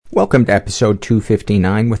Welcome to episode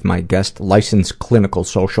 259 with my guest, licensed clinical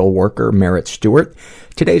social worker, Merritt Stewart.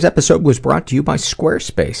 Today's episode was brought to you by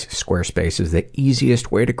Squarespace. Squarespace is the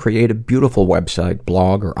easiest way to create a beautiful website,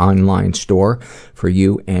 blog, or online store for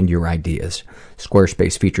you and your ideas.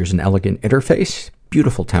 Squarespace features an elegant interface,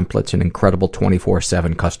 beautiful templates, and incredible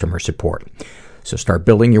 24/7 customer support. So start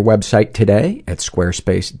building your website today at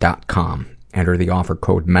squarespace.com. Enter the offer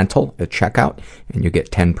code MENTAL at checkout, and you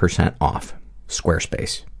get 10% off.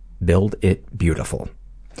 Squarespace. Build it beautiful.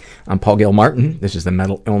 I'm Paul Gilmartin. This is the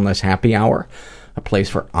Mental Illness Happy Hour, a place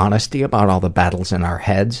for honesty about all the battles in our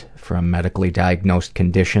heads, from medically diagnosed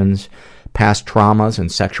conditions, past traumas,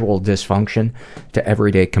 and sexual dysfunction, to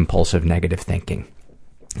everyday compulsive negative thinking.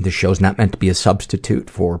 This show's not meant to be a substitute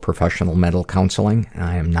for professional mental counseling.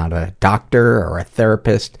 I am not a doctor or a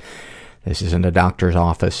therapist. This isn't a doctor's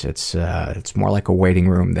office. It's more like a waiting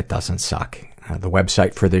room that doesn't suck. The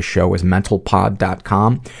website for this show is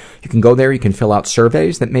mentalpod.com. You can go there, you can fill out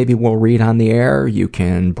surveys that maybe we'll read on the air, you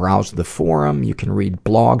can browse the forum, you can read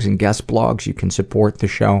blogs and guest blogs, you can support the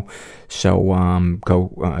show, so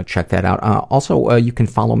go check that out. Also, you can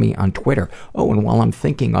follow me on Twitter. Oh, and while I'm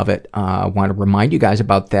thinking of it, I want to remind you guys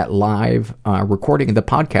about that live recording of the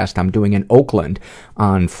podcast I'm doing in Oakland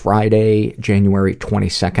on Friday, January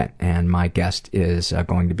 22nd, and my guest is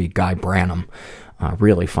going to be Guy Branum, a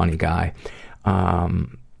really funny guy.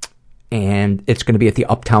 And it's going to be at the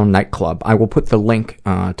Uptown Nightclub. I will put the link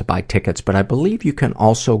to buy tickets, but I believe you can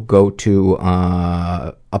also go to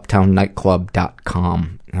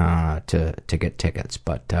uptownnightclub.com to get tickets.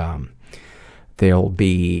 But they'll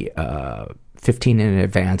be $15 in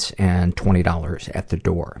advance and $20 at the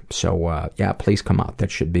door. So yeah, please come out.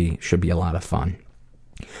 That should be a lot of fun.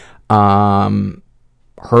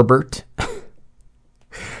 Herbert.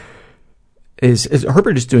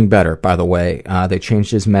 Herbert is doing better, by the way. They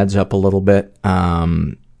changed his meds up a little bit.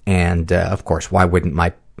 And of course, why wouldn't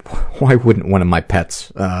one of my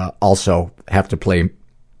pets also have to play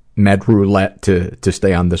med roulette to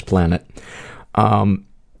stay on this planet?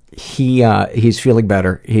 He's feeling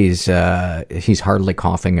better. He's hardly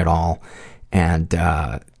coughing at all. And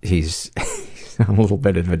he's on a little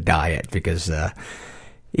bit of a diet because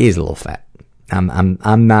he's a little fat.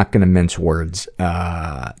 I'm not going to mince words.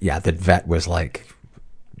 Yeah, the vet was like,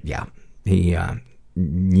 yeah, you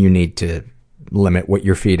need to limit what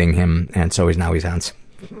you're feeding him. And so he's on some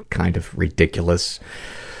kind of ridiculous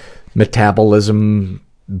metabolism,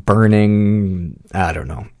 burning, I don't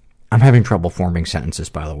know. I'm having trouble forming sentences,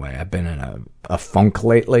 by the way. I've been in a funk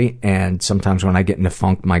lately, and sometimes when I get in a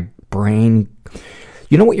funk, my brain...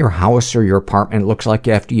 You know what your house or your apartment looks like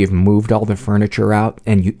after you've moved all the furniture out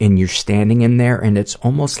and you're standing in there, and it's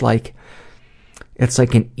almost like it's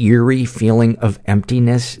like an eerie feeling of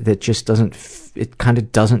emptiness that just doesn't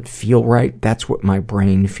feel right. That's what my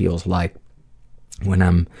brain feels like when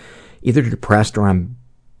I'm either depressed or I'm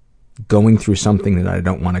going through something that I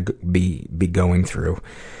don't want to be going through.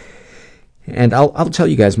 And I'll tell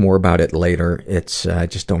you guys more about it later. I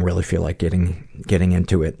just don't really feel like getting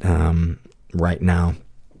into it right now.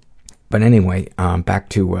 But anyway, back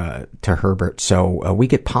to Herbert. So we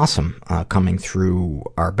get possum coming through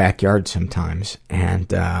our backyard sometimes,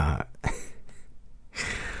 and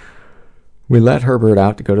we let Herbert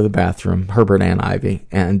out to go to the bathroom, Herbert and Ivy,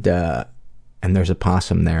 and there's a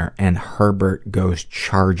possum there, and Herbert goes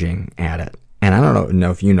charging at it. And I don't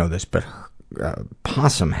know if you know this, but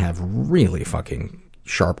possum have really fucking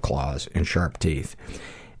sharp claws and sharp teeth.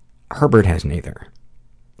 Herbert has neither.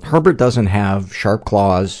 Herbert doesn't have sharp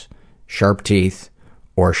claws, sharp teeth,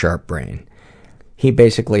 or sharp brain. He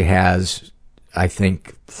basically has, I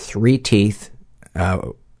think, 3 teeth,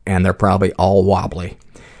 and they're probably all wobbly,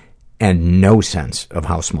 and no sense of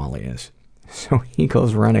how small he is. So he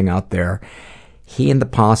goes running out there. He and the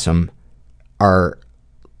possum are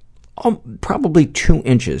probably 2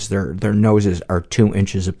 inches. Their noses are 2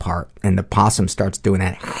 inches apart, and the possum starts doing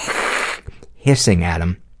that, hissing at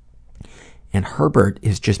him. And Herbert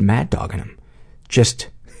is just mad dogging him. Just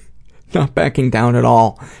not backing down at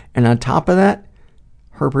all. And on top of that,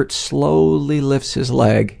 Herbert slowly lifts his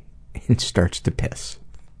leg and starts to piss.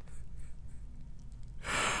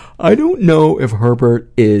 I don't know if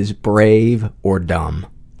Herbert is brave or dumb.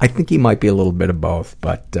 I think he might be a little bit of both,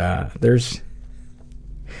 but there's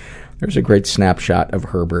a great snapshot of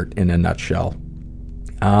Herbert in a nutshell.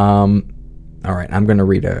 All right, I'm going to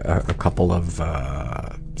read a couple of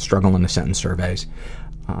struggle in a sentence surveys.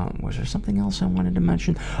 Was there something else I wanted to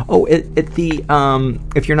mention? Oh,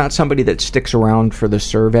 if you're not somebody that sticks around for the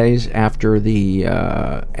surveys after the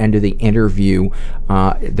end of the interview,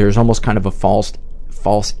 there's almost kind of a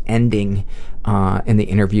false ending in the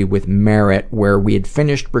interview with Merritt, where we had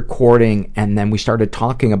finished recording and then we started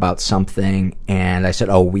talking about something, and I said,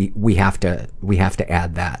 "Oh, we have to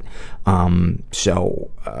add that."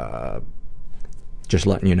 Just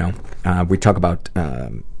letting you know, we talk about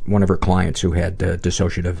one of her clients who had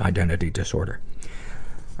dissociative identity disorder.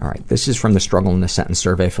 All right, this is from the Struggle in a Sentence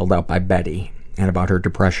survey filled out by Betty. And about her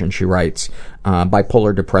depression, she writes,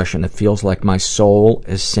 bipolar depression, it feels like my soul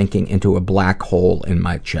is sinking into a black hole in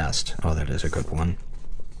my chest. Oh, that is a good one.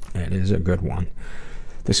 It is a good one.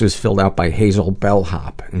 This was filled out by Hazel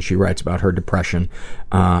Bellhop, and she writes about her depression.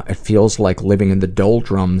 It feels like living in the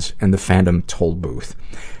doldrums in the Phantom Toll Booth.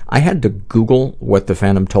 I had to Google what the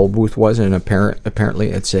Phantom Toll Booth was, and apparently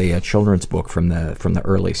it's a children's book from the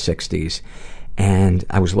early 60s. And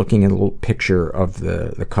I was looking at a little picture of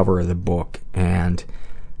the cover of the book, and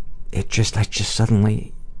I just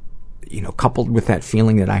suddenly, coupled with that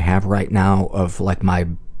feeling that I have right now of like my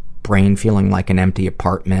brain feeling like an empty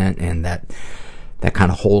apartment, and that kind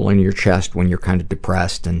of hole in your chest when you're kind of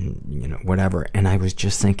depressed and, whatever. And I was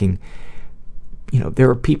just thinking, there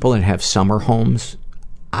are people that have summer homes.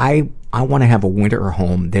 I want to have a winter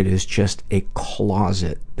home that is just a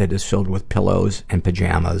closet that is filled with pillows and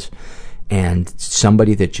pajamas, and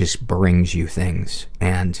somebody that just brings you things,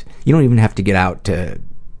 and you don't even have to get out to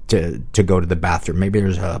go to the bathroom. Maybe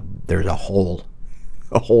there's a hole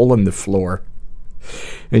in the floor,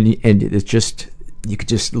 and it's just, you could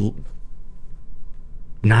just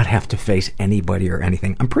not have to face anybody or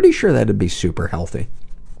anything. I'm pretty sure that'd be super healthy.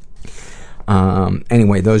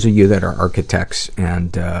 Anyway, those of you that are architects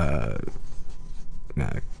and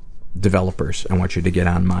developers, I want you to get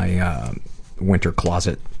on my winter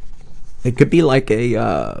closet. It could be like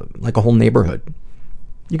a whole neighborhood.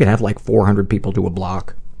 You could have like 400 people to a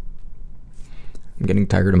block. I'm getting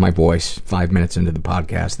tired of my voice 5 minutes into the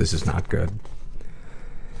podcast. This is not good.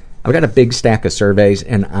 I've got a big stack of surveys,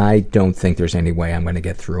 and I don't think there's any way I'm going to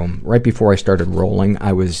get through them. Right before I started rolling,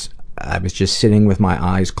 I was just sitting with my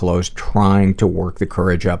eyes closed, trying to work the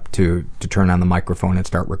courage up to turn on the microphone and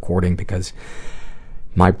start recording, because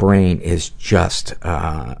my brain is just...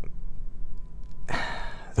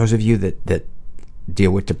 those of you that deal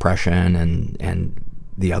with depression and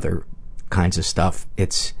the other kinds of stuff,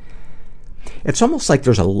 it's almost like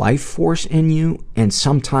there's a life force in you, and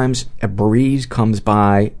sometimes a breeze comes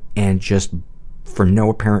by and just, for no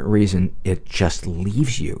apparent reason, it just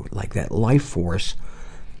leaves you, like that life force.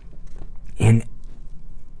 And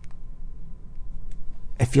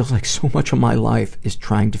it feels like so much of my life is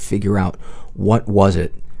trying to figure out what was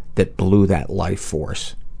it that blew that life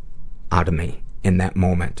force out of me in that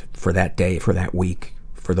moment, for that day, for that week,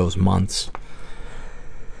 for those months.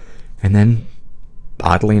 And then,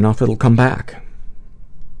 oddly enough, it'll come back.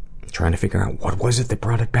 I'm trying to figure out what was it that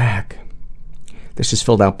brought it back. This is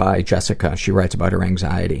filled out by Jessica. She writes about her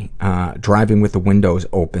anxiety. Driving with the windows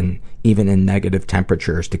open, even in negative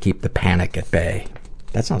temperatures, to keep the panic at bay.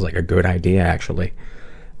 That sounds like a good idea, actually.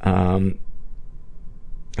 I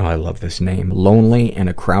love this name. Lonely in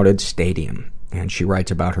a crowded stadium. And she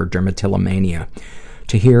writes about her dermatillomania.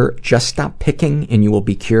 To hear, just stop picking and you will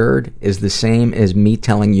be cured, is the same as me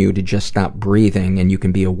telling you to just stop breathing and you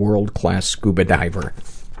can be a world-class scuba diver.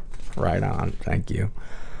 Right on. Thank you.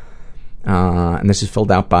 And this is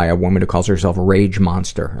filled out by a woman who calls herself Rage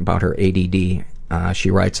Monster, about her ADD.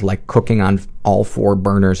 She writes, like cooking on all 4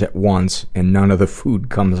 burners at once and none of the food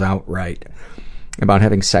comes out right. About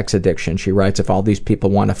having sex addiction, she writes, if all these people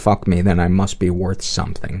want to fuck me, then I must be worth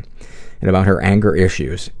something. And about her anger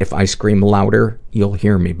issues, if I scream louder, you'll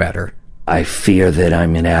hear me better. I fear that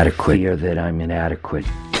I'm inadequate.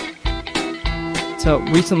 So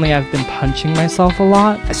recently I've been punching myself a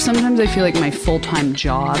lot. Sometimes I feel like my full-time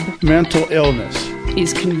job, mental illness,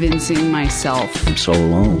 is convincing myself I'm so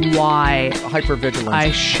alone. Why hypervigilance.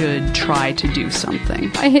 I should try to do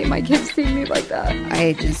something. I hate my kids seeing me like that.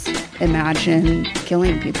 I just imagine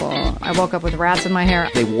killing people. I woke up with rats in my hair.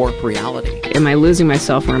 They warp reality. Am I losing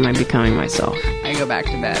myself or am I becoming myself? I go back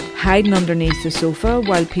to bed. Hiding underneath the sofa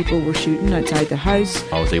while people were shooting outside the house.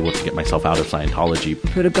 I was able to get myself out of Scientology.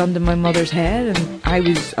 Put a gun to my mother's head, and I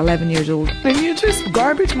was 11 years old. And you're just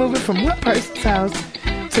garbage moving from one person's house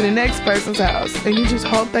to the next person's house, and you just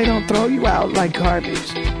hope they don't throw you out like garbage.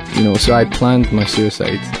 So I planned my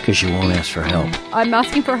suicide. Because you won't ask for help. I'm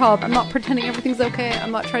asking for help. I'm not pretending everything's okay.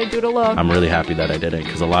 I'm not trying to do it alone. I'm really happy that I did it,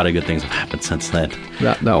 because a lot of good things have happened since then.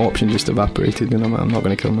 That option just evaporated, and I'm not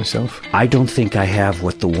going to kill myself. I don't think I have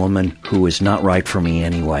what the woman who is not right for me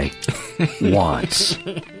anyway wants.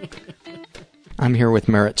 I'm here with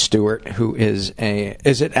Merritt Stewart, who is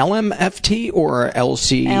it LMFT or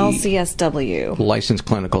LCSW? Licensed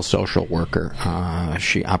clinical social worker.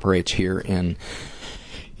 She operates here in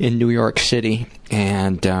New York City,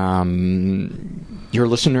 and you're a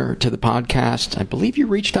listener to the podcast. I believe you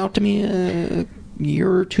reached out to me a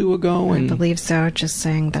year or two ago. I believe so, just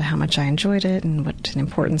saying that how much I enjoyed it and what an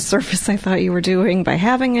important service I thought you were doing by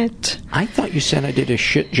having it. I thought you said I did a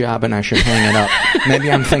shit job and I should hang it up.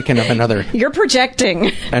 Maybe I'm thinking of another... You're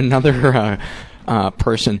projecting. Another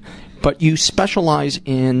person. But you specialize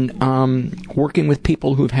in working with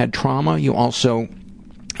people who've had trauma. You also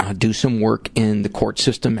do some work in the court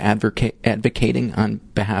system advocating on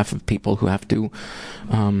behalf of people who have to...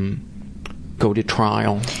 go to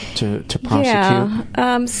trial to prosecute?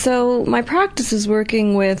 Yeah. So my practice is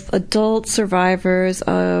working with adult survivors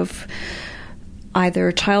of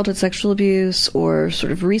either childhood sexual abuse or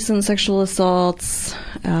sort of recent sexual assaults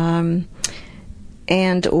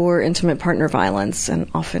and or intimate partner violence, and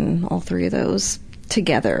often all three of those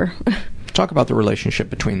together. Talk about the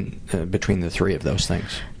relationship between the three of those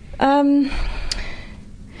things. I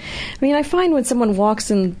find when someone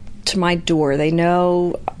walks in to my door, they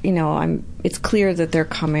know, it's clear that they're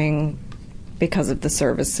coming because of the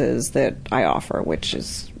services that I offer, which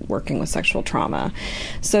is working with sexual trauma.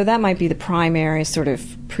 So that might be the primary sort of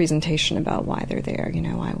presentation about why they're there.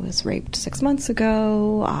 I was raped 6 months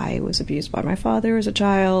ago. I was abused by my father as a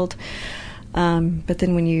child. But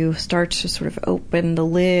then when you start to sort of open the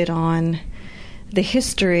lid on the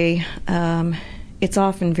history, it's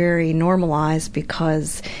often very normalized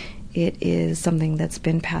because it is something that's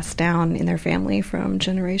been passed down in their family from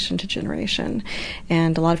generation to generation.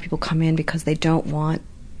 And a lot of people come in because they don't want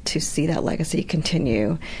to see that legacy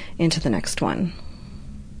continue into the next one.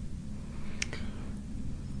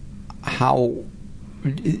 How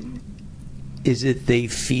is it they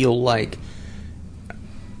feel like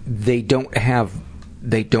they don't have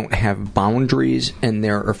boundaries and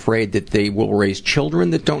they're afraid that they will raise children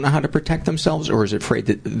that don't know how to protect themselves, or is it afraid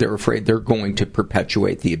they're going to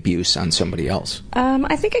perpetuate the abuse on somebody else?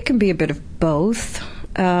 I think it can be a bit of both.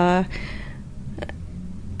 And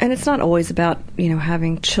it's not always about,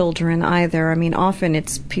 having children either. Often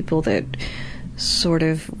it's people that sort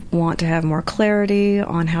of want to have more clarity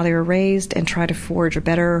on how they were raised and try to forge a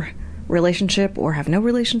better relationship or have no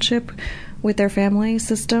relationship with their family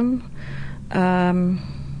system. What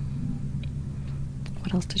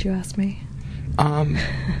else did you ask me?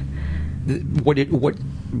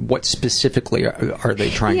 What specifically are they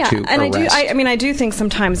trying to arrest? I do think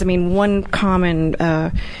sometimes. One common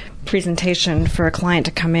presentation for a client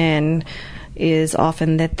to come in is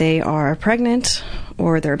often that they are pregnant,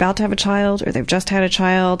 or they're about to have a child, or they've just had a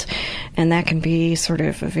child, and that can be sort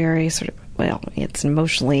of a very it's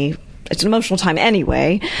an emotional time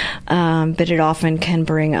anyway, but it often can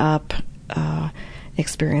bring up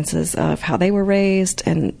experiences of how they were raised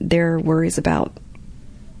and their worries about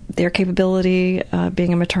their capability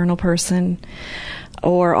being a maternal person.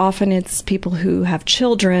 Or often it's people who have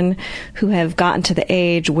children who have gotten to the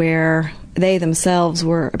age where they themselves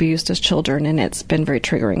were abused as children, and it's been very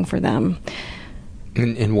triggering for them.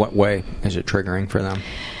 In what way is it triggering for them?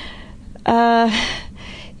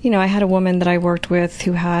 I had a woman that I worked with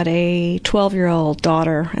who had a 12-year-old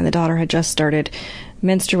daughter, and the daughter had just started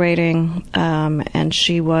menstruating, and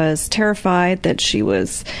she was terrified that she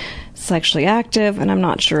was sexually active, and I'm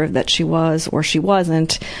not sure that she was or she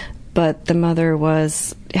wasn't, but the mother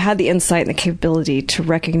had the insight and the capability to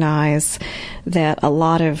recognize that a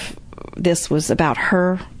lot of this was about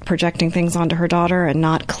her projecting things onto her daughter and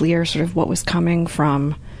not clear sort of what was coming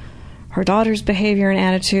from her daughter's behavior and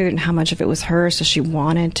attitude and how much of it was hers. So she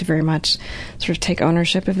wanted to very much sort of take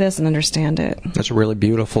ownership of this and understand it. That's a really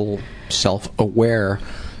beautiful, self-aware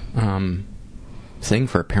thing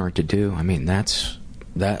for a parent to do. That's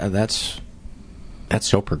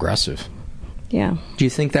so progressive. Yeah. Do you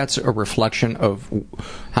think that's a reflection of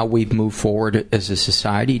how we've moved forward as a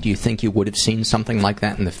society? Do you think you would have seen something like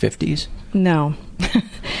that in the 50s? No.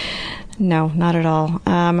 No, not at all.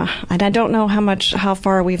 And I don't know how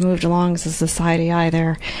far we've moved along as a society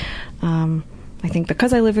either. I think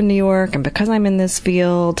because I live in New York and because I'm in this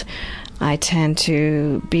field, I tend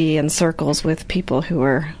to be in circles with people who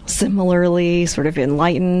are similarly sort of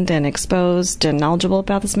enlightened and exposed and knowledgeable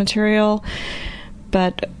about this material.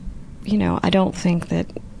 But, I don't think that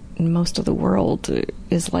most of the world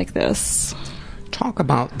is like this. Talk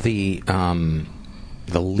about the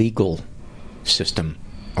legal system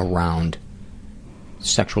around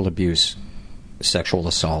sexual abuse, sexual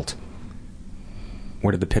assault.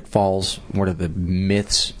 What are the pitfalls? What are the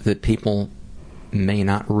myths that people may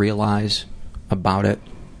not realize about it?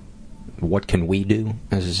 what can we do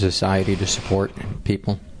as a society to support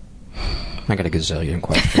people? I got a gazillion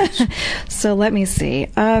questions. So let me see.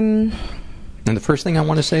 And the first thing I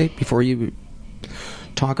want to say before you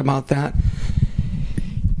talk about that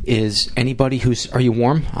is anybody who's... Are you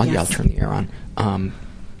warm? Yes. I'll turn the air on.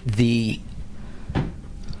 The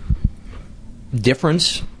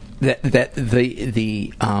difference that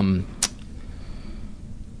the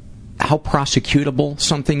how prosecutable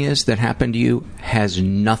something is that happened to you has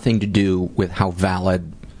nothing to do with how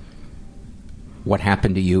valid what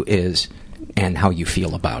happened to you is and how you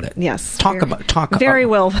feel about it. Yes. Talk very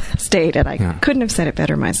well stated. I couldn't have said it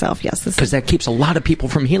better myself. Yes. Because that keeps a lot of people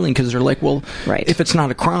from healing, because they're like, well, right. If it's not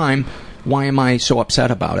a crime, why am I so upset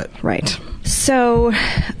about it? Right. So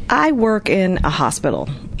I work in a hospital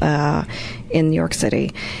in New York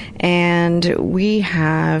City, and we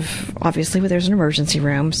have, obviously, there's an emergency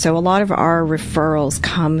room, so a lot of our referrals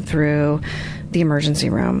come through the emergency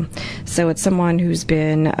room. So it's someone who's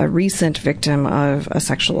been a recent victim of a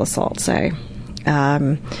sexual assault, say.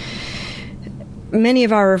 Many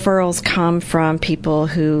of our referrals come from people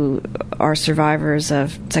who are survivors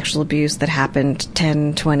of sexual abuse that happened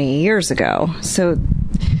 10, 20 years ago. So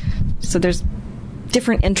there's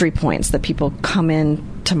different entry points that people come in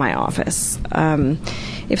to my office.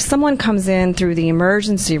 If someone comes in through the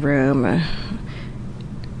emergency room,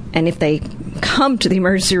 and if they come to the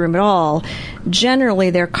emergency room at all, generally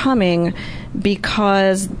they're coming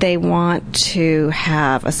because they want to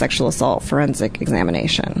have a sexual assault forensic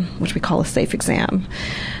examination, which we call a safe exam.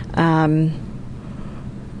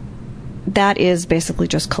 That is basically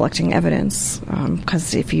just collecting evidence,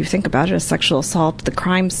 because if you think about it, a sexual assault, the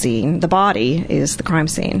crime scene, the body is the crime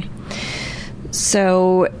scene.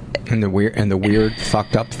 So, and the weird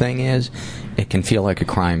fucked up thing is, it can feel like a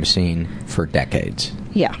crime scene for decades.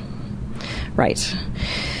 Yeah, right.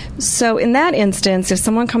 So in that instance, if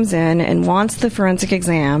someone comes in and wants the forensic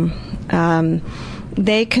exam,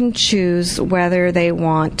 they can choose whether they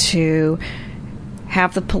want to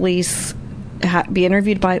have the police be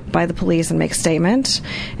interviewed by the police and make a statement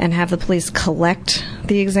and have the police collect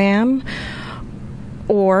the exam,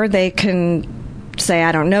 or they can say,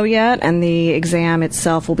 I don't know yet, and the exam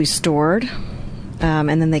itself will be stored,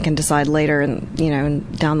 and then they can decide later,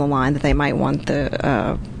 and down the line, that they might want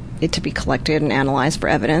it to be collected and analyzed for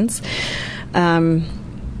evidence.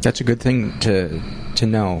 That's a good thing to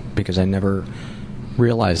know, because I never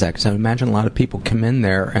realized that. Because I imagine a lot of people come in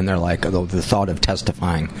there and they're like, oh, the thought of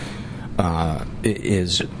testifying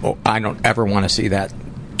is, I don't ever want to see that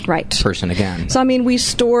person again. So, we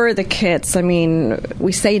store the kits.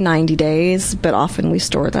 We say 90 days, but often we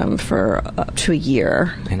store them for up to a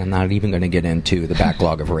year. And I'm not even going to get into the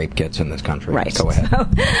backlog of rape kits in this country. Right. Go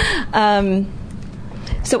ahead.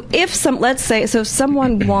 So if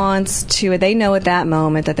someone wants to, they know at that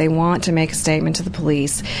moment that they want to make a statement to the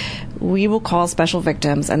police, we will call special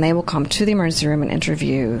victims, and they will come to the emergency room and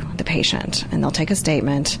interview the patient, and they'll take a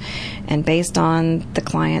statement, and based on the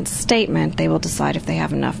client's statement, they will decide if they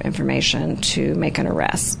have enough information to make an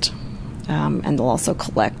arrest, and they'll also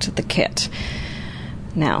collect the kit.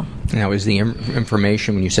 Now, is the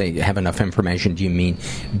information, when you say you have enough information, do you mean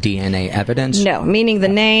DNA evidence? No, meaning the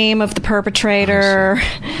name of the perpetrator.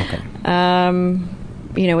 Okay.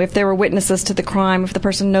 If there were witnesses to the crime, if the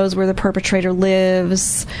person knows where the perpetrator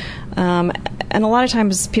lives. And a lot of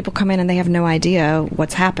times people come in and they have no idea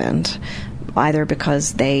what's happened, either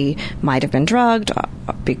because they might have been drugged,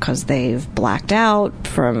 because they've blacked out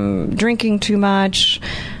from drinking too much.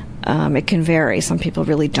 It can vary. Some people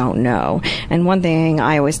really don't know. And one thing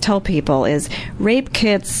I always tell people is rape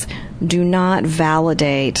kits do not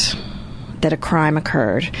validate that a crime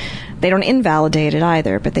occurred. They don't invalidate it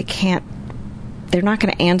either, but they're not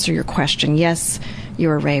going to answer your question. Yes, you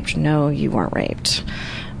were raped. No, you weren't raped.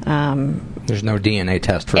 There's no DNA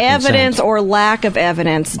test for evidence consent. Or lack of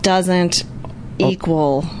evidence doesn't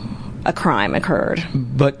equal a crime occurred.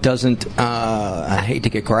 But doesn't, I hate to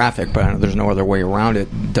get graphic, but there's no other way around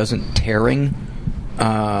it, doesn't tearing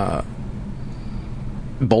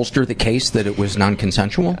bolster the case that it was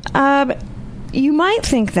non-consensual? You might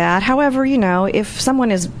think that. However, if someone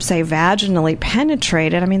is, say, vaginally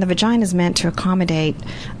penetrated, the vagina is meant to accommodate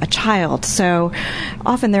a child. So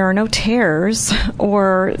often there are no tears,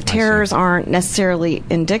 or tears aren't necessarily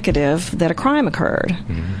indicative that a crime occurred.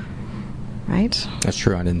 Mm-hmm. Right? That's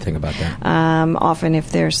true. I didn't think about that. Often if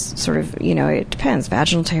there's sort of, it depends.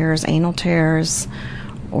 Vaginal tears, anal tears,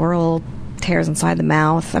 oral tears inside the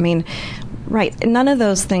mouth. Right. None of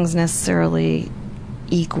those things necessarily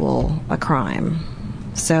equal a crime.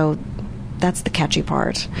 So that's the catchy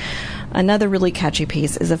part. Another really catchy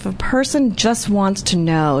piece is if a person just wants to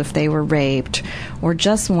know if they were raped or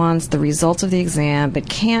just wants the results of the exam but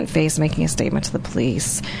can't face making a statement to the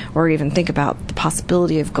police or even think about the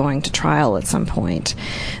possibility of going to trial at some point,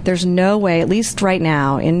 there's no way, at least right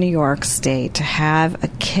now in New York State, to have a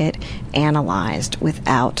kit analyzed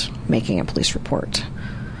without making a police report.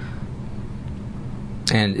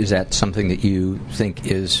 And is that something that you think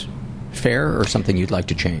is fair or something you'd like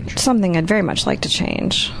to change? Something I'd very much like to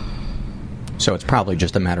change. So it's probably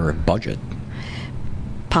just a matter of budget.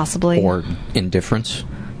 Possibly. Or indifference.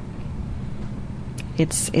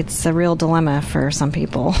 It's a real dilemma for some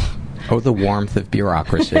people. Oh, the warmth of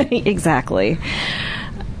bureaucracy. Exactly.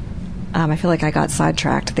 I feel like I got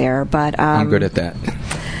sidetracked there, but I'm good at that.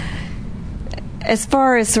 As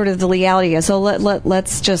far as sort of the legality goes, so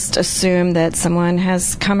let's just assume that someone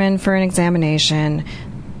has come in for an examination.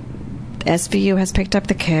 SVU has picked up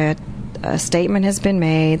the kit. A statement has been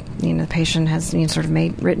made. The patient has sort of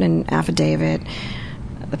written an affidavit.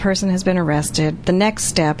 The person has been arrested. The next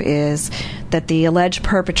step is that the alleged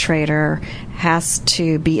perpetrator has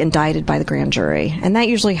to be indicted by the grand jury. And that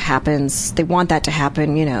usually happens. They want that to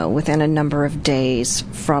happen, within a number of days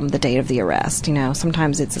from the date of the arrest.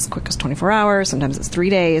 Sometimes it's as quick as 24 hours. Sometimes it's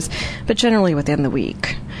 3 days. But generally within the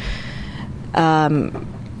week.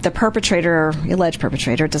 The perpetrator, alleged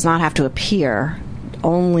perpetrator, does not have to appear.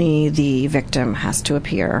 Only the victim has to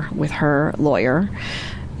appear with her lawyer.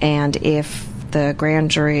 And if the grand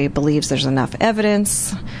jury believes there's enough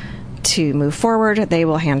evidence to move forward, they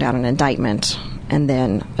will hand out an indictment, and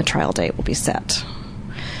then a trial date will be set.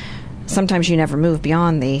 Sometimes you never move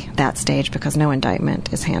beyond that stage because no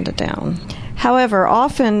indictment is handed down. However,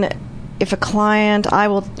 often if a client, I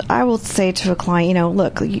will say to a client,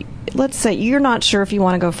 look, let's say you're not sure if you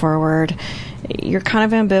want to go forward. You're kind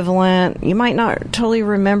of ambivalent. You might not totally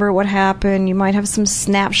remember what happened. You might have some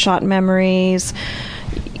snapshot memories.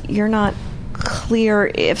 You're not clear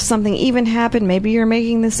if something even happened. Maybe you're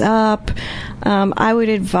making this up. I would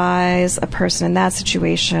advise a person in that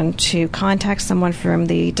situation to contact someone from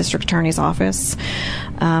the district attorney's office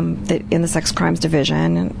in the sex crimes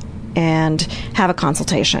division and have a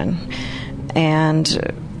consultation.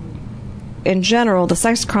 And in general, the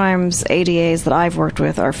sex crimes ADAs that I've worked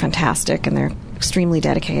with are fantastic, and they're extremely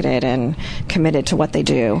dedicated and committed to what they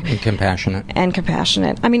do. And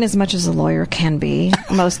compassionate. I mean, as much as a lawyer can be,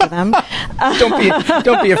 most of them.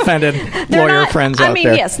 Don't be offended, lawyer friends out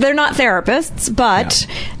there. Yes, they're not therapists, but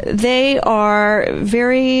they are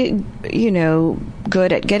very,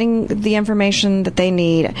 good at getting the information that they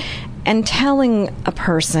need and telling a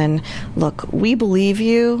person, look, we believe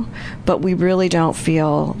you, but we really don't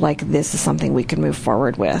feel like this is something we can move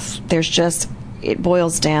forward with. It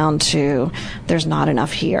boils down to there's not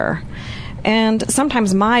enough here. And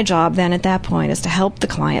sometimes my job then at that point is to help the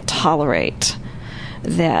client tolerate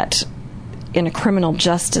that in a criminal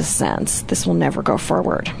justice sense, this will never go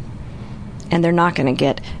forward. And they're not going to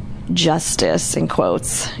get justice, in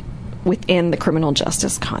quotes, within the criminal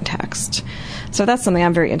justice context. So that's something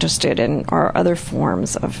I'm very interested in, are other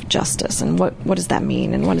forms of justice, and what does that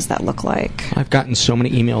mean, and what does that look like? I've gotten so many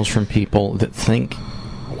emails from people that think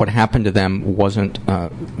what happened to them wasn't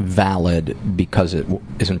valid because it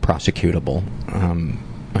isn't prosecutable.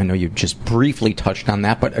 I know you just briefly touched on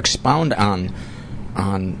that, but expound on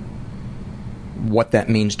what that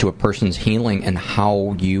means to a person's healing and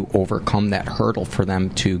how you overcome that hurdle for them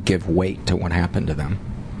to give weight to what happened to them.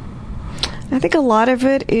 I think a lot of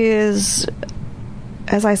it is,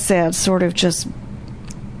 as I said, sort of just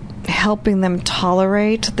helping them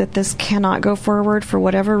tolerate that this cannot go forward for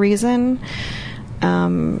whatever reason,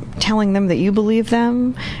 telling them that you believe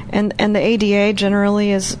them, and the ADA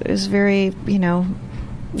generally is very,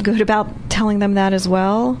 good about telling them that as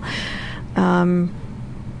well. And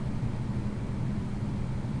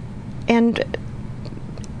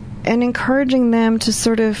encouraging them to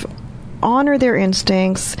sort of honor their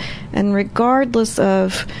instincts, and regardless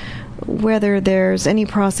of whether there's any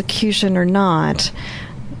prosecution or not,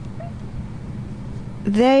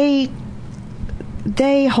 they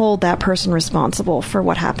hold that person responsible for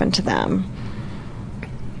what happened to them.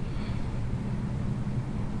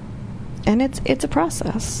 And it's a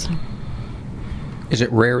process. Is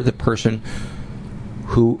it rare the person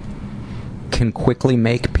who can quickly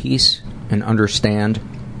make peace and understand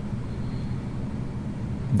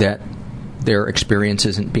that their experience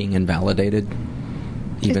isn't being invalidated,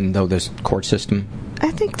 even though this court system? I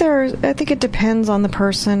think it depends on the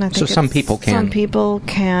person. I think some people can. Some people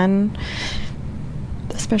can,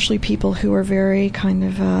 especially people who are very kind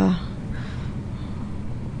of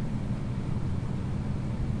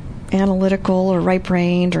analytical or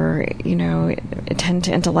right-brained or, tend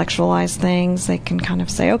to intellectualize things, they can kind of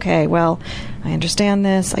say, okay, well, I understand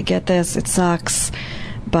this, I get this, it sucks,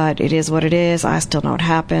 but it is what it is, I still know what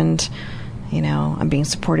happened, I'm being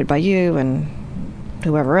supported by you and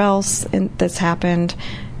whoever else that's happened,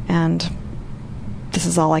 and this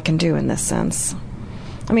is all I can do in this sense.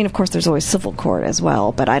 I mean, of course, there's always civil court as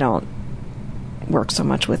well, but I don't work so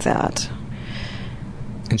much with that.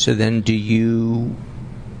 And so then do you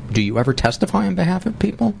ever testify on behalf of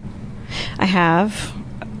people? I have.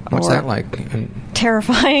 What's that like?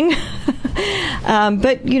 Terrifying.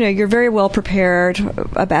 But, you're very well prepared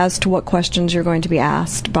as to what questions you're going to be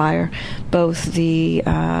asked by both the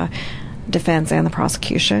defense and the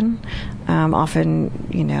prosecution.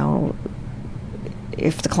 Often,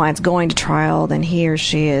 if the client's going to trial, then he or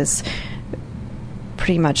she is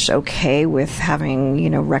pretty much okay with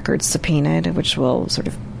having, records subpoenaed, which will sort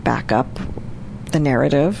of back up the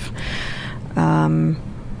narrative.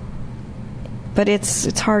 But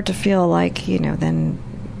it's hard to feel like, then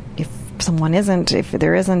if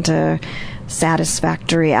there isn't a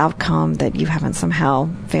satisfactory outcome, that you haven't somehow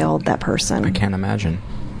failed that person. I can't imagine.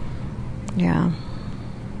 Yeah.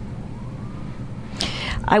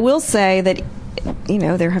 I will say that,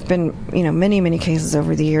 there have been, many, many cases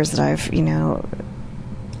over the years that I've,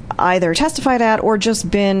 either testified at or just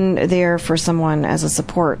been there for someone as a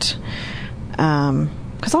support.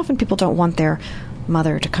 Because often people don't want their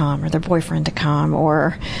mother to come or their boyfriend to come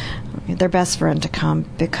or their best friend to come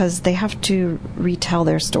because they have to retell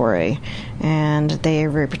their story. And they are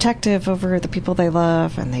very protective over the people they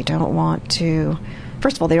love, and they don't want to...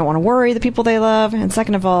 First of all, they don't want to worry the people they love, and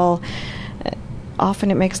second of all,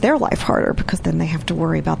 often it makes their life harder because then they have to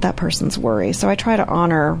worry about that person's worry. So I try to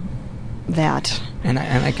honor that. And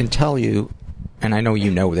I can tell you, and I know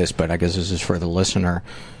you know this, but I guess this is for the listener,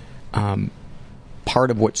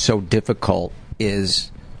 part of what's so difficult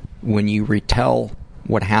is when you retell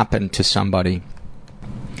what happened to somebody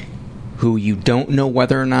who you don't know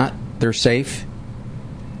whether or not they're safe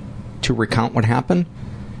to recount what happened,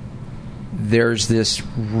 there's this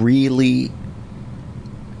really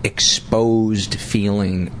exposed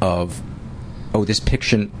feeling of, oh, this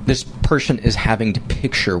person is having to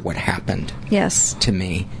picture what happened to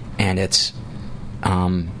me, and it's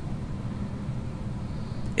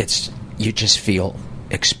you just feel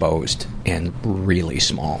exposed and really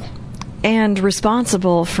small. And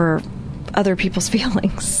responsible for other people's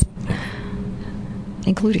feelings,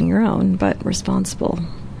 including your own, but responsible.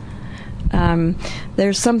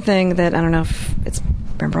 There's something that, I don't know if it's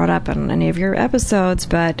been brought up on any of your episodes,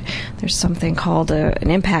 but there's something called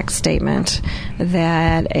an impact statement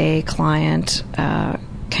that a client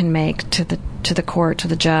can make to the court, to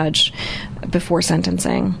the judge, before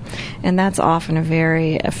sentencing. And that's often a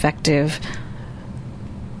very effective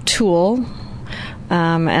tool,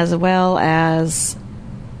 as well as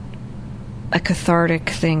a cathartic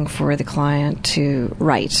thing for the client to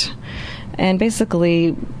write. And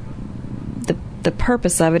basically, the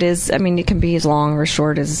purpose of it is, it can be as long or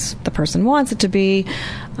short as the person wants it to be.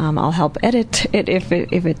 I'll help edit it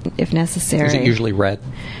if necessary. Is it usually read?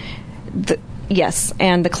 Yes,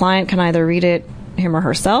 and the client can either read it him or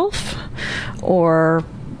herself, or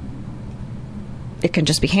it can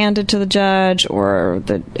just be handed to the judge, or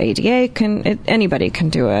the ADA anybody can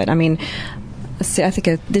do it. I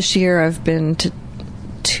think this year I've been to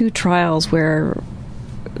 2 trials where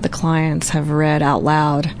the clients have read out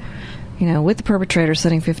loud, with the perpetrator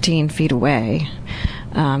sitting 15 feet away,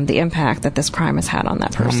 the impact that this crime has had on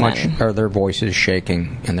that person. How much are their voices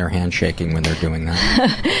shaking and their hands shaking when they're doing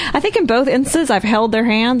that? I think in both instances I've held their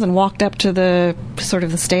hands and walked up to the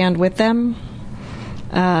stand with them.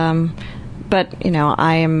 But,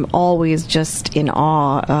 I am always just in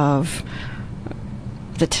awe of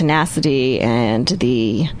the tenacity and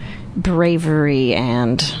the bravery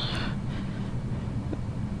and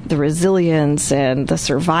the resilience and the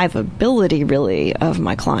survivability, really, of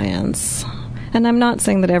my clients. And I'm not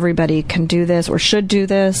saying that everybody can do this or should do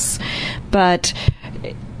this, but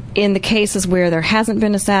in the cases where there hasn't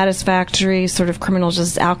been a satisfactory sort of criminal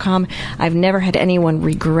justice outcome, I've never had anyone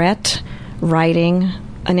regret writing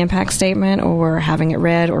an impact statement or having it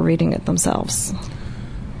read or reading it themselves.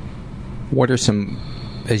 What are some,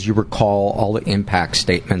 as you recall, all the impact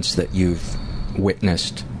statements that you've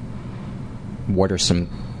witnessed, what are some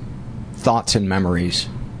thoughts and memories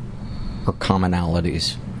or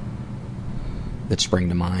commonalities that spring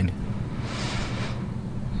to mind?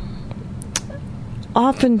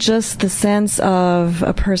 Often just the sense of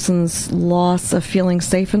a person's loss of feeling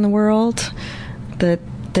safe in the world, that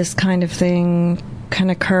this kind of thing can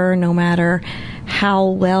occur no matter how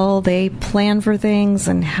well they plan for things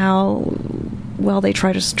and how well they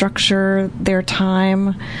try to structure their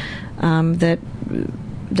time, that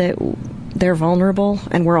they're vulnerable,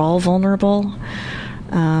 and we're all vulnerable.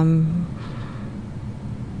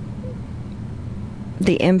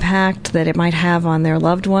 The impact that it might have on their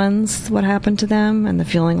loved ones, what happened to them, and the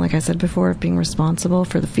feeling, like I said before, of being responsible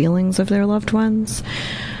for the feelings of their loved ones,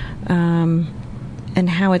 and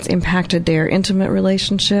how it's impacted their intimate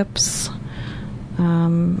relationships,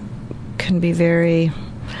 can be very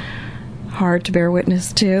hard to bear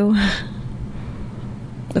witness to.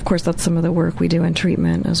 Of course, that's some of the work we do in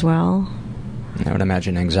treatment as well. I would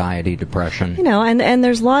imagine anxiety, depression. You know, and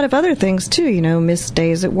there's a lot of other things too, you know, missed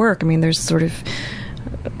days at work. I mean, there's sort of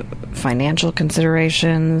financial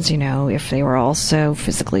considerations, you know, if they were also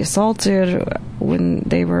physically assaulted when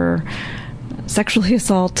they were sexually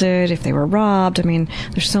assaulted, if they were robbed. I mean,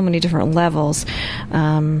 there's so many different levels.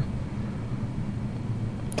 I'll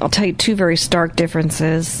tell you two very stark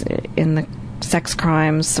differences in the sex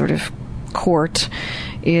crimes sort of court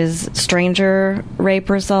is stranger rape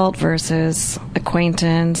or assault versus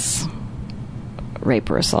acquaintance rape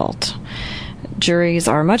or assault. Juries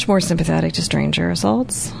are much more sympathetic to stranger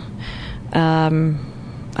assaults.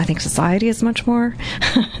 I think society is much more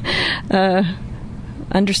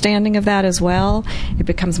understanding of that as well. It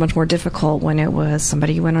becomes much more difficult when it was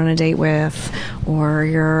somebody you went on a date with, or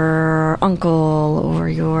your uncle, or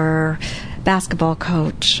your basketball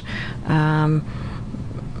coach.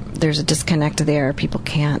 There's a disconnect there. People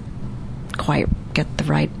can't quite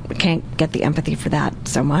can't get the empathy for that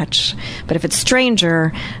so much. But if it's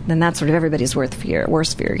stranger, then that's sort of everybody's worst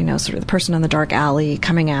fear, you know, sort of the person in the dark alley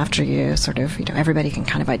coming after you, sort of, you know, everybody can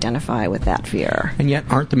kind of identify with that fear. And yet,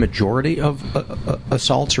 aren't the majority of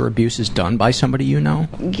assaults or abuses done by somebody you know?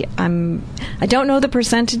 Yeah, I don't know the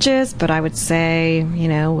percentages, but I would say, you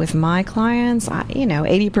know, with my clients,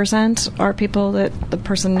 80% are people that the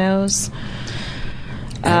person knows.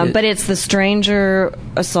 But it's the stranger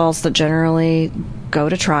assaults that generally go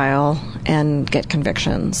to trial and get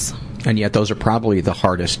convictions. And yet those are probably the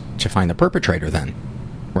hardest to find the perpetrator then,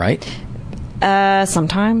 right?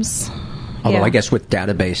 Sometimes. Although yeah. I guess with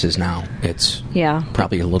databases now, it's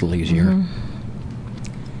probably a little easier.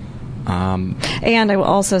 Mm-hmm. And I will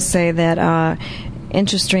also say that,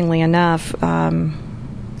 interestingly enough,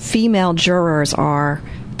 female jurors are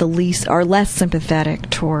less sympathetic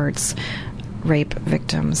towards rape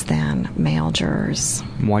victims than male jurors.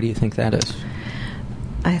 Why do you think that is?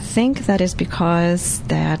 I think that is because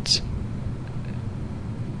that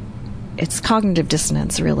it's cognitive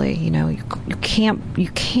dissonance, really. You know, you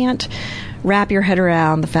can't wrap your head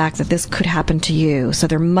around the fact that this could happen to you, so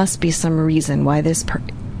there must be some reason why this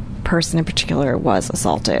person in particular was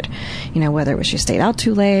assaulted. You know, whether it was she stayed out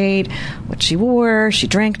too late, what she wore, she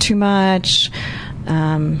drank too much.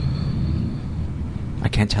 I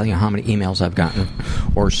can't tell you how many emails I've gotten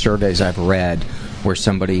or surveys I've read where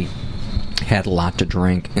somebody had a lot to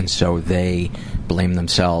drink and so they blame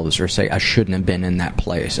themselves or say, I shouldn't have been in that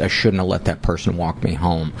place. I shouldn't have let that person walk me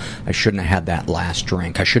home. I shouldn't have had that last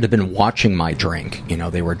drink. I should have been watching my drink. You know,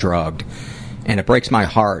 they were drugged. And it breaks my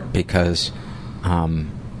heart because none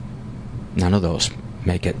of those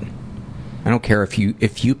make it. I don't care if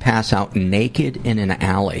you pass out naked in an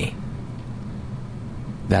alley.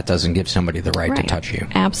 That doesn't give somebody the right to touch you.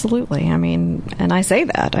 Absolutely. I mean, and I say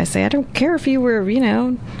that. I say, I don't care if you were, you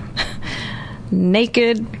know,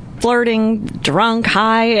 naked, flirting, drunk,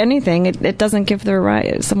 high, anything. It doesn't give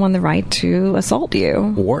someone the right to assault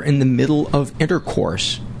you. Or in the middle of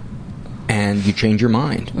intercourse and you change your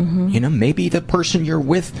mind. Mm-hmm. You know, maybe the person you're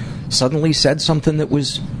with suddenly said something that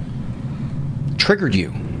triggered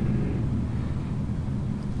you.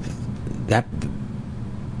 That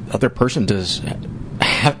other person does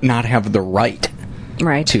not have the right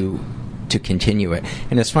to continue it.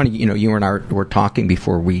 And it's funny, you know, you and I were talking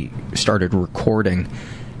before we started recording,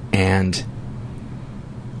 and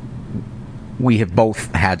we have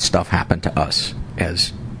both had stuff happen to us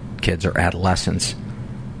as kids or adolescents.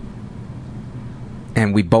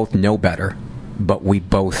 And we both know better, but we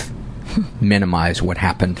both minimize what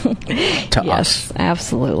happened to us. Yes,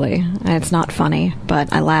 absolutely. It's not funny,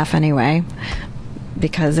 but I laugh anyway.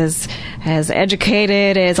 Because as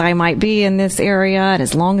educated as I might be in this area, and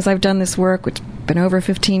as long as I've done this work, which has been over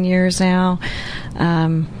 15 years now,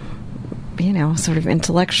 you know, sort of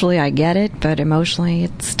intellectually I get it, but emotionally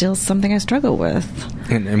it's still something I struggle with.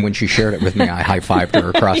 And when she shared it with me, I high-fived her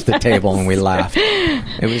across the table and we laughed.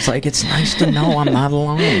 It was like, it's nice to know I'm not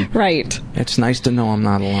alone. Right. It's nice to know I'm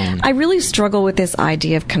not alone. I really struggle with this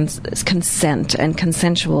idea of consent and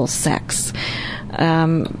consensual sex.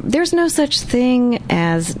 There's no such thing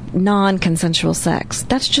as non-consensual sex.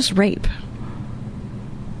 That's just rape.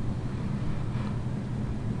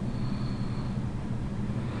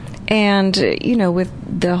 And,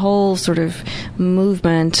 with the whole sort of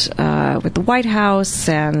movement with the White House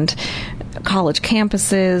and college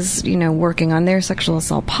campuses, working on their sexual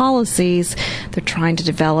assault policies, they're trying to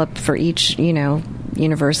develop for each,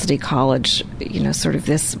 university, college, sort of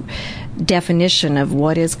this definition of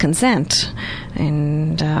what is consent.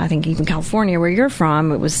 And I think even California, where you're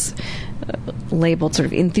from, it was labeled sort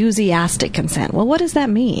of enthusiastic consent. Well, what does that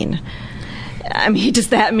mean? I mean, does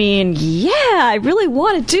that mean, yeah, I really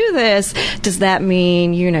want to do this? Does that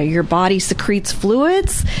mean, your body secretes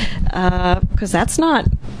fluids? Because that's not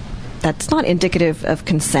indicative of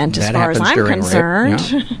consent as far as I'm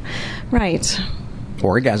concerned. Rape, yeah. Right.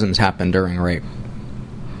 Orgasms happen during rape.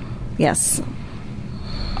 Yes.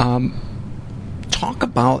 Talk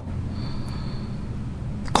about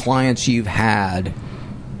clients you've had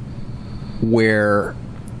where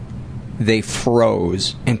they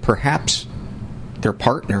froze and perhaps their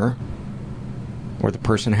partner or the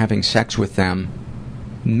person having sex with them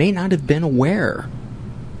may not have been aware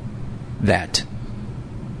that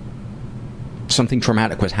something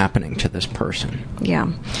traumatic was happening to this person.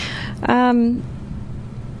 Yeah.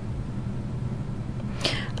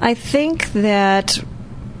 I think that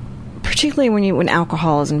particularly when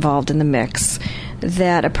alcohol is involved in the mix,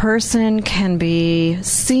 that a person can be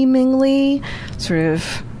seemingly sort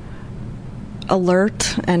of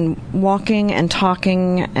alert and walking and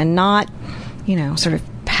talking and not, sort of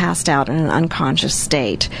passed out in an unconscious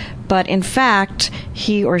state. But in fact,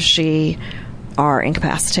 he or she are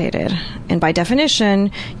incapacitated. And by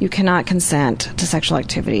definition, you cannot consent to sexual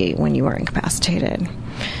activity when you are incapacitated.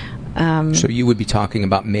 So you would be talking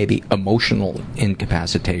about maybe emotional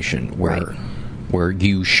incapacitation, where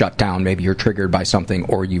you shut down, maybe you're triggered by something,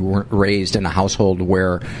 or you weren't raised in a household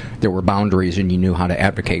where there were boundaries and you knew how to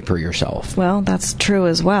advocate for yourself. Well, that's true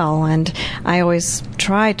as well. And I always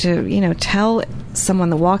try to, tell someone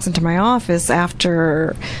that walks into my office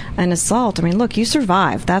after an assault, I mean, look, you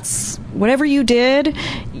survived. That's whatever you did,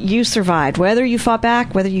 you survived. Whether you fought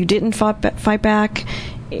back, whether you didn't fight back,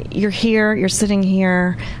 you're here, you're sitting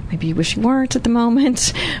here. Maybe you wish you weren't at the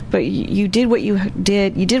moment, but you did what you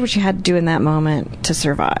did. You did what you had to do in that moment to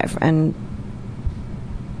survive. And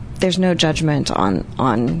there's no judgment on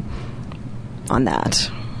that.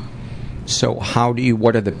 So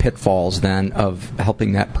what are the pitfalls then of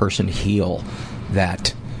helping that person heal that,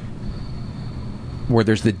 where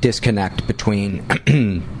there's the disconnect between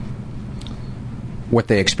what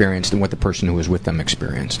they experienced and what the person who was with them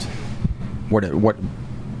experienced?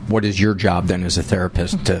 What is your job then as a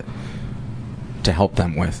therapist to help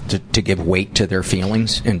them with, to give weight to their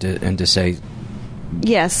feelings and to say,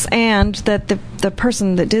 yes, and that the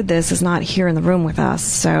person that did this is not here in the room with us,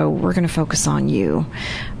 so we're going to focus on you.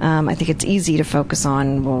 I think it's easy to focus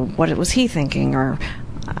on, well, what was he thinking, or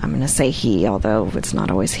I'm going to say he, although it's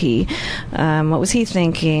not always he. What was he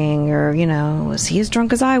thinking, or was he as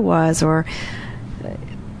drunk as I was, or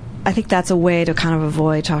I think that's a way to kind of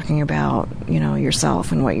avoid talking about,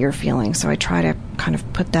 yourself and what you're feeling. So I try to kind of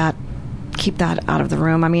keep that out of the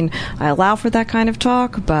room. I mean, I allow for that kind of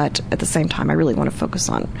talk, but at the same time, I really want to focus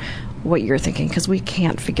on what you're thinking, because we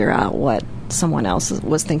can't figure out what someone else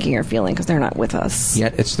was thinking or feeling because they're not with us.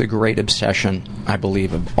 Yet it's the great obsession, I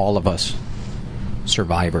believe, of all of us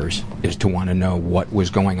survivors, is to want to know what was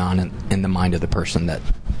going on in the mind of the person that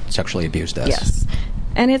sexually abused us. Yes.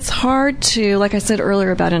 And it's hard to, like I said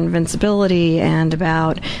earlier about invincibility and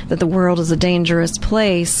about that the world is a dangerous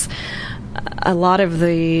place. A lot of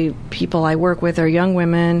the people I work with are young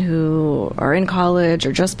women who are in college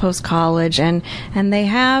or just post-college, and they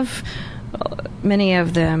have, many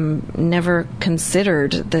of them, never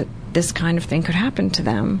considered that this kind of thing could happen to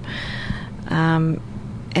them. And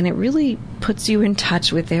it really puts you in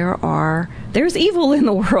touch with there's evil in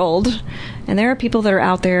the world, and there are people that are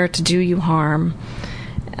out there to do you harm.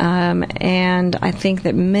 And I think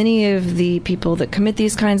that many of the people that commit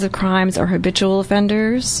these kinds of crimes are habitual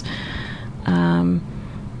offenders.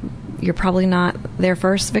 You're probably not their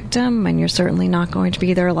first victim, and you're certainly not going to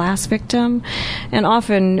be their last victim. And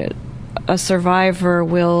often a survivor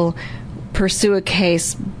will pursue a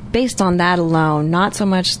case based on that alone, not so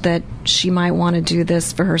much that she might want to do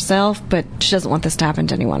this for herself, but she doesn't want this to happen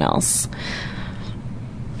to anyone else.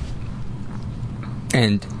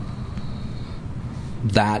 And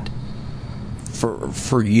that,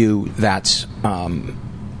 for you, that's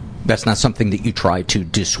not something that you try to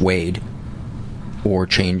dissuade or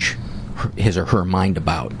change his or her mind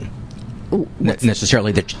about.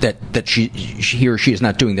 necessarily that he or she is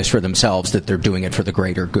not doing this for themselves, that they're doing it for the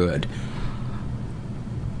greater good.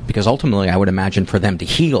 Because ultimately, I would imagine for them to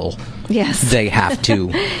heal, yes, they have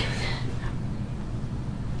to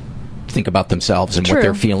think about themselves and what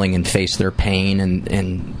they're feeling and face their pain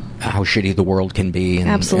and how shitty the world can be and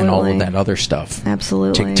all of that other stuff.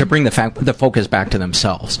 Absolutely. To bring the focus back to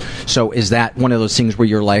themselves. So is that one of those things where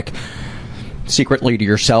you're like, secretly to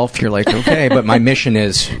yourself, you're like, okay, but my mission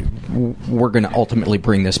is we're going to ultimately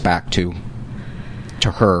bring this back to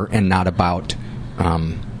her and not about,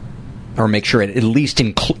 or make sure it at least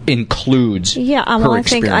includes her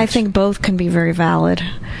experience. I think both can be very valid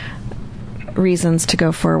reasons to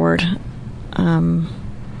go forward.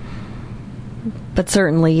 But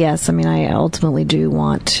certainly, yes. I mean, I ultimately do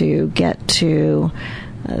want to get to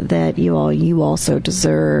that you also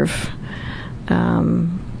deserve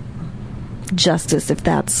justice if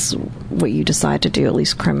that's what you decide to do, at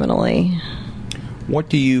least criminally. What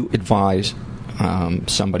do you advise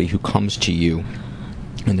somebody who comes to you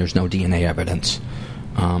and there's no DNA evidence,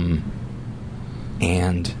 and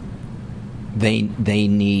they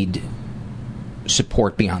need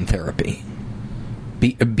support beyond therapy,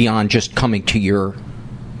 beyond just coming to your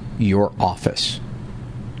office?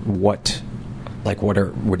 Would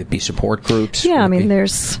it be support groups? Yeah, I mean,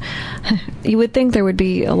 you would think there would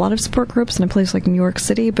be a lot of support groups in a place like New York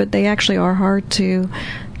City, but they actually are hard to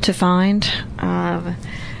find,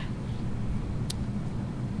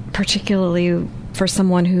 particularly for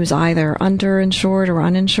someone who's either underinsured or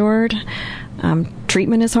uninsured.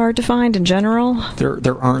 Treatment is hard to find in general.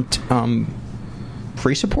 There aren't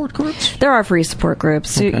free support groups? There are free support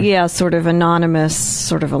groups. Okay. Yeah, sort of anonymous,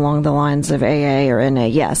 sort of along the lines of AA or NA,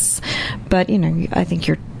 yes. But, I think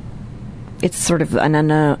it's sort of an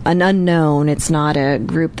unknown. It's not a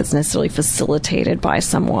group that's necessarily facilitated by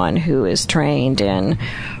someone who is trained in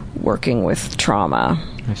working with trauma.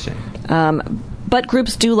 I see. But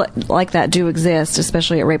groups like that do exist,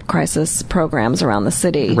 especially at rape crisis programs around the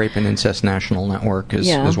city. Rape and Incest National Network is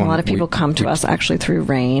one. A lot of people come to we us actually through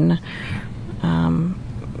RAIN.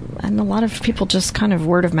 And a lot of people just kind of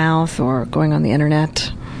word of mouth or going on the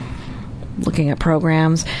internet, looking at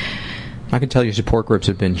programs. I can tell you support groups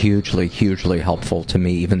have been hugely, hugely helpful to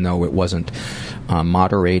me, even though it wasn't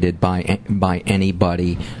moderated by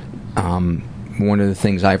anybody. One of the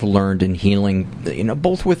things I've learned in healing,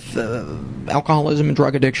 both with alcoholism and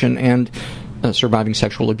drug addiction and surviving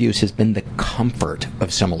sexual abuse, has been the comfort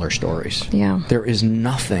of similar stories. Yeah. There is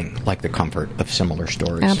nothing like the comfort of similar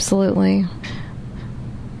stories. Absolutely.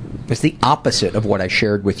 It's the opposite of what I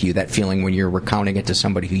shared with you, that feeling when you're recounting it to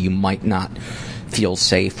somebody who you might not feel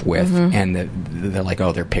safe with, mm-hmm. and they're like,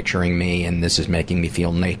 oh, they're picturing me, and this is making me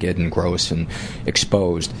feel naked and gross and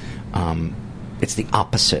exposed. It's the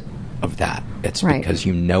opposite of that. It's right. Because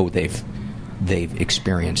they've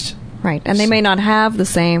experienced. Right, and they may not have the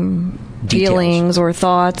same feelings or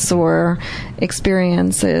thoughts or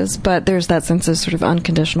experiences, but there's that sense of sort of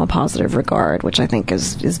unconditional positive regard, which I think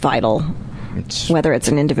is vital, whether it's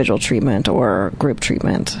an individual treatment or group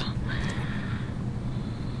treatment.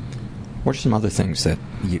 What are some other things that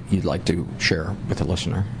you'd like to share with the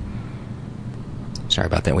listener? Sorry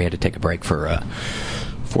about that. We had to take a break for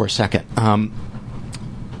a second.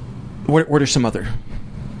 What are some other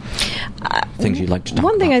things you'd like to talk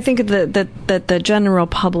about? One thing I think that the general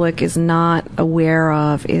public is not aware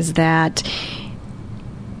of is that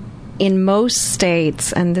in most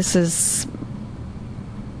states, and this is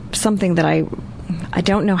something that I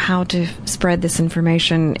don't know how to spread this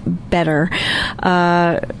information better,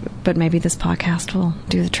 but maybe this podcast will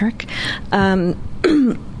do the trick.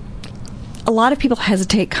 A lot of people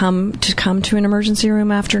hesitate to come to an emergency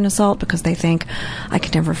room after an assault because they think, I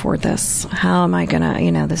can never afford this. How am I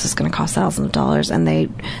going to, this is going to cost thousands of dollars, and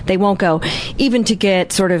they won't go, even to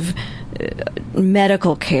get sort of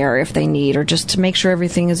medical care if they need, or just to make sure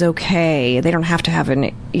everything is okay. They don't have to have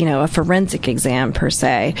a forensic exam per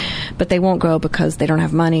se, but they won't go because they don't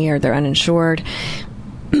have money or they're uninsured.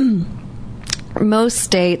 Most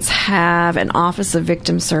states have an Office of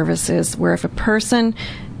Victim Services where if a person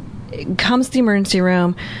comes to the emergency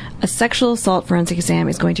room, a sexual assault forensic exam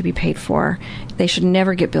is going to be paid for. They should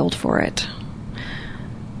never get billed for it.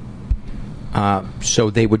 So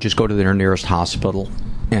they would just go to their nearest hospital,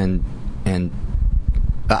 and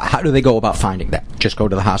how do they go about finding that? Just go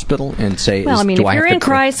to the hospital and say, well, if you're in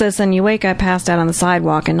crisis and you wake up passed out on the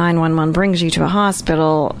sidewalk and 911 brings you to a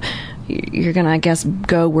hospital, you're going to, I guess,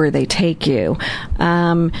 go where they take you.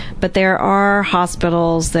 But there are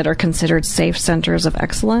hospitals that are considered safe centers of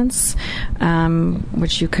excellence,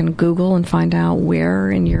 which you can Google and find out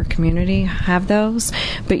where in your community have those.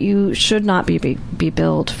 But you should not be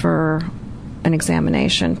billed for an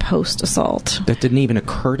examination post-assault. That didn't even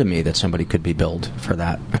occur to me that somebody could be billed for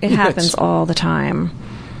that. It happens all the time.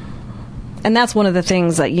 And that's one of the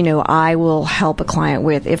things that, I will help a client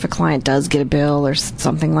with if a client does get a bill or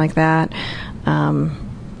something like that.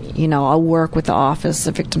 I'll work with the Office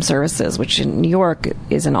of Victim Services, which in New York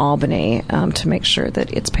is in Albany, to make sure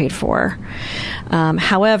that it's paid for.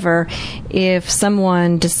 However, if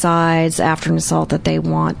someone decides after an assault that they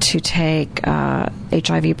want to take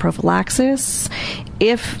HIV prophylaxis,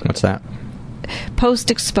 What's that?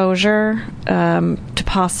 Post-exposure to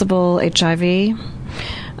possible HIV,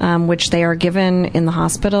 which they are given in the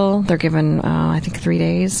hospital. They're given, I think, 3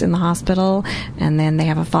 days in the hospital, and then they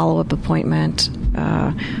have a follow-up appointment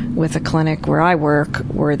with a clinic where I work,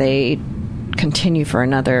 where they continue for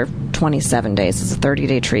another 27 days. It's a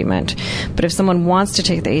 30-day treatment. But if someone wants to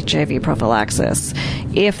take the HIV prophylaxis,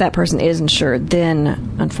 if that person is insured,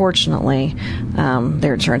 then, unfortunately,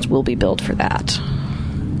 their insurance will be billed for that.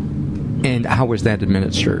 And how is that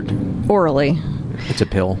administered? Orally. It's a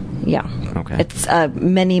pill? Yeah. Okay. It's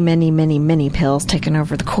many pills taken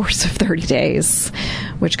over the course of 30 days,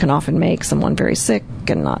 which can often make someone very sick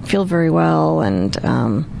and not feel very well. And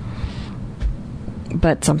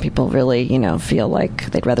but some people really, feel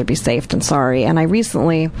like they'd rather be safe than sorry. And I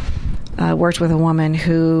recently worked with a woman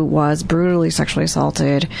who was brutally sexually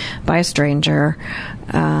assaulted by a stranger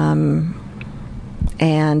and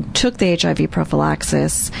took the HIV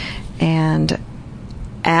prophylaxis. And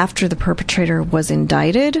after the perpetrator was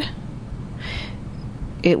indicted,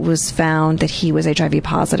 it was found that he was HIV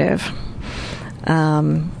positive.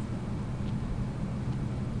 And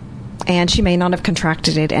she may not have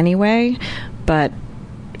contracted it anyway, but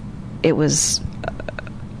it was...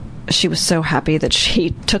 she was so happy that she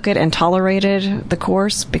took it and tolerated the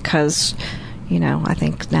course because, I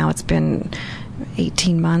think now it's been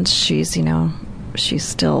 18 months. She's HIV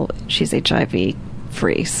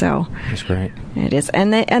free, so that's great. It is,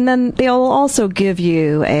 and then they'll also give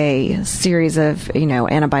you a series of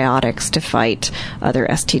antibiotics to fight other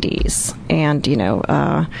STDs, and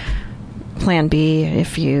Plan B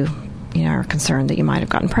if you are concerned that you might have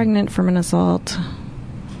gotten pregnant from an assault.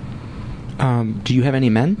 Do you have any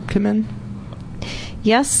men come in?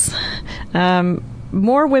 Yes,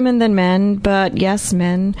 more women than men, but yes,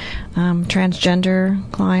 men, transgender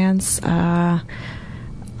clients.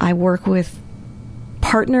 I work with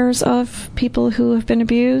partners of people who have been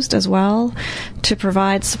abused as well to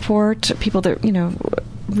provide support to people that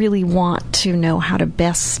really want to know how to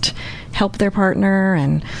best help their partner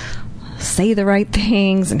and say the right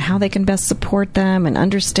things and how they can best support them and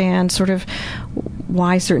understand sort of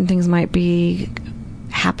why certain things might be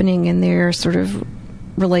happening in their sort of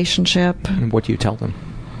relationship. And what do you tell them?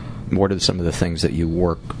 What are some of the things that you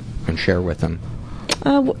work and share with them?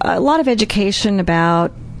 A lot of education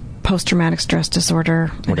about post-traumatic stress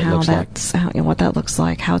disorder and how that's what that looks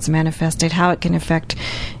like, how it's manifested, how it can affect,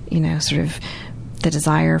 sort of the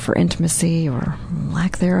desire for intimacy or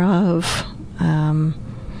lack thereof.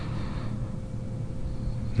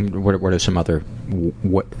 What are some other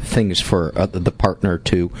things for the partner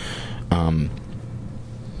to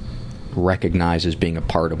recognize as being a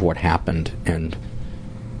part of what happened and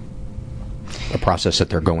a process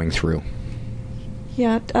that they're going through?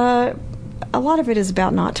 Yeah, a lot of it is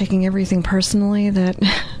about not taking everything personally that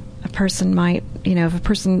a person might, if a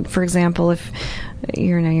person, for example, if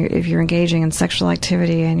you're engaging in sexual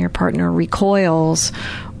activity and your partner recoils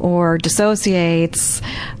or dissociates,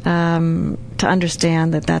 to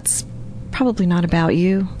understand that that's probably not about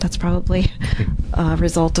you. That's probably a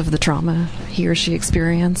result of the trauma he or she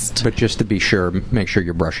experienced. But just to be sure, make sure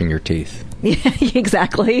you're brushing your teeth. Yeah,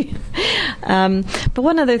 exactly. But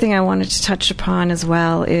one other thing I wanted to touch upon as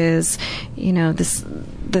well is,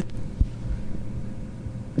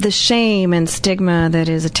 the shame and stigma that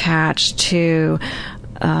is attached to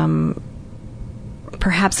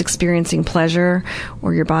perhaps experiencing pleasure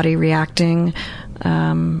or your body reacting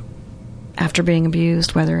after being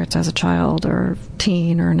abused, whether it's as a child or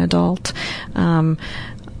teen or an adult.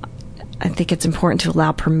 I think it's important to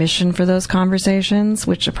allow permission for those conversations,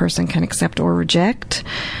 which a person can accept or reject.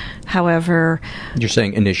 However... You're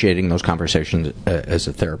saying initiating those conversations as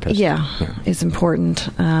a therapist. Yeah. Is important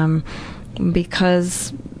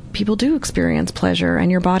because people do experience pleasure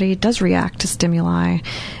and your body does react to stimuli.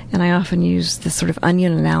 And I often use this sort of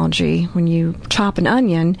onion analogy. When you chop an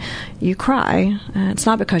onion, you cry. It's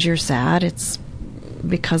not because you're sad. It's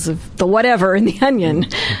because of the whatever in the onion.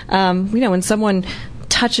 When someone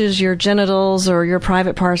touches your genitals or your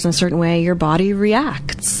private parts in a certain way, your body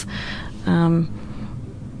reacts. And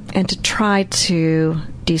to try to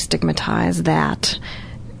destigmatize that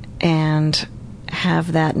and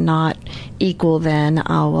have that not equal then,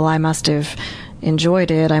 oh, well, I must have enjoyed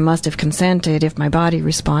it, I must have consented if my body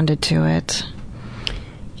responded to it.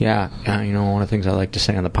 Yeah, one of the things I like to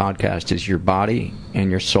say on the podcast is your body and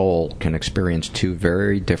your soul can experience two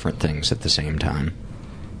very different things at the same time.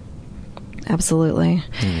 Absolutely.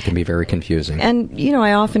 And it can be very confusing. And,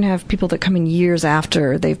 I often have people that come in years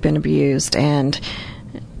after they've been abused, and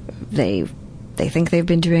they think they've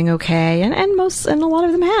been doing okay, and a lot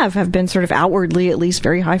of them have been sort of outwardly at least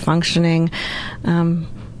very high functioning.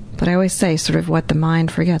 But I always say sort of what the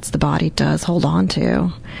mind forgets, the body does hold on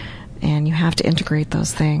to. And you have to integrate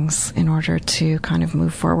those things in order to kind of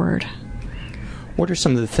move forward. What are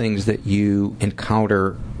some of the things that you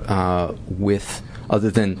encounter with, other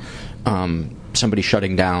than somebody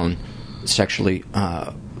shutting down sexually,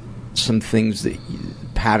 some things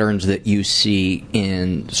patterns that you see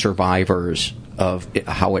in survivors of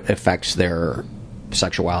how it affects their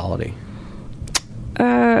sexuality?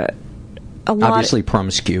 Obviously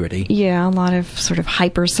promiscuity. Yeah, a lot of sort of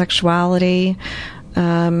hypersexuality.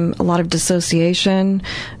 A lot of dissociation,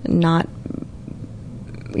 your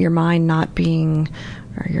mind not being,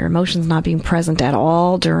 or your emotions not being present at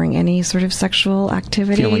all during any sort of sexual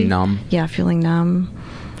activity. Feeling numb. Yeah, feeling numb.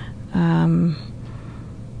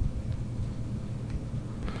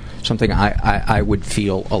 Something I would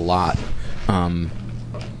feel a lot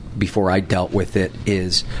before I dealt with it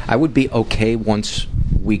is I would be okay once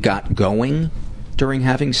we got going during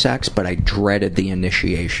having sex, but I dreaded the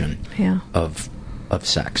initiation of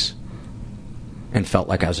sex and felt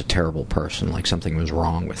like I was a terrible person, like something was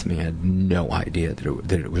wrong with me. I had no idea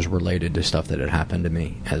that it was related to stuff that had happened to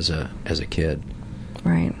me as a kid.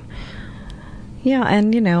 Right. Yeah,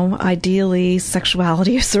 and ideally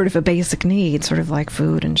sexuality is sort of a basic need, sort of like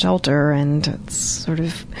food and shelter, and it's sort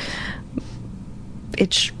of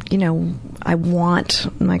I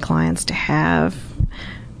want my clients to have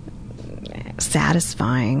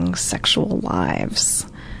satisfying sexual lives.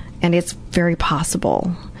 And it's very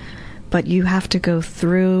possible. But you have to go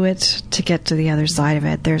through it to get to the other side of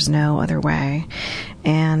it. There's no other way.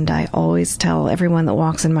 And I always tell everyone that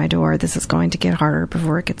walks in my door, this is going to get harder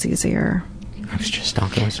before it gets easier. I was just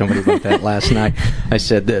talking with somebody about that last night. I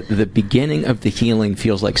said that the beginning of the healing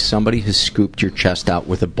feels like somebody has scooped your chest out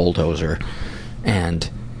with a bulldozer, and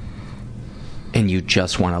you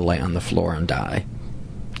just want to lay on the floor and die.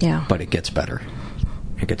 Yeah. But it gets better.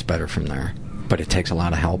 It gets better from there. But it takes a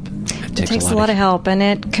lot of help. It takes a lot of help, and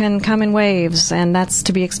it can come in waves, and that's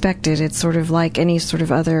to be expected. It's sort of like any sort of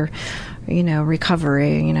other,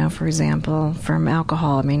 recovery, for example, from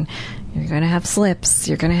alcohol. I mean, you're going to have slips,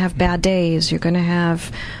 you're going to have bad days, you're going to have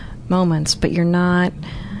moments, but you're not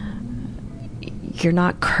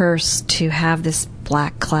cursed to have this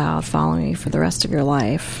black cloud following you for the rest of your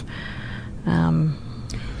life.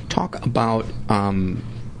 Talk about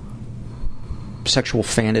sexual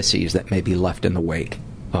fantasies that may be left in the wake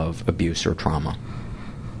of abuse or trauma.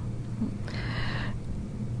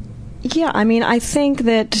 Yeah, I think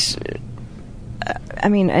that,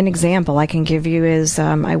 an example I can give you is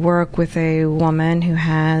I work with a woman who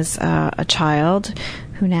has a child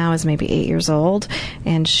who now is maybe 8 years old,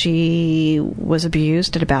 and she was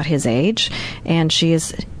abused at about his age, and she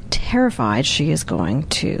is terrified she is going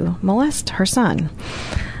to molest her son.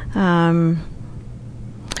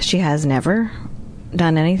 She has never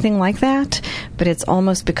done anything like that, but it's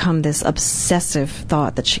almost become this obsessive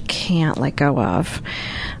thought that she can't let go of.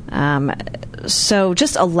 So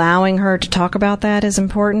just allowing her to talk about that is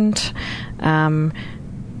important. And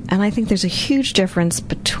I think there's a huge difference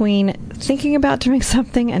between thinking about doing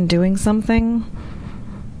something and doing something.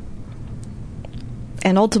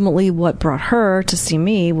 And ultimately what brought her to see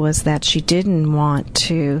me was that she didn't want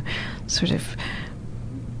to sort of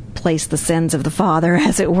place the sins of the father,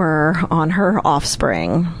 as it were, on her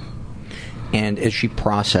offspring. And as she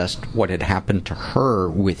processed what had happened to her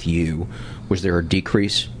with you, was there a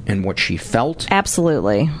decrease in what she felt?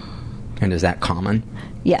 Absolutely. And is that common?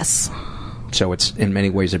 Yes. So it's in many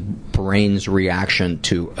ways a brain's reaction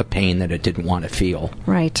to a pain that it didn't want to feel.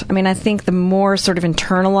 Right. I think the more sort of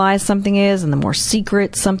internalized something is and the more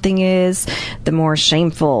secret something is, the more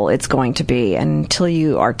shameful it's going to be. And until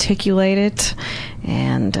you articulate it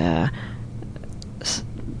and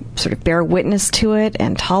sort of bear witness to it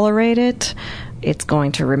and tolerate it, it's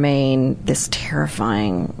going to remain this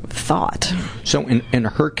terrifying thought. So in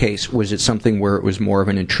her case, was it something where it was more of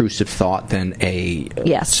an intrusive thought than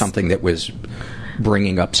yes, something that was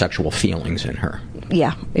bringing up sexual feelings in her?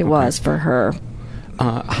 Yeah, it was for her.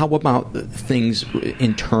 How about things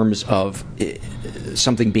in terms of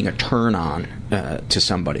something being a turn-on to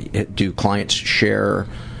somebody? Do clients share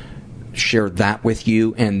share that with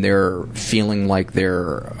you, and they're feeling like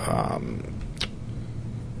they're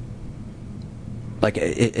like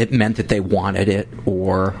it meant that they wanted it,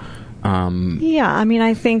 or yeah, I mean,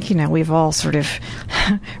 I think, we've all sort of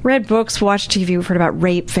read books, watched TV, we've heard about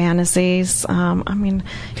rape fantasies. I mean,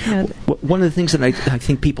 one of the things that I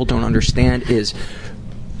think people don't understand is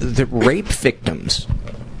that rape victims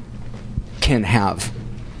can have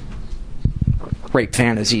rape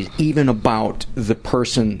fantasies even about the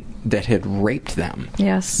person that had raped them.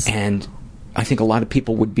 Yes. And I think a lot of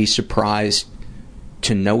people would be surprised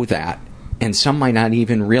to know that, and some might not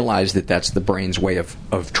even realize that that's the brain's way of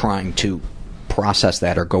trying to process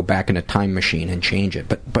that or go back in a time machine and change it.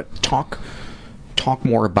 But talk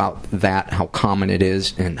more about that, how common it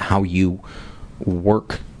is, and how you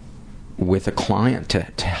work with a client to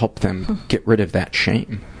help them get rid of that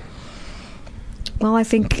shame. Well, I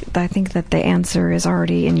think that the answer is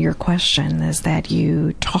already in your question, is that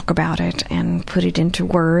you talk about it and put it into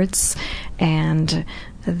words, and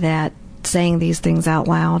that saying these things out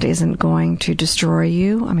loud isn't going to destroy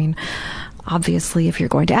you. I mean, obviously, if you're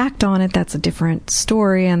going to act on it, that's a different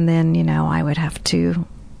story, and then, I would have to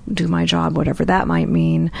do my job, whatever that might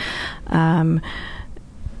mean.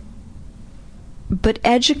 But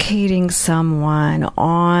educating someone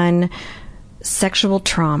on sexual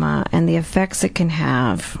trauma and the effects it can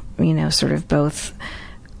have, sort of both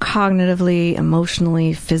cognitively,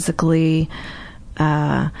 emotionally, physically,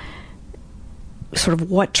 sort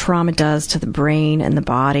of what trauma does to the brain and the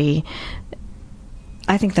body.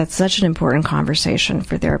 I think that's such an important conversation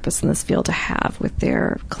for therapists in this field to have with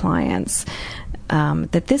their clients.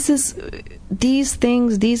 That these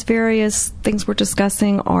various things we're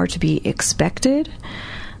discussing are to be expected.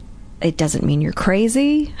 It doesn't mean you're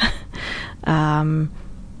crazy. And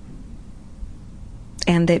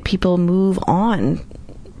that people move on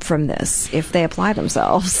from this if they apply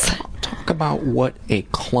themselves. Talk about what a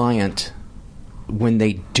client, when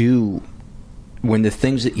the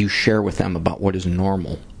things that you share with them about what is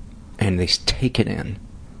normal, and they take it in,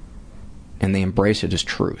 and they embrace it as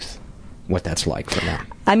truth, what that's like for them.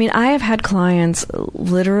 I mean, I have had clients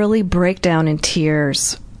literally break down in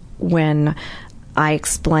tears when I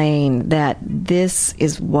explain that this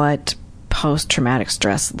is what post-traumatic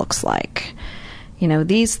stress looks like.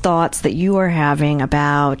 These thoughts that you are having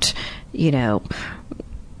about,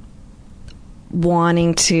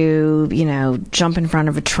 wanting to, jump in front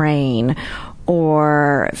of a train,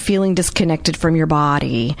 or feeling disconnected from your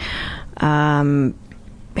body,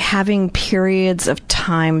 having periods of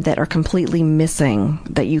time that are completely missing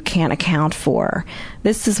that you can't account for.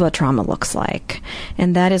 This is what trauma looks like.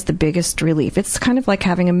 And that is the biggest relief. It's kind of like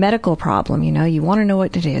having a medical problem, you want to know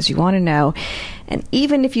what it is, you want to know. And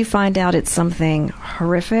even if you find out it's something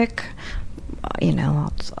horrific,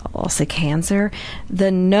 I'll say cancer,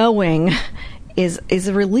 the knowing is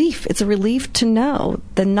a relief. It's a relief to know.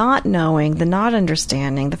 The not knowing, the not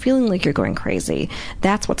understanding, the feeling like you're going crazy,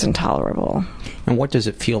 that's what's intolerable. And what does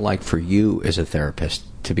it feel like for you as a therapist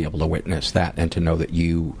to be able to witness that and to know that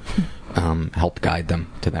you helped guide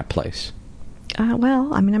them to that place?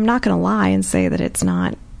 Well, I mean, I'm not going to lie and say that it's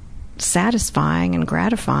not satisfying and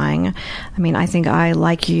gratifying. I mean, I think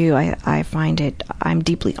like you, I find I'm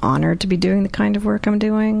deeply honored to be doing the kind of work I'm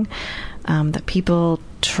doing, that people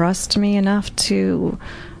trust me enough to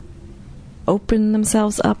open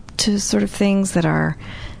themselves up to sort of things that are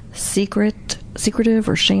secretive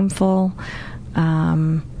or shameful.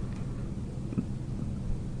 But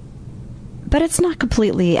it's not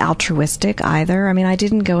completely altruistic either. I mean, I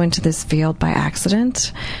didn't go into this field by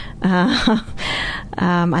accident. I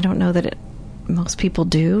don't know that most people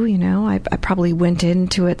do, I probably went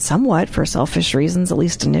into it somewhat for selfish reasons, at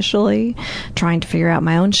least initially, trying to figure out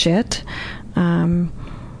my own shit. Do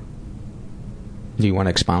you want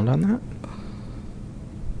to expound on that?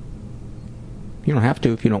 You don't have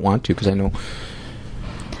to if you don't want to, because I know...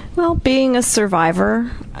 Well, being a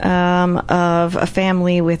survivor of a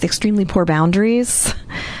family with extremely poor boundaries,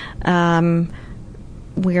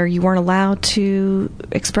 where you weren't allowed to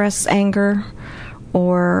express anger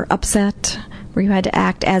or upset, where you had to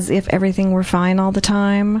act as if everything were fine all the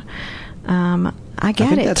time, I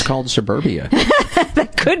get it. That's called suburbia.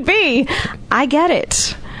 That could be. I get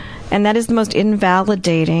it. And that is the most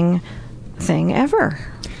invalidating thing ever.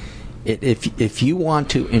 If you want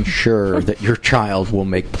to ensure that your child will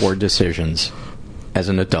make poor decisions as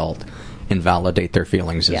an adult, invalidate their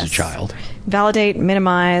feelings as a child. Validate,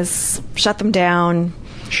 minimize, shut them down.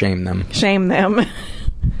 Shame them.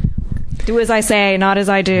 Do as I say, not as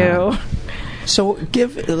I do. So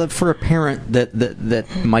give, for a parent that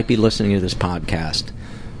might be listening to this podcast,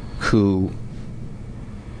 who,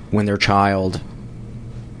 when their child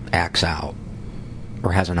acts out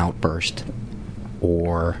or has an outburst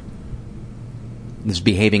or is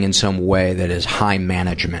behaving in some way that is high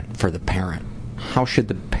management for the parent, how should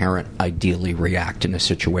the parent ideally react in a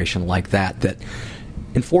situation like that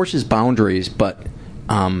enforces boundaries but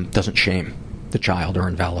doesn't shame the child or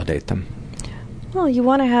invalidate them? Well, you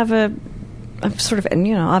want to have a sort of,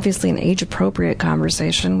 obviously an age-appropriate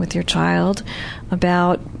conversation with your child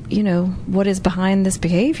about, what is behind this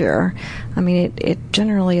behavior. I mean, it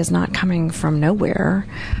generally is not coming from nowhere.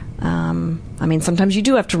 Sometimes you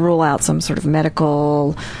do have to rule out some sort of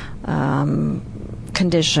medical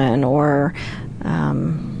condition or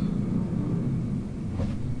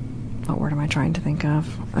what word am I trying to think of?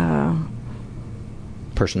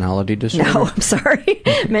 Personality disorder? No, I'm sorry.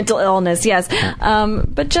 Mental illness, yes.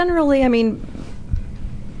 But generally,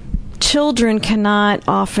 children cannot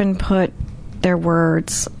often put their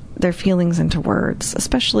feelings into words,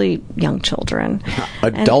 especially young children.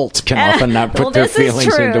 Adults can often not put their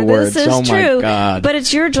feelings into words. This is true. My God. But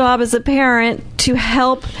it's your job as a parent to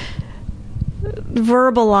help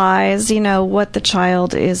verbalize, what the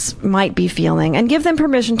child might be feeling, and give them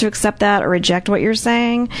permission to accept that or reject what you're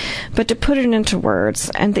saying, but to put it into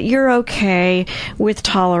words, and that you're okay with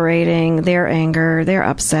tolerating their anger, their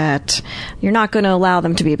upset. You're not going to allow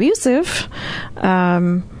them to be abusive,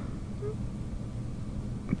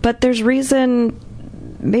 but there's reason.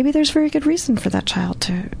 Maybe there's very good reason for that child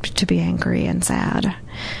to be angry and sad.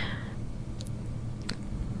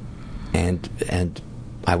 And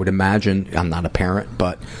I would imagine, I'm not a parent,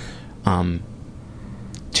 but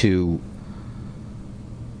to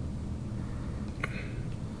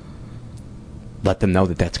let them know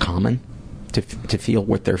that that's common, to feel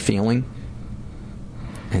what they're feeling.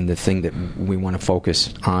 And the thing that we want to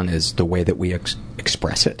focus on is the way that we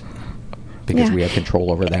express it, because we have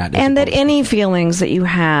control over that. And that any feelings that you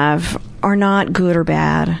have are not good or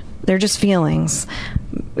bad. They're just feelings.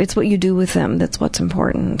 It's what you do with them that's what's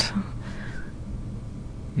important.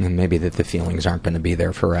 And maybe that the feelings aren't going to be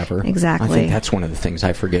there forever. Exactly. I think that's one of the things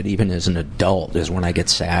I forget, even as an adult, is when I get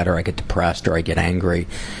sad or I get depressed or I get angry,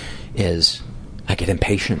 is I get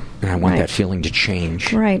impatient and I want that feeling to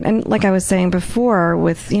change. Right. And like I was saying before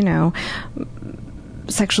with,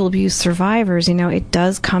 sexual abuse survivors, it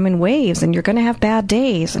does come in waves, and you're going to have bad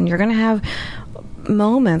days, and you're going to have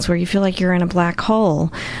moments where you feel like you're in a black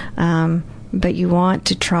hole. But you want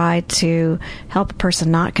to try to help a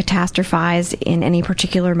person not catastrophize in any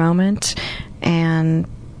particular moment, and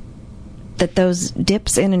that those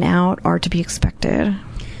dips in and out are to be expected.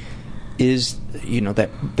 Is,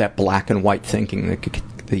 that black and white thinking,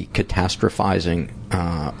 the catastrophizing,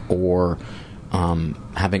 or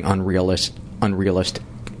having unrealistic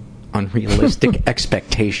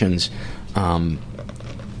expectations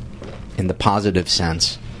in the positive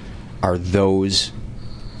sense, are those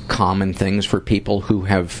common things for people who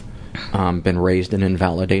have been raised in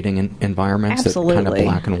invalidating environments? Absolutely. That kind of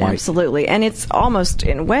black and white? Absolutely. And it's almost,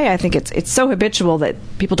 in a way, I think it's so habitual that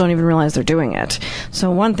people don't even realize they're doing it.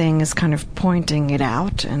 So one thing is kind of pointing it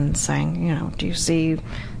out and saying, do you see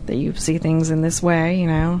that you see things in this way?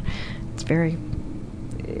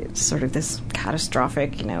 It's sort of this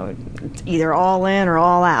catastrophic, it's either all in or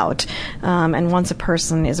all out. And once a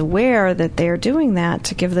person is aware that they're doing that,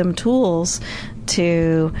 to give them tools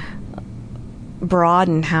to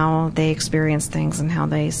broaden how they experience things and how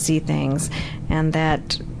they see things, and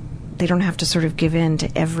that they don't have to sort of give in to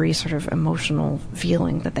every sort of emotional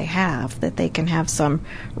feeling that they have, that they can have some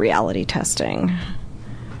reality testing.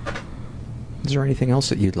 Is there anything else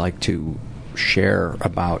that you'd like to share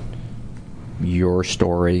about your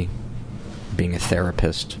story, being a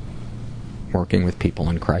therapist, working with people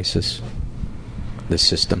in crisis, the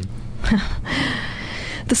system?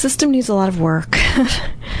 The system needs a lot of work.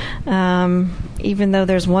 Even though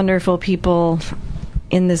there's wonderful people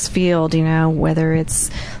in this field, whether it's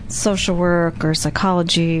social work or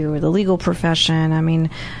psychology or the legal profession,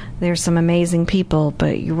 there's some amazing people,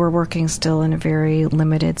 but we're working still in a very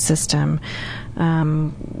limited system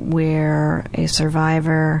where a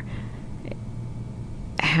survivor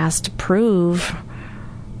has to prove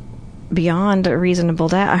beyond a reasonable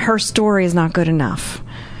doubt her story is not good enough.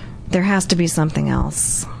 There has to be something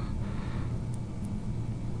else.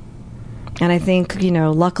 And I think,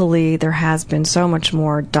 luckily there has been so much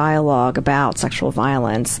more dialogue about sexual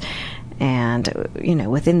violence and,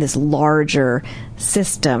 within this larger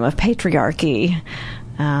system of patriarchy,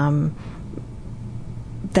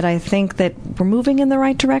 that I think that we're moving in the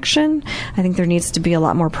right direction. I think there needs to be a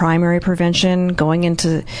lot more primary prevention going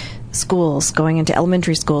into schools, going into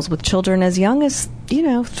elementary schools with children as young as,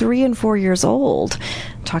 3 and 4 years old,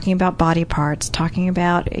 talking about body parts, talking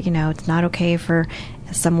about, it's not okay for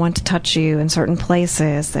someone to touch you in certain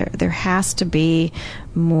places. There has to be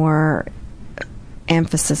more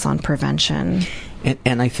emphasis on prevention.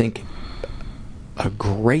 And I think a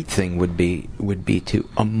great thing would be to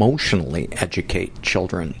emotionally educate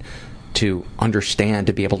children to understand,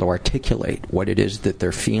 to be able to articulate what it is that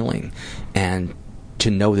they're feeling, and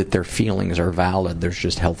to know that their feelings are valid. There's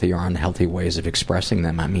just healthy or unhealthy ways of expressing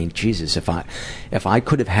them. I mean, Jesus, if I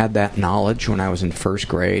could have had that knowledge when I was in first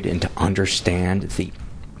grade, and to understand the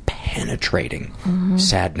penetrating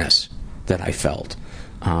sadness that I felt,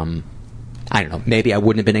 I don't know, maybe I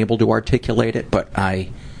wouldn't have been able to articulate it, but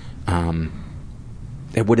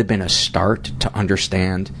it would have been a start to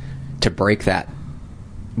understand, to break that,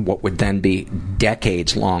 what would then be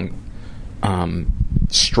decades-long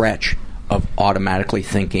stretch of automatically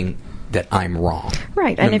thinking that I'm wrong.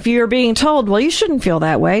 Right, and if you're being told, well, you shouldn't feel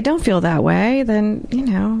that way, don't feel that way, then,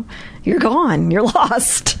 you're gone, you're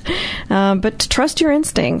lost. But to trust your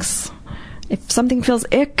instincts. If something feels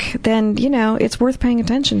ick, then, it's worth paying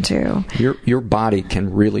attention to. Your body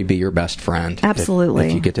can really be your best friend. Absolutely.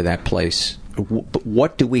 If you get to that place. But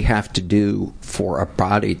what do we have to do for a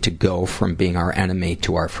body to go from being our enemy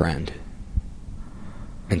to our friend?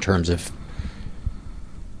 In terms of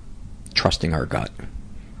trusting our gut.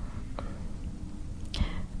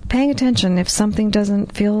 Paying attention. If something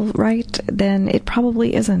doesn't feel right, then it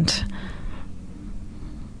probably isn't.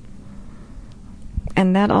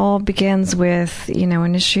 And that all begins with,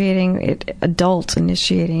 adults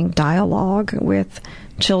initiating dialogue with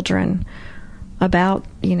children about,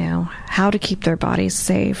 how to keep their bodies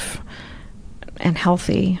safe and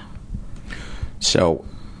healthy. So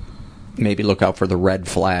maybe look out for the red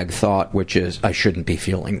flag thought, which is, I shouldn't be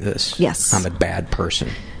feeling this. Yes. I'm a bad person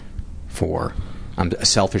I'm a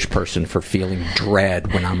selfish person for feeling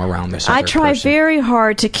dread when I'm around this other person. I try person. very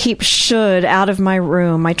hard to keep should out of my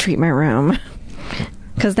room, my treatment room,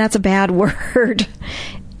 because that's a bad word.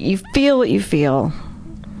 You feel what you feel.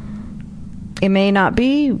 It may not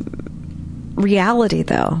be reality,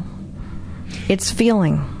 though. It's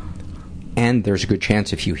feeling. And there's a good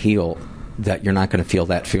chance if you heal that you're not going to feel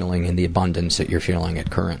that feeling in the abundance that you're feeling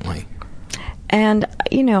it currently. And,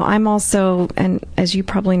 I'm also, and as you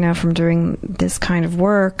probably know from doing this kind of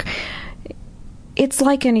work, it's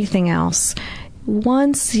like anything else.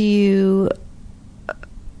 Once you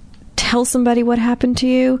tell somebody what happened to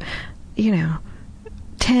you,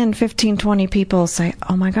 10, 15, 20 people say,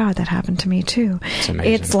 oh my God, that happened to me too. It's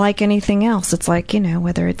amazing. It's like anything else. It's like,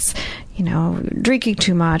 whether it's, drinking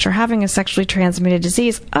too much or having a sexually transmitted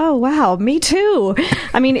disease. Oh, wow, me too.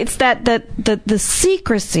 I mean, it's the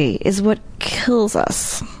secrecy is what kills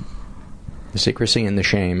us. The secrecy and the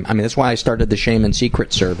shame. I mean, that's why I started the Shame and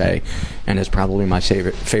Secret survey, and it's probably my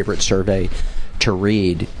favorite survey to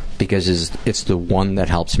read, because it's the one that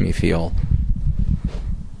helps me feel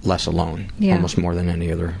less alone, almost more than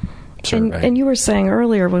any other survey. And you were saying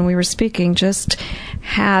earlier when we were speaking, just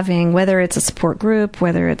having, whether it's a support group,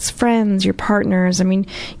 whether it's friends, your partners, I mean,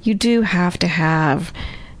 you do have to have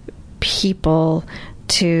people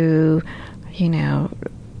to,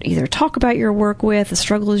 either talk about your work with, the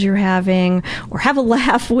struggles you're having, or have a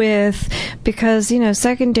laugh with, because,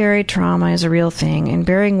 secondary trauma is a real thing, and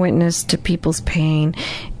bearing witness to people's pain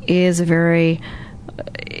is a very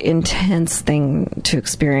intense thing to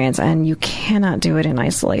experience, and you cannot do it in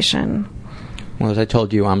isolation. Well, as I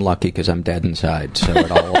told you, I'm lucky because I'm dead inside, so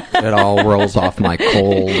it all rolls off my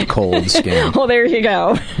cold skin. Well, there you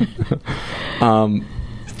go.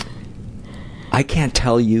 I can't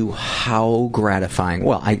tell you how gratifying.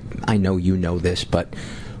 Well, I know you know this, but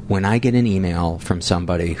when I get an email from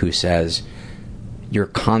somebody who says, your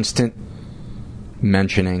constant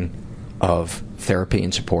mentioning of therapy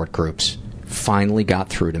and support groups finally got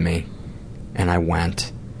through to me, and I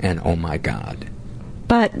went, and oh my God.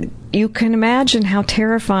 But you can imagine how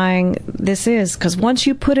terrifying this is, because once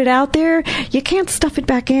you put it out there, you can't stuff it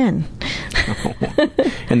back in.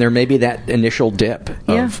 And there may be that initial dip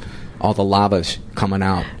of all the lava's coming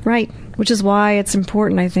out. Right, which is why it's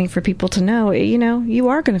important, I think, for people to know, you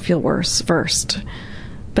are going to feel worse first.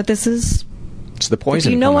 But this is... It's the poison.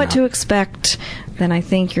 If you know what to expect, then I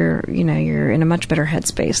think you're in a much better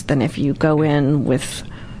headspace than if you go in with,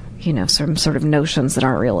 some sort of notions that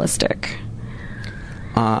aren't realistic.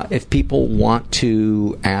 If people want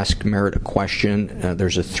to ask Merritt a question,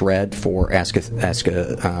 there's a thread for Ask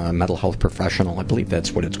a Mental Health Professional, I believe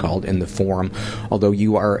that's what it's called, in the forum. Although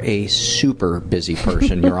you are a super busy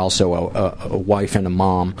person, you're also a wife and a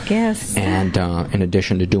mom. Yes. And in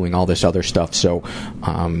addition to doing all this other stuff, so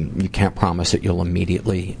you can't promise that you'll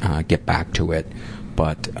immediately get back to it.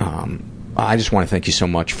 But I just want to thank you so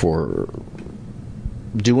much for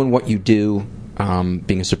doing what you do,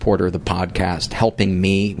 being a supporter of the podcast, helping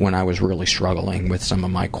me when I was really struggling with some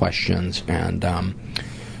of my questions, and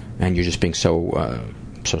you just being so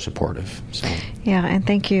supportive. So. Yeah, and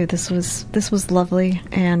thank you. This was lovely,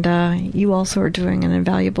 and you also are doing an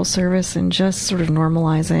invaluable service in just sort of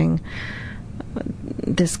normalizing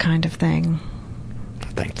this kind of thing.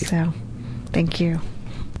 Thank you. So, thank you.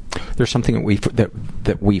 There's something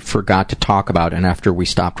that we forgot to talk about, and after we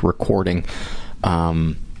stopped recording,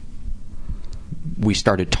 we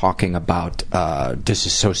started talking about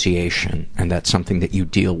disassociation, and that's something that you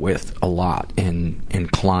deal with a lot in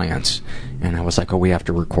clients. And I was like, we have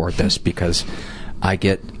to record this because I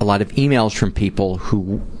get a lot of emails from people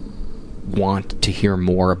who want to hear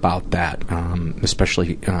more about that,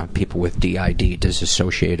 especially people with DID,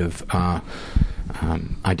 dissociative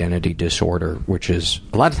identity disorder, which is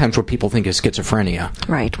a lot of times what people think is schizophrenia.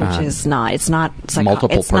 Right, which is not. It's not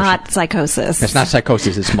not psychosis. It's not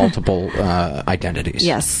psychosis. It's multiple identities.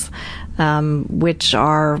 Yes, which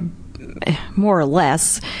are more or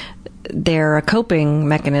less, they're a coping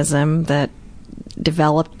mechanism that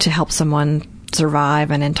developed to help someone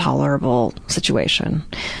survive an intolerable situation.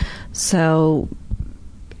 So,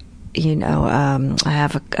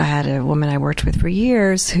 I had a woman I worked with for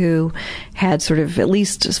years who had sort of, at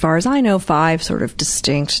least as far as I know, 5 sort of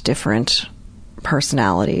distinct different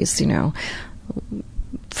personalities,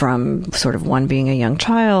 from sort of one being a young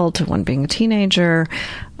child to one being a teenager,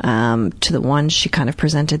 to the one she kind of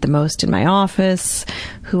presented the most in my office,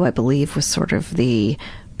 who I believe was sort of the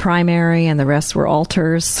primary and the rest were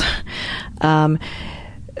alters.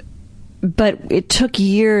 But it took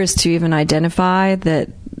years to even identify that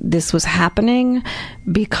this was happening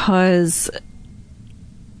because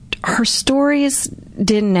her stories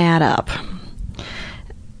didn't add up.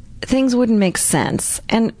 Things wouldn't make sense.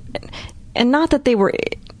 And not that they were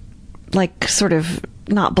like sort of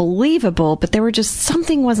not believable, but there were just,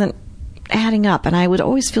 something wasn't adding up, and I would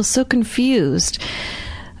always feel so confused.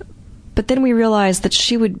 But then we realized that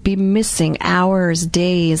she would be missing hours,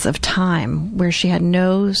 days of time where she had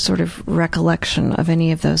no sort of recollection of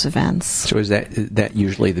any of those events. So is that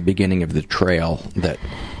usually the beginning of the trail that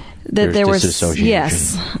there was disassociation?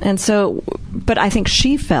 Yes. And so, but I think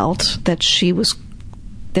she felt that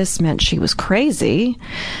this meant she was crazy.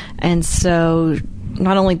 And so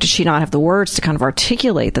not only did she not have the words to kind of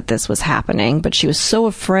articulate that this was happening, but she was so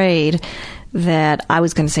afraid that I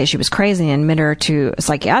was going to say she was crazy and admit her to a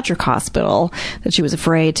psychiatric hospital that she was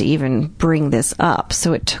afraid to even bring this up.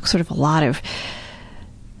 So it took sort of a lot of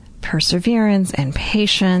perseverance and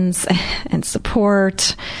patience and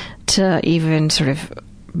support to even sort of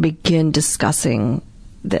begin discussing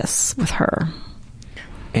this with her.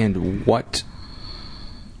 And what...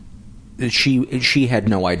 She had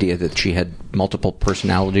no idea that she had multiple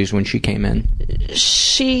personalities when she came in?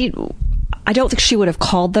 I don't think she would have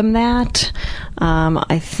called them that.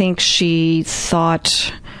 I think she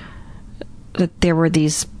thought that there were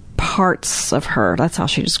these parts of her. That's how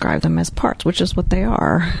she described them, as parts, which is what they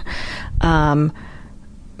are.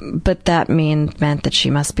 But that meant that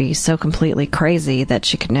she must be so completely crazy that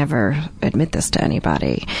she could never admit this to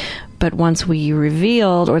anybody. But once we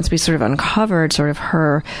sort of uncovered sort of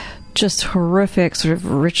her just horrific sort of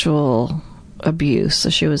ritual abuse. So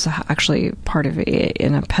she was actually part of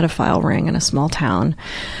in a pedophile ring in a small town,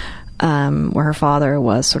 where her father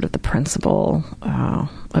was sort of the principal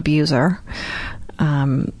abuser.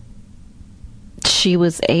 She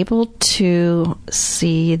was able to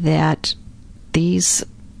see that these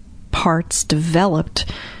parts developed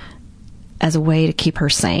as a way to keep her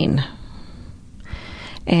sane.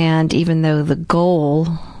 And even though the goal,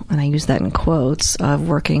 and I use that in quotes, of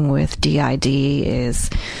working with DID is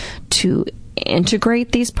to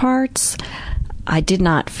integrate these parts, I did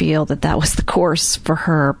not feel that that was the course for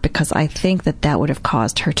her, because I think that would have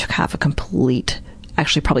caused her to have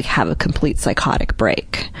probably have a complete psychotic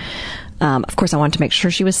break. Of course, I wanted to make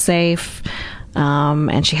sure she was safe,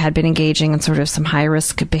 and she had been engaging in sort of some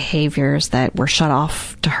high-risk behaviors that were shut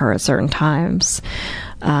off to her at certain times.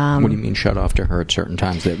 What do you mean shut off to her at certain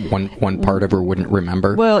times? That one part of her wouldn't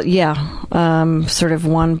remember? Well, yeah. Sort of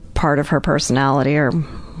one part of her personality, or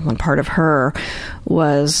one part of her,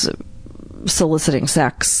 was soliciting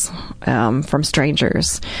sex from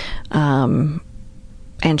strangers.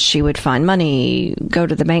 And she would find money, go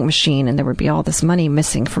to the bank machine, and there would be all this money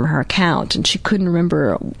missing from her account, and she couldn't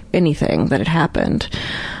remember anything that had happened.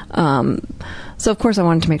 So, of course, I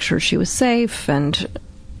wanted to make sure she was safe,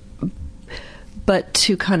 but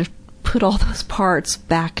to kind of put all those parts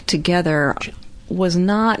back together was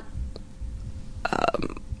not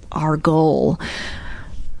our goal.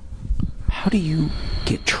 How do you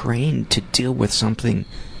get trained to deal with something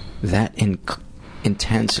that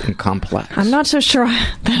intense and complex? I'm not so sure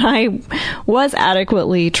that I was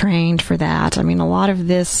adequately trained for that. I mean, a lot of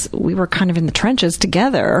this, we were kind of in the trenches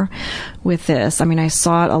together with this. I mean, I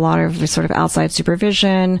sought a lot of sort of outside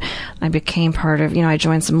supervision. I became part of, I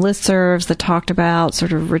joined some listservs that talked about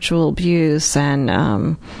sort of ritual abuse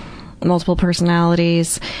and multiple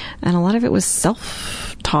personalities. And a lot of it was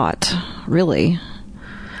self-taught, really.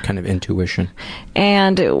 Kind of intuition.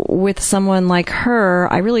 And with someone like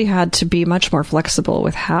her, I really had to be much more flexible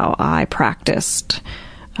with how I practiced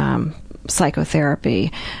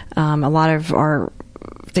psychotherapy. A lot of our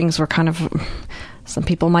things were kind of, some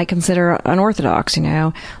people might consider unorthodox,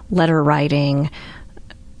 letter writing.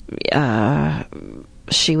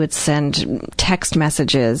 She would send text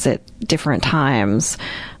messages at different times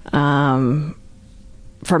from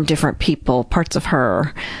different people, parts of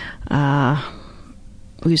her.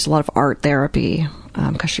 We used a lot of art therapy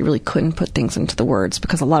because she really couldn't put things into the words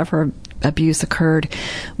because a lot of her abuse occurred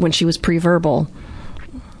when she was pre-verbal.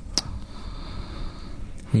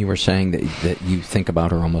 You were saying that you think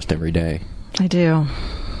about her almost every day. I do.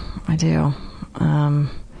 I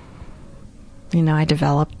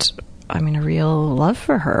developed, a real love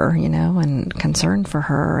for her, and concern for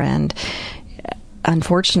her. And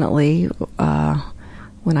unfortunately,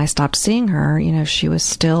 when I stopped seeing her, she was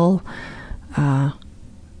still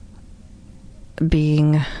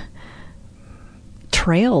being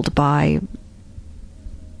trailed by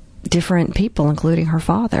different people, including her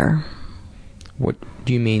father. What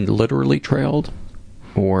do you mean, literally trailed,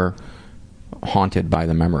 or haunted by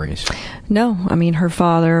the memories? No, her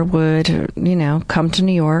father would, come to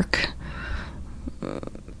New York,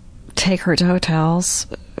 take her to hotels,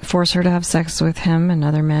 force her to have sex with him and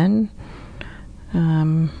other men.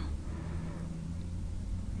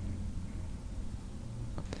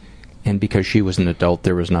 And because she was an adult,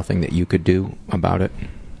 there was nothing that you could do about it?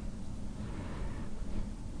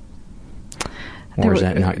 Or is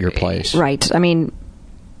that not your place? Right.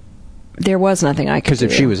 There was nothing I could do. Because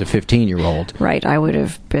if she was a 15-year-old... Right, I would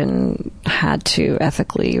have had to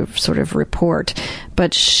ethically sort of report.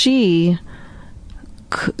 But she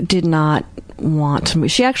did not want to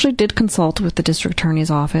move. She actually did consult with the district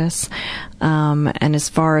attorney's office. And as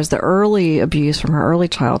far as the early abuse from her early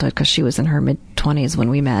childhood, because she was in her mid-20s when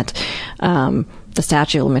we met, the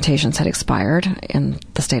statute of limitations had expired in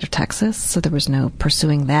the state of Texas, so there was no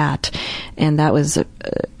pursuing that. And that was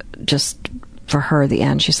just, for her, the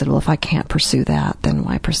end. She said, well, if I can't pursue that, then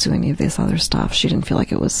why pursue any of this other stuff? She didn't feel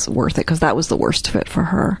like it was worth it, because that was the worst of it for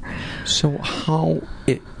her. So how,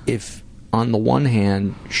 if on the one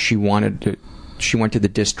hand she went to the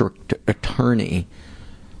district attorney,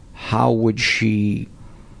 how would she,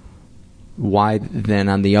 why then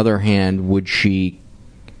on the other hand would she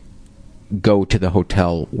go to the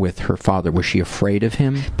hotel with her father? Was she afraid of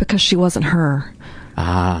him? Because she wasn't her.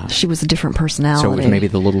 She was a different personality. So it was maybe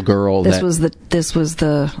the little girl. This was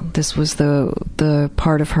the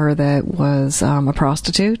part of her that was a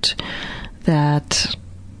prostitute that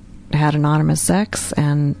had anonymous sex,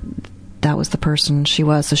 and that was the person she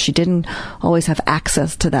was. So she didn't always have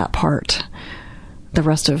access to that part. The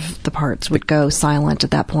rest of the parts would go silent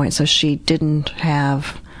at that point. So she didn't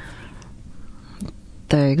have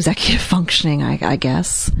the executive functioning, I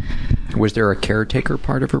guess. Was there a caretaker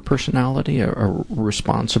part of her personality, a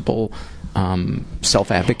responsible,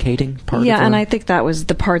 self-advocating part of her? Yeah, and I think that was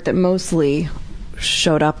the part that mostly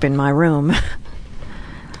showed up in my room.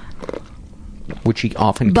 Would she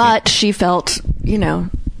often... But she felt,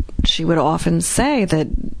 she would often say that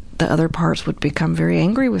the other parts would become very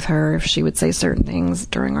angry with her if she would say certain things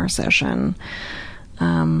during our session,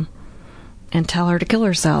 and tell her to kill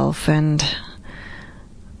herself, and...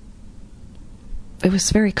 It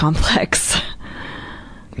was very complex.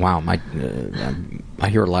 Wow, I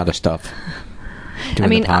hear a lot of stuff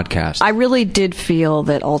doing the podcast. I really did feel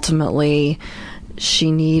that ultimately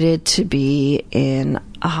she needed to be in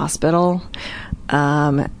a hospital,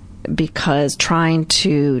 because trying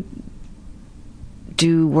to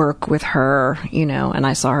do work with her, and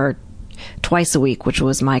I saw her twice a week, which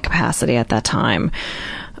was my capacity at that time.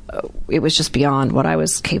 It was just beyond what I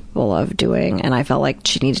was capable of doing, and I felt like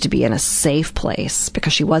she needed to be in a safe place,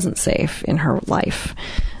 because she wasn't safe in her life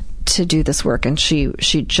to do this work, and she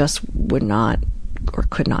just would not or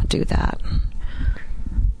could not do that.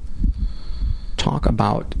 Talk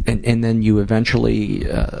about, and then you eventually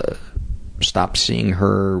stopped seeing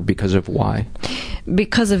her because of why?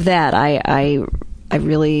 Because of that, I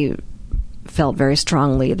really felt very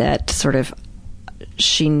strongly that sort of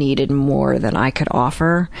she needed more than I could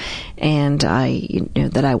offer, and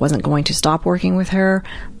that I wasn't going to stop working with her,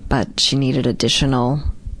 but she needed additional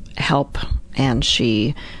help and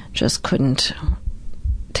she just couldn't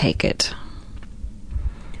take it.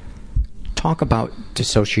 Talk about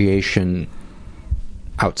dissociation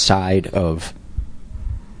outside of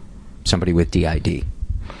somebody with DID.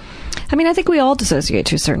 I mean, I think we all dissociate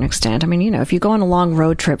to a certain extent. I mean, you know, if you go on a long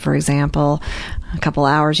road trip, for example, a couple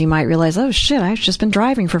hours, you might realize, oh shit, I've just been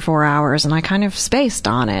driving for 4 hours and I kind of spaced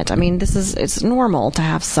on it. I mean, it's normal to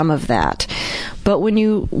have some of that. But when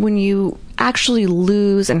you actually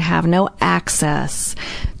lose and have no access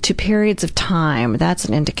to periods of time, that's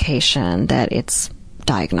an indication that it's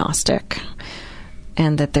diagnostic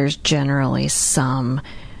and that there's generally some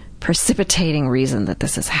precipitating reason that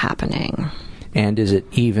this is happening. And is it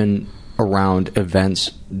even around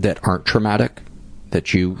events that aren't traumatic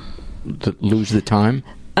that you lose the time?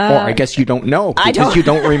 Or I guess you don't know because you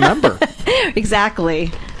don't remember. Exactly.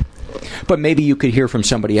 But maybe you could hear from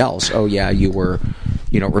somebody else. Oh yeah, you were,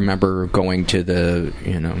 remember going to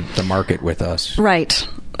the market with us. Right.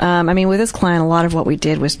 I mean, with this client, a lot of what we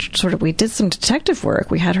did was we did some detective work.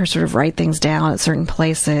 We had her sort of write things down at certain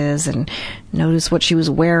places and notice what she was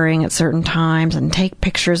wearing at certain times and take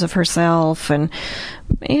pictures of herself. And,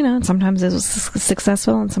 sometimes it was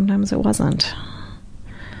successful and sometimes it wasn't.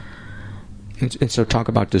 And so talk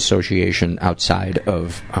about dissociation outside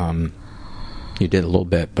of, you did a little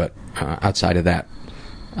bit, but outside of that,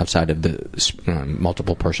 outside of the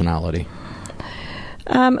multiple personality.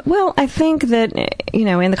 Well, I think that,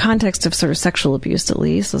 in the context of sort of sexual abuse, at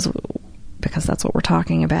least, because that's what we're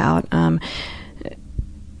talking about,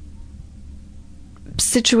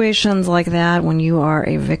 situations like that, when you are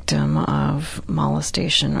a victim of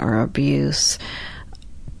molestation or abuse,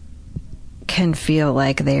 can feel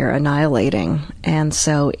like they are annihilating. And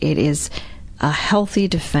so it is a healthy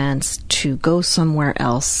defense to go somewhere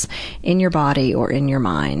else in your body or in your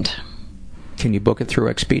mind. Can you book it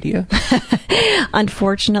through Expedia?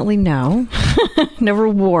 Unfortunately, no. No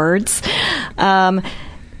rewards. But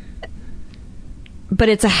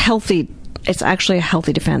it's actually a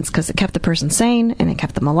healthy defense because it kept the person sane and it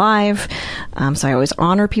kept them alive. So I always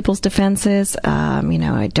honor people's defenses.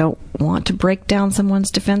 I don't want to break down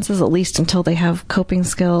someone's defenses, at least until they have coping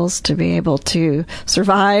skills to be able to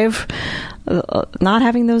survive not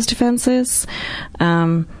having those defenses.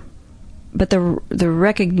 But the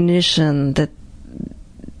recognition that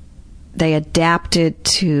they adapted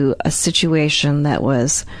to a situation that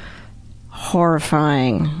was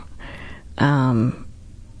horrifying and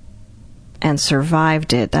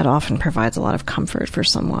survived it, that often provides a lot of comfort for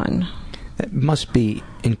someone. It must be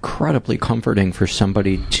incredibly comforting for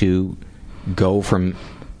somebody to go from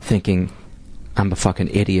thinking, I'm a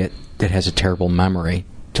fucking idiot that has a terrible memory,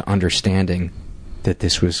 to understanding that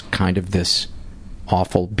this was kind of this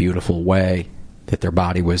awful, beautiful way that their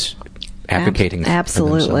body was advocating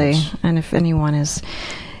absolutely. For themselves. And if anyone is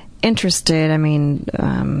interested,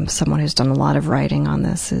 someone who's done a lot of writing on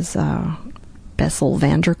this is Bessel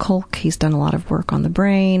van der Kolk. He's done a lot of work on the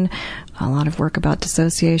brain, a lot of work about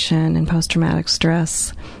dissociation and post-traumatic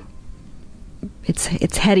stress.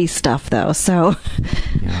 It's heady stuff, though, so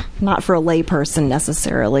yeah. Not for a layperson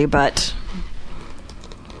necessarily, but...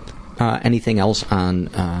 anything else on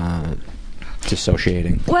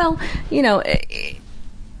dissociating? Well,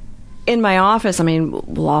 in my office,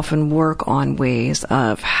 we'll often work on ways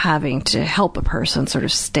of having to help a person sort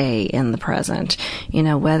of stay in the present.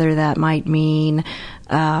 Whether that might mean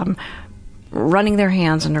running their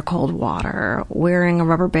hands under cold water, wearing a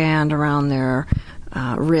rubber band around their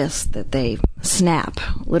wrist that they snap,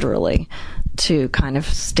 literally, to kind of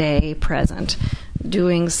stay present,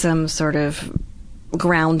 doing some sort of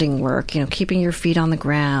grounding work, keeping your feet on the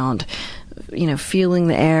ground, feeling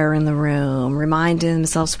the air in the room, reminding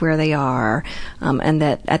themselves where they are, and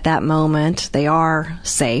that at that moment they are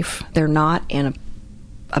safe. They're not in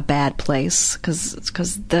a bad place, because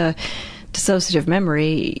the dissociative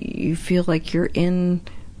memory, you feel like you're in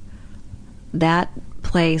that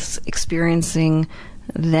place experiencing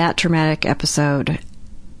that traumatic episode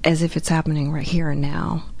as if it's happening right here and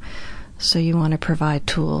now. So you want to provide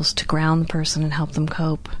tools to ground the person and help them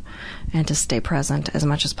cope and to stay present as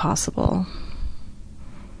much as possible.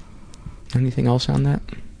 Anything else on that?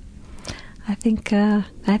 I think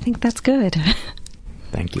that's good.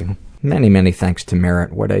 Thank you. Many, many thanks to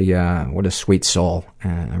Merritt. What a sweet soul.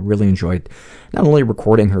 I really enjoyed not only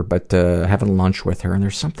recording her, but having lunch with her. And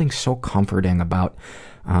there's something so comforting about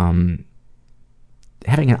having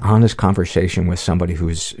an honest conversation with somebody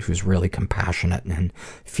who's really compassionate and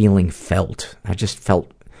feeling felt. I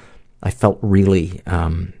felt really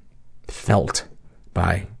felt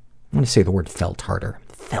by, I want to say the word felt harder,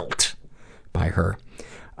 felt by her.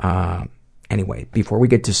 Anyway, before we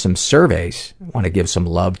get to some surveys, I want to give some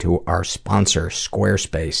love to our sponsor,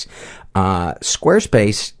 Squarespace.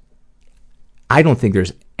 Squarespace, I don't think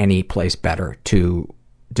there's any place better to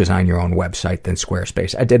design your own website than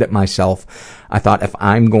Squarespace. I did it myself. I thought if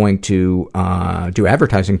I'm going to do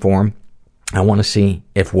advertising for them, I want to see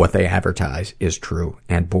if what they advertise is true.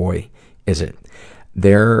 And boy, is it.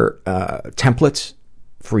 Their templates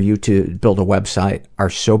for you to build a website are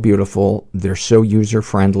so beautiful. They're so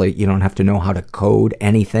user-friendly. You don't have to know how to code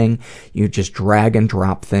anything. You just drag and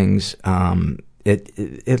drop things.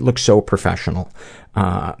 It looks so professional.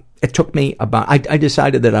 It took me about, I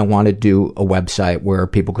decided that I wanted to do a website where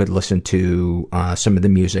people could listen to some of the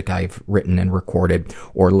music I've written and recorded,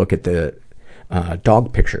 or look at the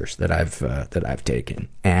dog pictures that I've taken.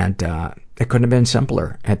 And it couldn't have been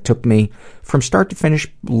simpler. It took me from start to finish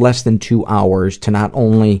less than 2 hours to not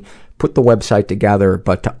only put the website together,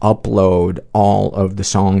 but to upload all of the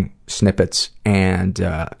song snippets and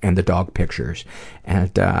the dog pictures.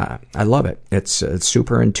 And I love it. It's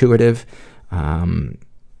super intuitive.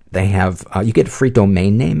 They have you get a free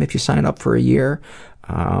domain name if you sign up for a year.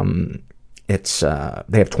 They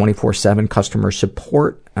have 24/7 customer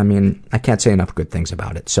support. I mean, I can't say enough good things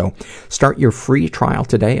about it. So start your free trial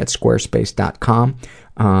today at squarespace.com.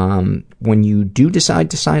 When you do decide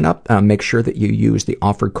to sign up, make sure that you use the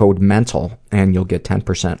offer code MENTAL and you'll get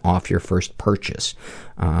 10% off your first purchase.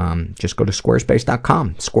 Just go to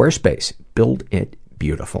squarespace.com. Squarespace, build it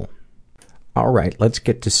beautiful. All right, let's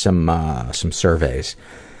get to some surveys.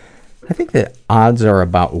 I think the odds are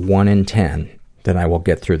about 1 in 10 that I will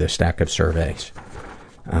get through this stack of surveys.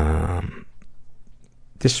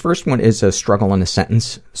 This first one is a struggle in a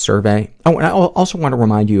sentence survey. Oh, and I also want to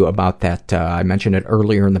remind you about that. I mentioned it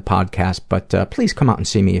earlier in the podcast, but please come out and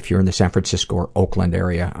see me if you're in the San Francisco or Oakland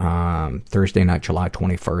area, Thursday night, July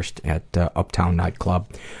 21st at Uptown Nightclub.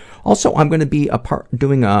 Also, I'm going to be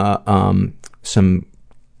doing some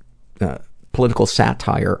political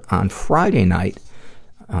satire on Friday night,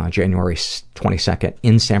 January 22nd,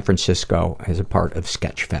 in San Francisco as a part of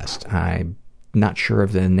Sketchfest. I'm not sure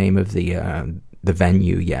of the name of the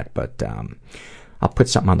venue yet, but I'll put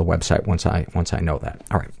something on the website once I know that.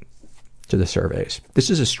 All right, to the surveys. This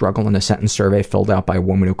is a struggle in a sentence survey filled out by a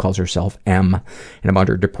woman who calls herself M. And about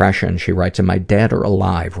her depression, she writes, "Am I dead or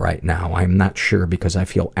alive right now? I'm not sure because I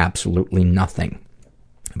feel absolutely nothing."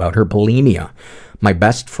 About her bulimia, "My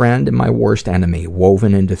best friend and my worst enemy,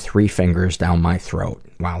 woven into 3 fingers down my throat."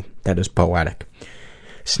 Wow, that is poetic.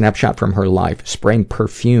 Snapshot from her life, "Spraying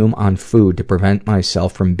perfume on food to prevent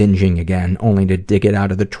myself from binging again, only to dig it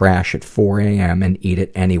out of the trash at 4 a.m. and eat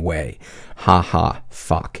it anyway. Ha ha,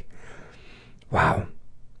 fuck." Wow,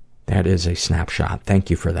 that is a snapshot.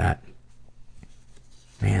 Thank you for that.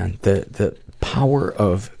 Man, the power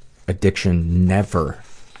of addiction never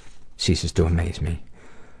ceases to amaze me.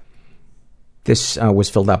 This was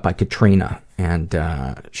filled out by Katrina, and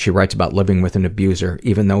she writes about living with an abuser.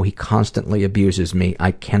 "Even though he constantly abuses me,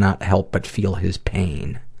 I cannot help but feel his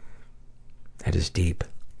pain." That is deep.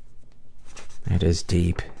 That is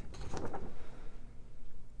deep.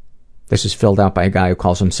 This is filled out by a guy who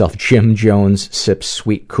calls himself Jim Jones Sips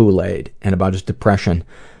Sweet Kool-Aid, and about his depression,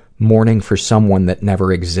 "Mourning for someone that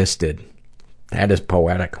never existed." That is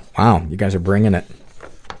poetic. Wow, you guys are bringing it.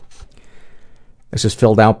 This is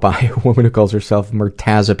filled out by a woman who calls herself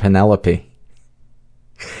Murtaza Penelope.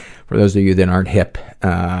 For those of you that aren't hip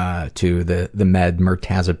to the med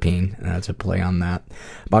mirtazapine, that's a play on that.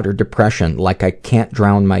 About her depression, "Like I can't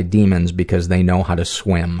drown my demons because they know how to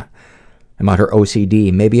swim." About her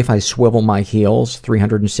OCD, "Maybe if I swivel my heels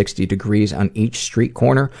 360 degrees on each street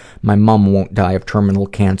corner, my mom won't die of terminal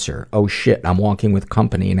cancer. Oh shit, I'm walking with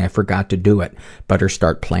company and I forgot to do it. Better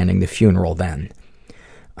start planning the funeral then."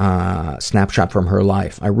 Snapshot from her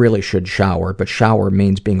life, "I really should shower, but shower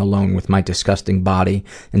means being alone with my disgusting body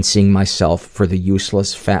and seeing myself for the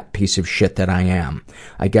useless, fat piece of shit that I am.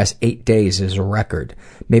 I guess 8 days is a record.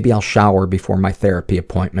 Maybe I'll shower before my therapy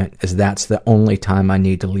appointment, as that's the only time I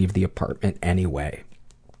need to leave the apartment anyway."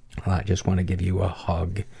 Well, I just want to give you a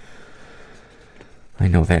hug. I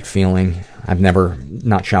know that feeling. I've never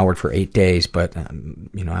not showered for 8 days, but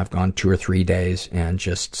I've gone 2 or 3 days, and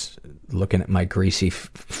just looking at my greasy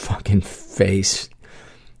fucking face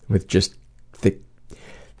with just the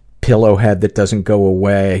pillow head that doesn't go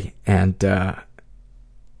away, and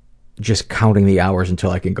just counting the hours until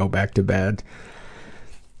I can go back to bed.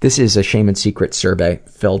 This is a shame and secret survey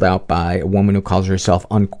filled out by a woman who calls herself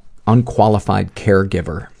unqualified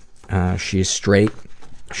caregiver. She is straight.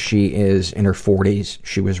 She is in her 40s.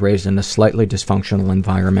 She was raised in a slightly dysfunctional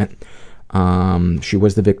environment. She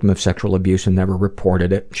was the victim of sexual abuse and never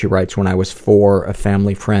reported it. She writes, when I was 4, a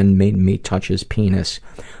family friend made me touch his penis.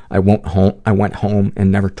 I went home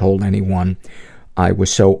and never told anyone. I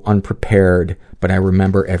was so unprepared, but I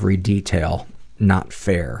remember every detail. Not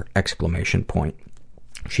fair! !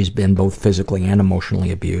 She's been both physically and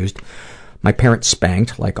emotionally abused. My parents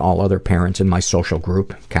spanked, like all other parents in my social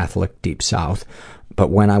group, Catholic Deep South. But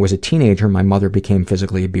when I was a teenager, my mother became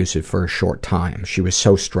physically abusive for a short time. She was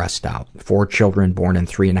so stressed out. 4 children born in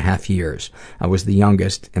 3.5 years. I was the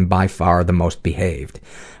youngest and by far the most behaved.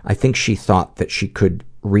 I think she thought that she could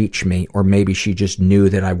reach me, or maybe she just knew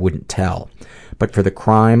that I wouldn't tell. But for the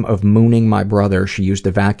crime of mooning my brother, she used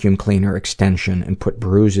a vacuum cleaner extension and put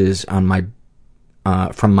bruises on my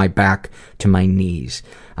from my back to my knees.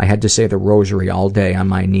 I had to say the rosary all day on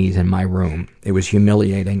my knees in my room. It was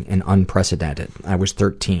humiliating and unprecedented. I was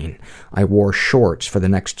 13. I wore shorts for the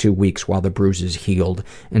next 2 weeks while the bruises healed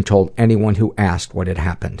and told anyone who asked what had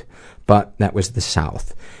happened. But that was the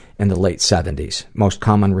South in the late 70s. Most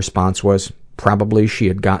common response was, probably she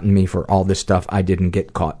had gotten me for all the stuff I didn't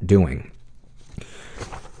get caught doing.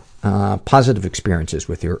 Positive experiences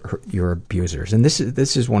with your abusers. And this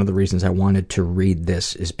is one of the reasons I wanted to read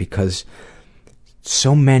this, is because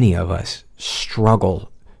so many of us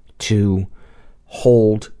struggle to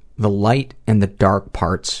hold the light and the dark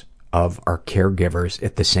parts of our caregivers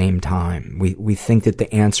at the same time. We think that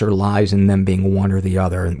the answer lies in them being one or the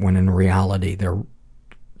other, when in reality they're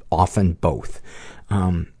often both.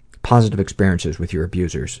 Positive experiences with your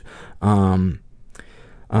abusers.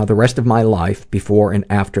 The rest of my life, before and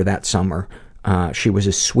after that summer, she was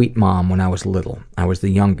a sweet mom when I was little. I was the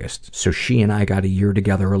youngest, so she and I got a year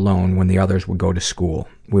together alone when the others would go to school.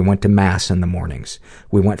 We went to mass in the mornings.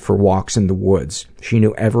 We went for walks in the woods. She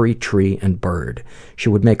knew every tree and bird. She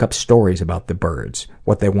would make up stories about the birds,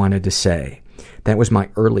 what they wanted to say. That was my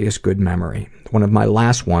earliest good memory. One of my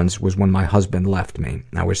last ones was when my husband left me.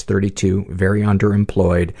 I was 32, very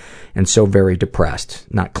underemployed, and so very depressed,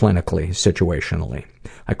 not clinically, situationally.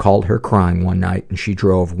 I called her crying one night, and she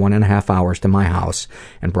drove 1.5 hours to my house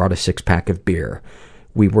and brought a 6-pack of beer.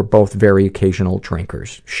 We were both very occasional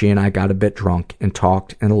drinkers. She and I got a bit drunk and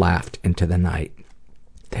talked and laughed into the night.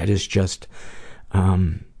 That is just,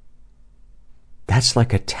 that's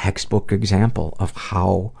like a textbook example of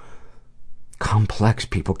how complex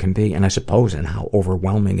people can be, and I suppose and how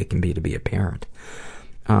overwhelming it can be to be a parent.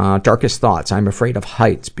 Darkest thoughts. I'm afraid of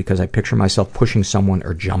heights because I picture myself pushing someone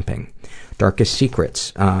or jumping. Darkest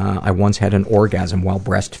secrets. I once had an orgasm while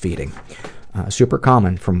breastfeeding. Super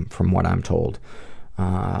common from what I'm told.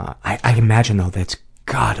 I imagine, though, that's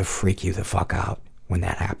gotta freak you the fuck out when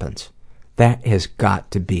that happens. That has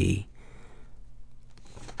got to be...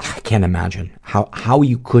 I can't imagine how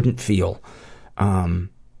you couldn't feel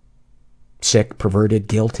sick, perverted,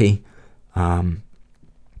 guilty.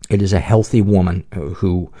 It is a healthy woman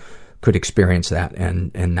who could experience that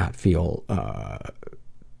and not feel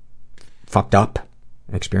fucked up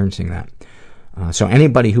experiencing that. So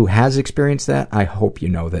anybody who has experienced that, I hope you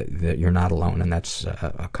know that you're not alone, and that's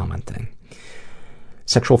a common thing.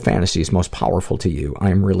 Sexual fantasies most powerful to you. I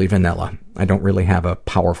am really vanilla. I don't really have a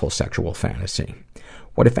powerful sexual fantasy.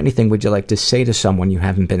 What, if anything, would you like to say to someone you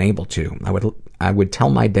haven't been able to? I would tell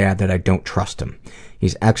my dad that I don't trust him.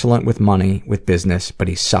 He's excellent with money, with business, but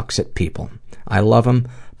he sucks at people. I love him,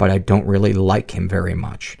 but I don't really like him very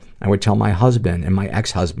much. I would tell my husband and my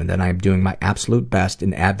ex-husband that I am doing my absolute best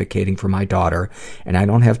in advocating for my daughter, and I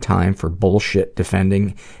don't have time for bullshit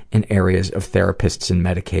defending in areas of therapists and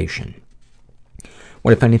medication.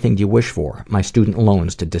 What, if anything, do you wish for? My student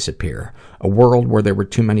loans to disappear. A world where there were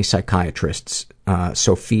too many psychiatrists,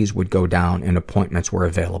 so fees would go down and appointments were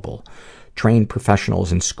available. Trained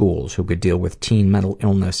professionals in schools who could deal with teen mental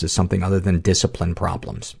illness as something other than discipline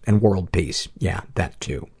problems. And world peace. Yeah, that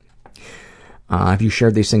too. Have you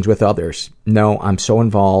shared these things with others? No, I'm so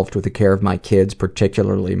involved with the care of my kids,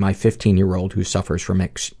 particularly my 15-year-old who suffers from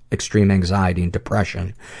extreme anxiety and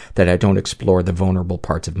depression, that I don't explore the vulnerable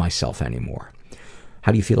parts of myself anymore.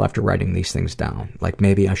 How do you feel after writing these things down? Like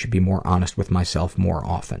maybe I should be more honest with myself more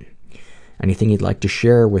often. Anything you'd like to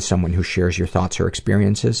share with someone who shares your thoughts or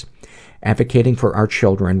experiences? Advocating for our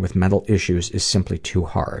children with mental issues is simply too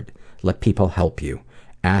hard. Let people help you.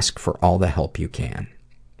 Ask for all the help you can.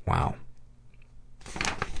 Wow.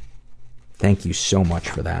 Thank you so much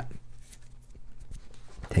for that.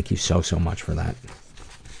 Thank you so much for that.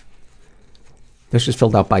 This was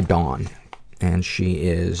filled out by Dawn, and she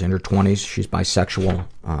is in her 20s. She's bisexual.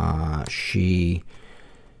 She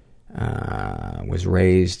was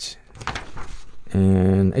raised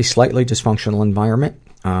in a slightly dysfunctional environment.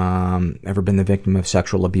 Ever been the victim of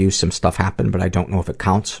sexual abuse? Some stuff happened, but I don't know if it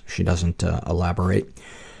counts. She doesn't elaborate.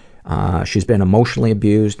 She's been emotionally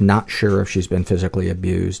abused. Not sure if she's been physically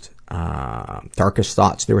abused. Darkest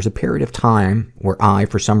thoughts. There was a period of time where I,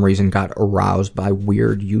 for some reason, got aroused by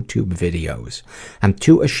weird YouTube videos. I'm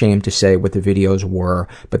too ashamed to say what the videos were,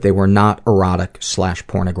 but they were not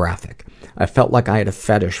erotic/pornographic. I felt like I had a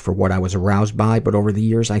fetish for what I was aroused by, but over the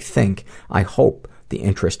years I hope the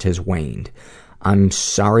interest has waned. I'm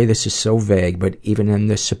sorry this is so vague, but even in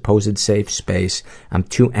this supposed safe space, I'm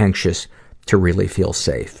too anxious to really feel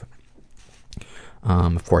safe.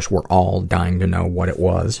 Of course, we're all dying to know what it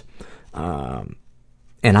was.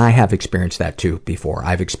 And I have experienced that too before.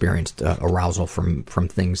 I've experienced arousal from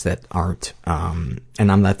things that aren't, and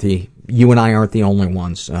you and I aren't the only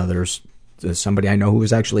ones. There's somebody I know who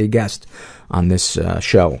was actually a guest on this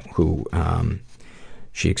show who,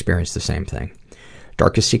 she experienced the same thing.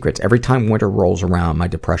 Darkest secrets. Every time winter rolls around, my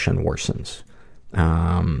depression worsens.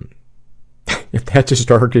 If that's as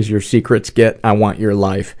dark as your secrets get, I want your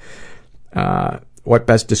life. What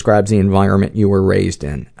best describes the environment you were raised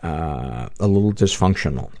in? A little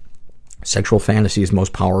dysfunctional. Sexual fantasy is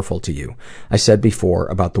most powerful to you. I said before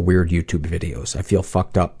about the weird YouTube videos. I feel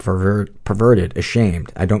fucked up, perverted,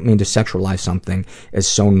 ashamed. I don't mean to sexualize something as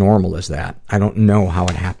so normal as that. I don't know how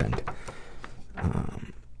it happened.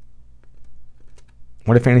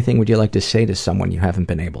 What, if anything, would you like to say to someone you haven't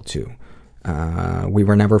been able to? We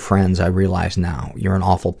were never friends, I realize now. You're an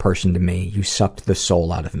awful person to me. You sucked the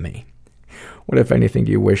soul out of me. What, if anything,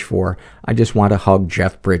 do you wish for? I just want to hug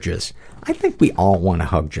Jeff Bridges. I think we all want to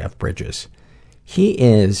hug Jeff Bridges.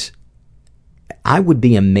 I would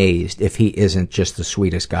be amazed if he isn't just the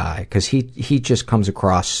sweetest guy, because he just comes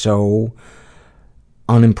across so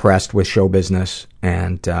unimpressed with show business,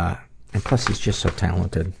 and plus he's just so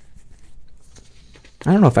talented.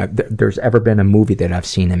 I don't know if there's ever been a movie that I've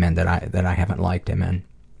seen him in that I haven't liked him in.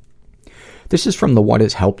 This is from the What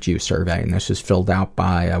Has Helped You survey, and this is filled out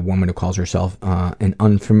by a woman who calls herself an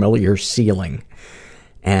unfamiliar ceiling.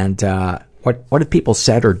 And what have people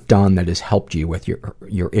said or done that has helped you with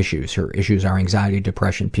your issues? Her issues are anxiety,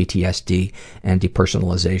 depression, PTSD, and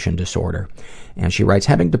depersonalization disorder. And she writes,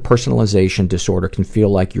 having depersonalization disorder can feel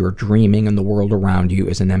like you're dreaming and the world around you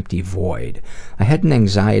is an empty void. I had an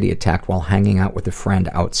anxiety attack while hanging out with a friend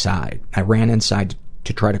outside. I ran inside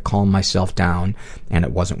to try to calm myself down, and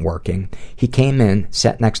it wasn't working. He came in,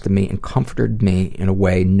 sat next to me, and comforted me in a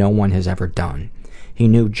way no one has ever done. He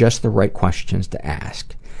knew just the right questions to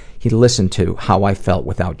ask. He listened to how I felt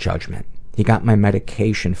without judgment. He got my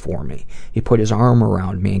medication for me. He put his arm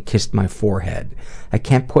around me and kissed my forehead. I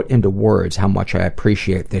can't put into words how much I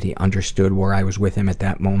appreciate that he understood where I was with him at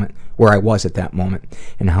that moment, where I was at that moment,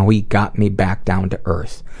 and how he got me back down to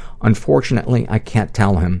earth. Unfortunately, I can't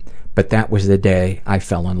tell him, but that was the day I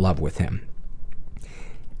fell in love with him.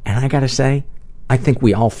 And I gotta say, I think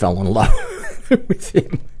we all fell in love with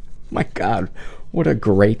him. My God, what a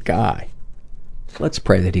great guy. Let's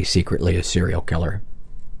pray that he's secretly a serial killer.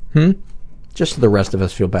 Just so the rest of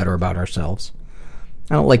us feel better about ourselves.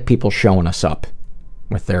 I don't like people showing us up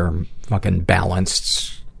with their fucking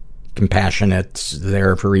balanced, compassionate,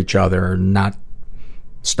 there for each other, not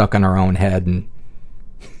stuck in our own head and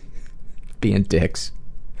being dicks.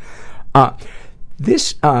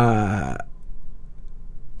 This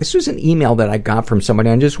was an email that I got from somebody.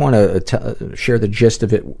 I just want to share the gist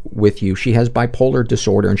of it with you. She has bipolar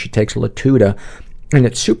disorder and she takes Latuda, and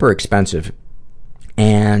it's super expensive.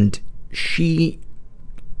 And she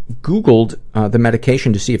Googled the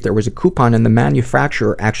medication to see if there was a coupon, and the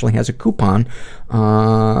manufacturer actually has a coupon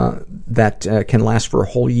that can last for a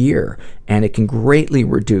whole year, and it can greatly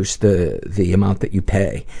reduce the amount that you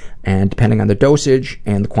pay. And depending on the dosage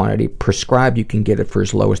and the quantity prescribed, you can get it for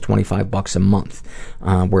as low as $25 a month,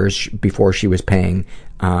 whereas before she was paying,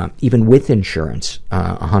 even with insurance,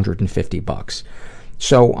 $150.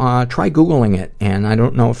 So try Googling it, and I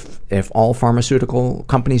don't know if all pharmaceutical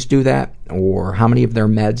companies do that or how many of their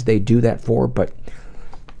meds they do that for, but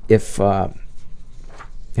if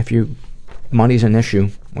money's an issue,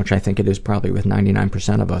 which I think it is probably with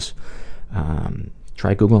 99% of us,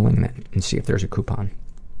 try Googling it and see if there's a coupon.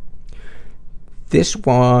 This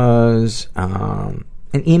was an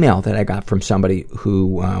email that I got from somebody who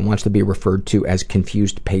wants to be referred to as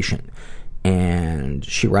confused patient, and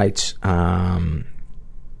she writes,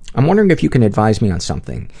 I'm wondering if you can advise me on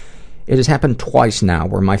something. It has happened twice now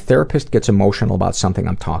where my therapist gets emotional about something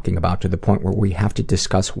I'm talking about to the point where we have to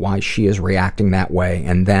discuss why she is reacting that way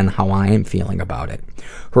and then how I am feeling about it.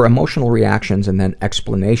 Her emotional reactions and then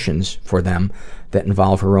explanations for them that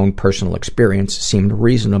involve her own personal experience seemed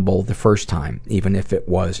reasonable the first time, even if it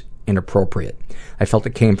was inappropriate. I felt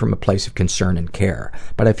it came from a place of concern and care,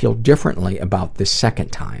 but I feel differently about this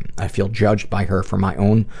second time. I feel judged by her for my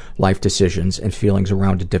own life decisions and feelings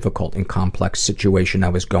around a difficult and complex situation I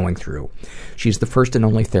was going through. She's the first and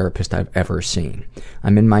only therapist I've ever seen.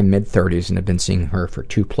 I'm in my mid-30s and have been seeing her for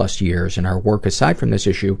 2+ years, and our work aside from this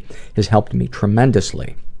issue has helped me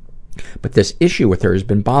tremendously. But this issue with her has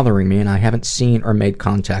been bothering me, and I haven't seen or made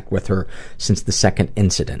contact with her since the second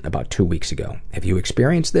incident about 2 weeks ago. Have you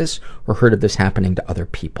experienced this or heard of this happening to other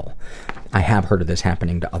people? I have heard of this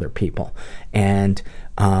happening to other people. And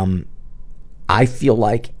I feel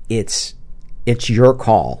like it's your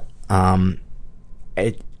call.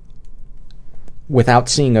 Without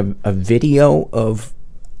seeing a video of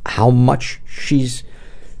how much she's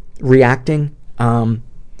reacting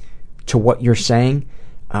to what you're saying,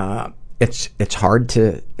 it's hard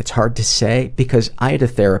to say, because I had a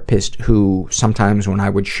therapist who sometimes when I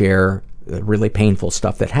would share really painful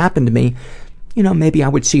stuff that happened to me, maybe I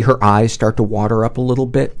would see her eyes start to water up a little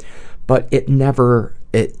bit, but it never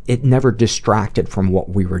distracted from what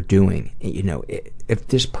we were doing. If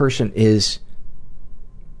this person is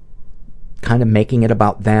kind of making it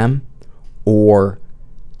about them, or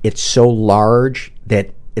it's so large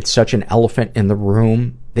that it's such an elephant in the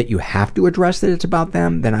room that you have to address that it's about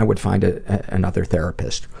them, then I would find another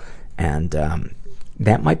therapist. And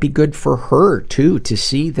that might be good for her, too, to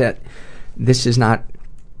see that this is not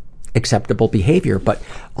acceptable behavior. But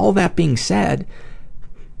all that being said,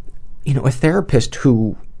 a therapist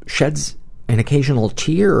who sheds an occasional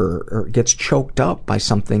tear or gets choked up by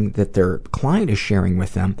something that their client is sharing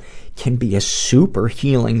with them can be a super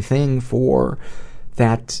healing thing for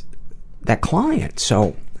that client.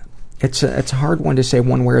 So it's a hard one to say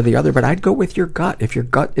one way or the other, but I'd go with your gut. If your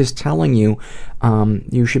gut is telling you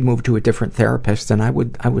you should move to a different therapist, then I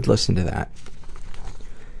would listen to that.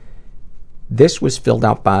 This was filled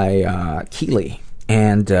out by Keely,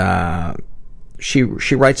 and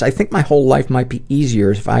she writes, I think my whole life might be easier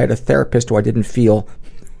if I had a therapist who I didn't feel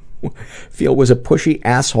was a pushy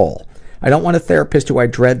asshole. I don't want a therapist who I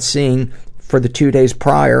dread seeing for the 2 days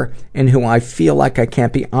prior and who I feel like I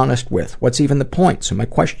can't be honest with. What's even the point? So my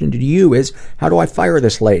question to you is, how do I fire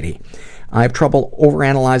this lady? I have trouble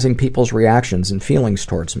overanalyzing people's reactions and feelings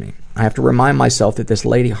towards me. I have to remind myself that this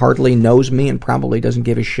lady hardly knows me and probably doesn't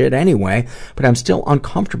give a shit anyway, but I'm still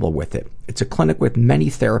uncomfortable with it. It's a clinic with many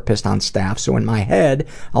therapists on staff, so in my head,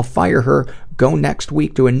 I'll fire her, go next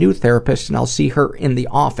week to a new therapist, and I'll see her in the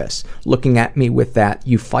office, looking at me with that,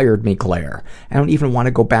 you fired me glare. I don't even want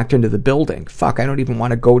to go back into the building. Fuck, I don't even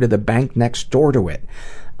want to go to the bank next door to it.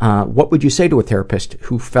 What would you say to a therapist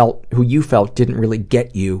who you felt didn't really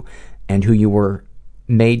get you and who you were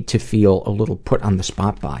made to feel a little put on the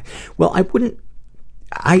spot by? Well,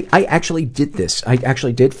 I actually did this. I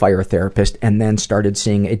actually did fire a therapist and then started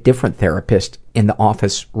seeing a different therapist in the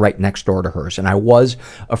office right next door to hers. And I was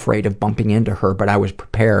afraid of bumping into her, but I was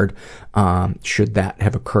prepared should that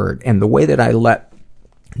have occurred. And the way that I let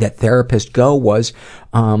that therapist go was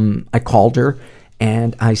I called her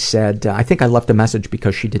and I said, I think I left a message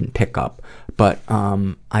because she didn't pick up. But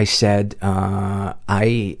I said,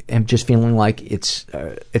 I am just feeling like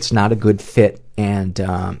it's not a good fit, and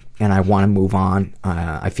I want to move on.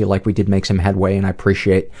 I feel like we did make some headway, and I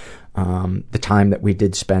appreciate the time that we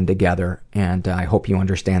did spend together. And I hope you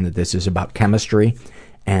understand that this is about chemistry,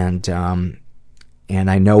 and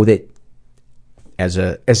I know that as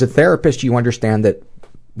a therapist, you understand that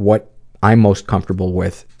what I'm most comfortable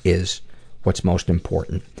with is what's most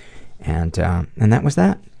important, and that was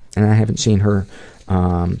that. And I haven't seen her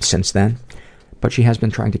since then, but she has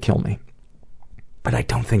been trying to kill me. But I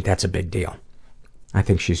don't think that's a big deal. I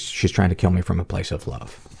think she's trying to kill me from a place of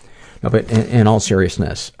love. No, but in all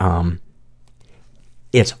seriousness,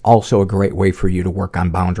 it's also a great way for you to work on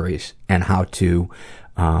boundaries and how to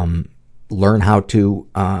learn how to,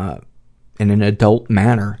 in an adult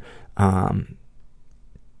manner,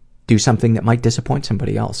 do something that might disappoint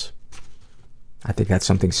somebody else. I think that's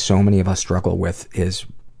something so many of us struggle with, is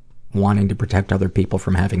wanting to protect other people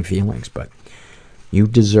from having feelings. But you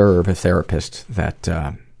deserve a therapist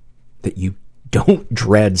that you don't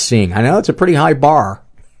dread seeing. I know it's a pretty high bar.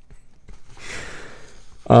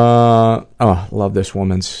 Love this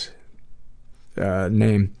woman's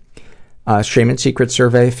name. Shame and Secret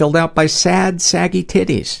survey filled out by Sad Saggy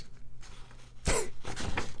Titties.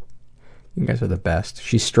 You guys are the best.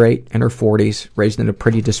 She's straight, in her 40s, raised in a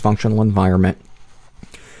pretty dysfunctional environment,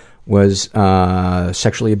 was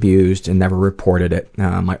sexually abused and never reported it.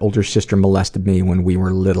 My older sister molested me when we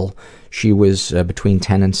were little. She was between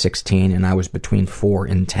 10 and 16, and I was between 4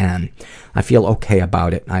 and 10. I feel okay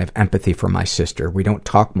about it. I have empathy for my sister. We don't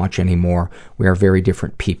talk much anymore. We are very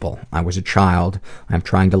different people. I was a child. I'm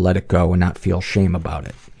trying to let it go and not feel shame about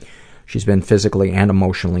it. She's been physically and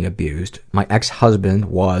emotionally abused. My ex-husband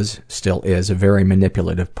still is, a very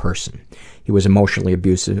manipulative person. He was emotionally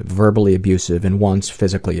abusive, verbally abusive, and once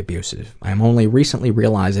physically abusive. I am only recently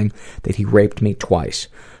realizing that he raped me twice.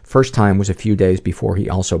 First time was a few days before he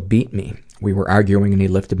also beat me. We were arguing and he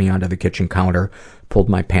lifted me onto the kitchen counter, pulled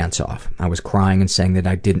my pants off. I was crying and saying that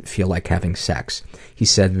I didn't feel like having sex. He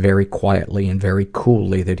said very quietly and very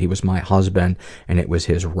coolly that he was my husband and it was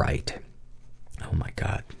his right. Oh my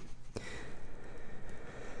God.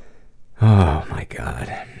 Oh my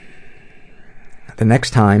God. The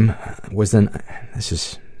next time was I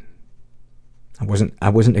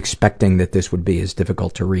wasn't expecting that this would be as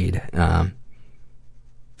difficult to read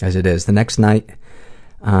as it is. The next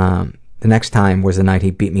time was the night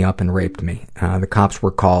he beat me up and raped me. The cops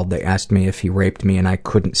were called. They asked me if he raped me and I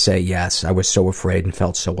couldn't say yes. I was so afraid and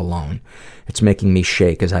felt so alone. It's making me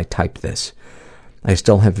shake as I type this. I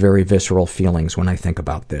still have very visceral feelings when I think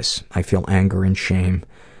about this. I feel anger and shame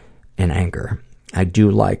and anger. I do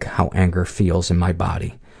like how anger feels in my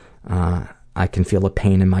body. I can feel a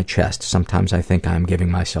pain in my chest. Sometimes I think I'm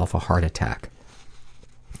giving myself a heart attack.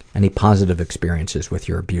 Any positive experiences with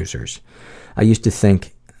your abusers? I used to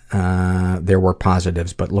think there were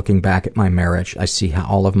positives, but looking back at my marriage, I see how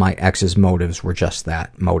all of my ex's motives were just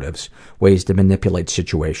that, motives, ways to manipulate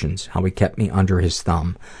situations, how he kept me under his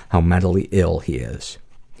thumb, how mentally ill he is.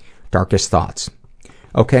 Darkest thoughts.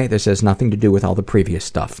 Okay, this has nothing to do with all the previous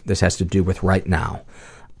stuff. This has to do with right now.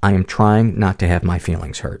 I am trying not to have my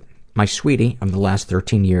feelings hurt. My sweetie of the last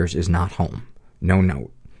 13 years is not home. No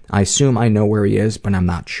note. I assume I know where he is, but I'm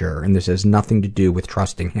not sure, and this has nothing to do with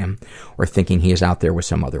trusting him or thinking he is out there with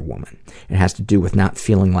some other woman. It has to do with not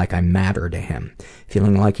feeling like I matter to him,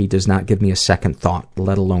 feeling like he does not give me a second thought,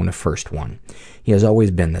 let alone a first one. He has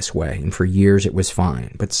always been this way, and for years it was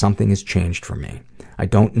fine, but something has changed for me. I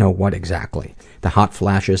don't know what exactly. The hot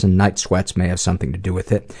flashes and night sweats may have something to do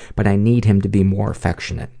with it, but I need him to be more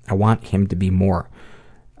affectionate. I want him to be more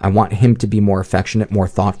affectionate, more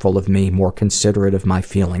thoughtful of me, more considerate of my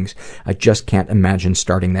feelings. I just can't imagine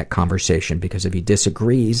starting that conversation because if he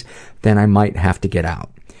disagrees, then I might have to get out.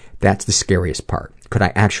 That's the scariest part. Could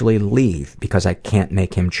I actually leave because I can't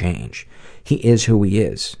make him change? He is who he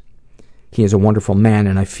is. He is a wonderful man,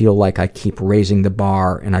 and I feel like I keep raising the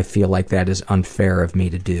bar, and I feel like that is unfair of me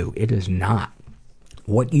to do. It is not.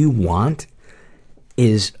 What you want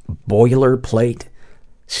is boilerplate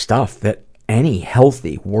stuff that any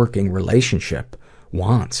healthy working relationship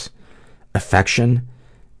wants. Affection,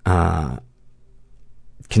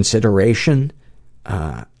 consideration.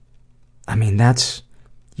 You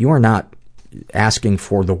are not asking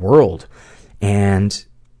for the world. And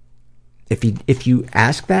if you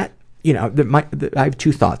ask that, I have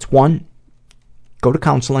two thoughts. One, go to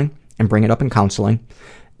counseling and bring it up in counseling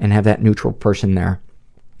and have that neutral person there.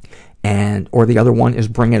 Or the other one is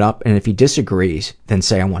bring it up, and if he disagrees, then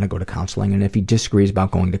say, I want to go to counseling. And if he disagrees about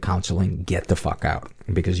going to counseling, get the fuck out,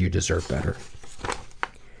 because you deserve better.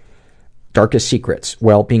 Darkest secrets.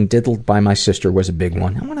 Well, being diddled by my sister was a big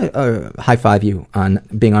one. I want to high-five you on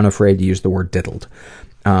being unafraid to use the word diddled.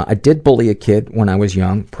 I did bully a kid when I was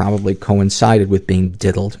young, probably coincided with being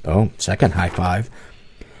diddled. Oh, second high five.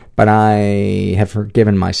 But I have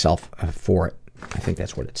forgiven myself for it. I think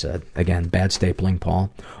that's what it said. Again, bad stapling,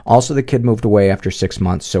 Paul. Also, the kid moved away after 6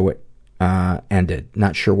 months, so it ended.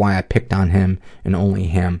 Not sure why I picked on him and only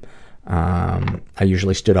him. I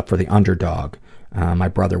usually stood up for the underdog. My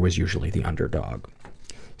brother was usually the underdog.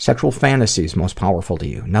 Sexual fantasies most powerful to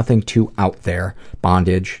you. Nothing too out there.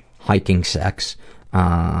 Bondage, hiking sex,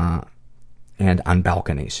 and on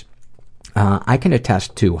balconies. I can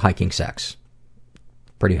attest to hiking sex.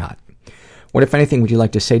 Pretty hot. What, if anything, would you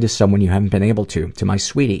like to say to someone you haven't been able to? To my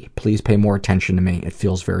sweetie, please pay more attention to me. It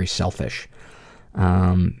feels very selfish.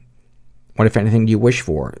 What, if anything, do you wish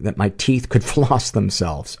for? That my teeth could floss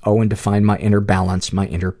themselves. Oh, and to find my inner balance, my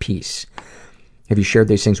inner peace. Have you shared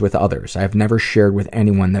these things with others? I have never shared with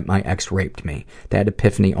anyone that my ex raped me. That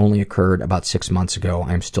epiphany only occurred about 6 months ago.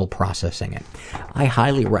 I am still processing it. I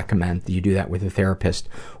highly recommend that you do that with a therapist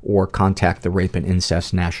or contact the Rape and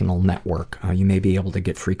Incest National Network. You may be able to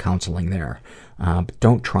get free counseling there. But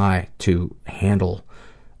don't try to handle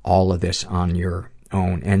all of this on your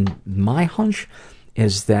own. And my hunch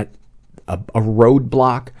is that a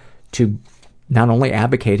roadblock to not only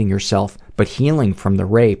advocating yourself, but healing from the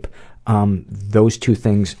rape those two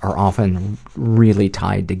things are often really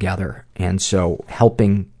tied together. And so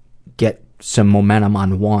helping get some momentum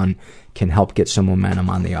on one can help get some momentum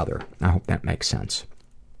on the other. I hope that makes sense.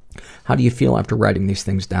 How do you feel after writing these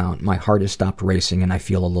things down? My heart has stopped racing and I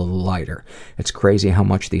feel a little lighter. It's crazy how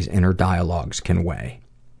much these inner dialogues can weigh.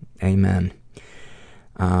 Amen.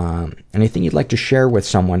 Anything you'd like to share with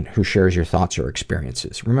someone who shares your thoughts or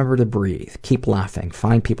experiences? Remember to breathe. Keep laughing.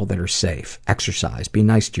 Find people that are safe. Exercise. Be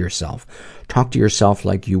nice to yourself. Talk to yourself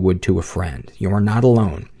like you would to a friend. You are not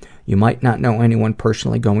alone. You might not know anyone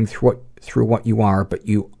personally going through what you are, but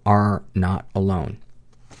you are not alone.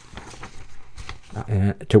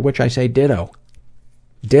 To which I say ditto.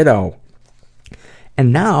 Ditto.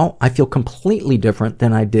 And now I feel completely different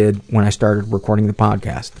than I did when I started recording the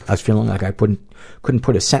podcast. I was feeling like I couldn't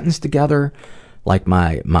put a sentence together, like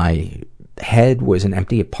my head was an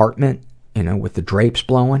empty apartment, with the drapes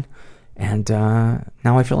blowing. And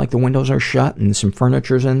now I feel like the windows are shut and some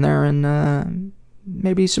furniture's in there and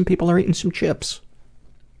maybe some people are eating some chips.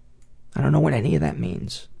 I don't know what any of that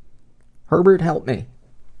means. Herbert, help me.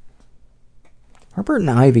 Herbert and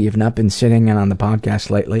Ivy have not been sitting in on the podcast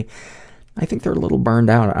lately. I think they're a little burned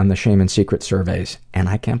out on the shame and secret surveys, and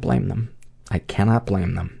I can't blame them. I cannot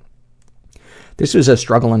blame them. This is a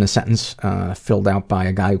struggle in a sentence filled out by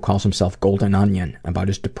a guy who calls himself Golden Onion about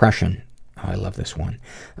his depression. Oh, I love this one.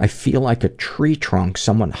 I feel like a tree trunk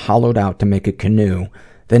someone hollowed out to make a canoe,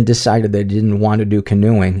 then decided they didn't want to do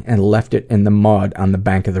canoeing and left it in the mud on the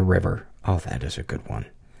bank of the river. Oh, that is a good one.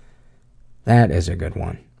 That is a good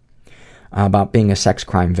one. About being a sex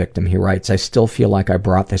crime victim, he writes, I still feel like I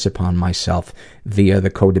brought this upon myself via the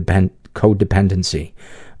codependency.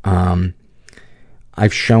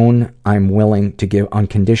 I've shown I'm willing to give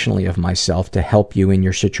unconditionally of myself to help you in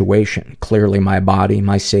your situation. Clearly my body,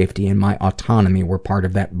 my safety, and my autonomy were part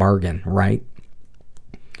of that bargain, right?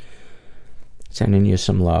 Sending you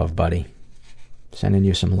some love, buddy. Sending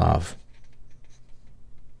you some love.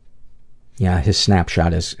 Yeah, his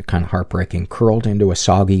snapshot is kind of heartbreaking. Curled into a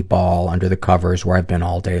soggy ball under the covers where I've been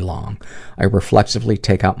all day long. I reflexively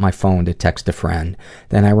take out my phone to text a friend.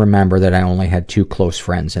 Then I remember that I only had 2 close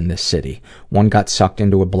friends in this city. One got sucked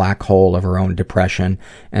into a black hole of her own depression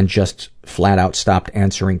and just flat out stopped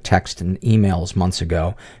answering texts and emails months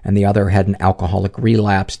ago, and the other had an alcoholic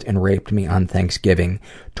relapsed and raped me on Thanksgiving,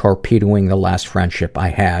 torpedoing the last friendship I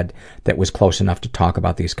had that was close enough to talk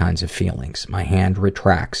about these kinds of feelings. My hand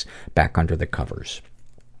retracts back under the covers.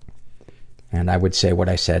 And I would say what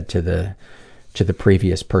I said to the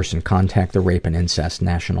previous person: contact the Rape and Incest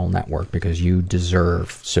National Network, because you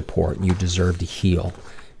deserve support. You deserve to heal.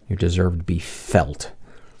 You deserve to be felt.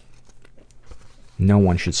 No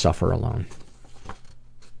one should suffer alone.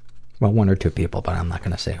 Well, 1 or 2 people, but I'm not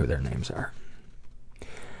going to say who their names are.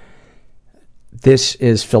 This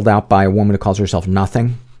is filled out by a woman who calls herself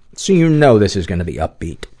Nothing. So you know this is going to be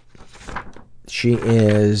upbeat. She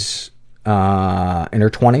is in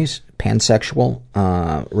her 20s, pansexual,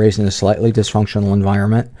 raised in a slightly dysfunctional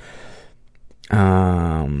environment.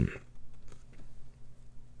 Ever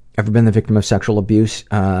been the victim of sexual abuse?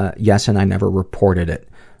 Yes, and I never reported it.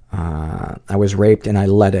 I was raped and I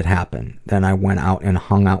let it happen. Then I went out and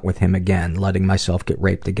hung out with him again, letting myself get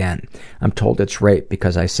raped again. I'm told it's rape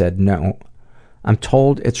because I said no. But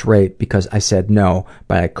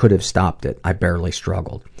I could have stopped it. I barely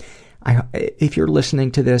struggled. If you're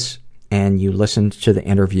listening to this and you listened to the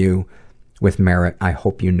interview with Merritt, I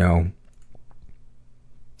hope you know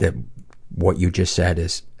that what you just said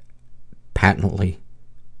is patently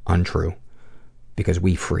untrue, because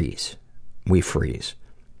we freeze. We freeze.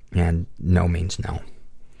 And no means no.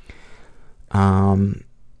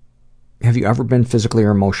 Have you ever been physically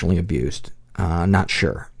or emotionally abused? Not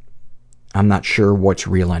sure. I'm not sure what's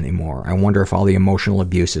real anymore. I wonder if all the emotional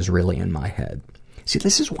abuse is really in my head. See,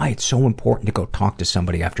 this is why it's so important to go talk to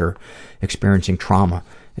somebody after experiencing trauma,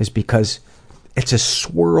 is because it's a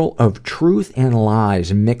swirl of truth and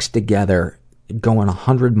lies mixed together, going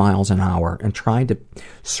 100 miles an hour, and trying to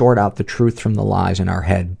sort out the truth from the lies in our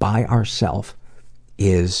head by ourselves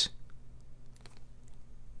is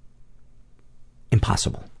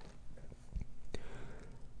impossible.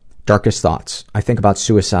 Darkest thoughts. I think about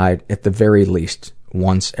suicide at the very least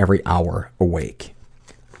once every hour awake.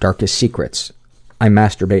 Darkest secrets. I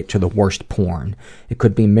masturbate to the worst porn. It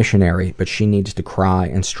could be missionary, but she needs to cry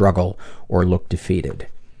and struggle or look defeated.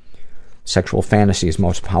 Sexual fantasies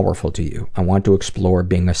most powerful to you. I want to explore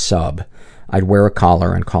being a sub. I'd wear a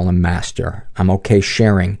collar and call him master. I'm okay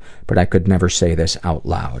sharing, but I could never say this out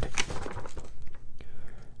loud.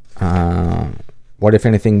 What, if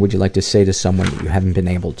anything, would you like to say to someone that you haven't been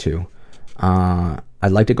able to?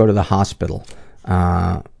 I'd like to go to the hospital.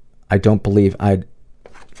 I I don't believe I'd...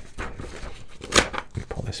 Let me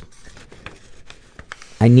pull this.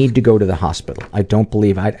 I need to go to the hospital. I don't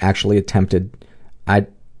believe I'd actually attempt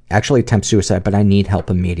suicide, but I need help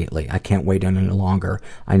immediately. I can't wait any longer.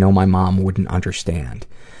 I know my mom wouldn't understand.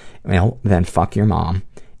 Well, then fuck your mom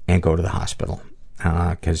and go to the hospital,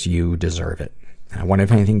 because you deserve it. What,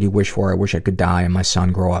 if anything, do you wish for? I wish I could die and my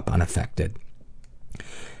son grow up unaffected.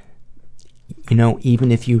 You know,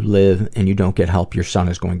 even if you live and you don't get help, your son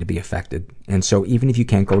is going to be affected. And so even if you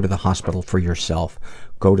can't go to the hospital for yourself,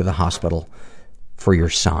 go to the hospital for your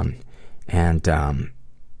son. And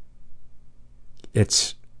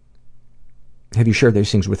have you shared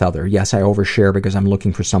these things with others? Yes, I overshare because I'm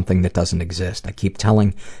looking for something that doesn't exist. I keep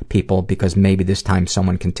telling people because maybe this time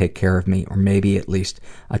someone can take care of me, or maybe at least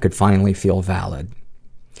I could finally feel valid.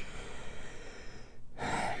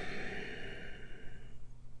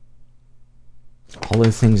 All of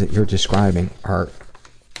the things that you're describing are,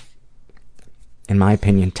 in my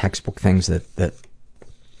opinion, textbook things that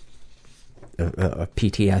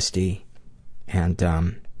PTSD, and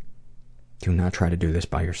do not try to do this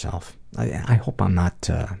by yourself. I hope I'm not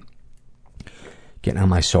getting on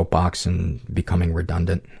my soapbox and becoming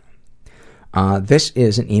redundant. This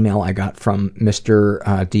is an email I got from Mr.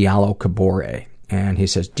 Diallo Cabore, and he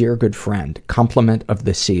says, Dear good friend, compliment of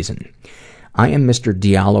the season. I am Mr.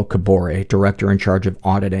 Diallo Cabore, Director in charge of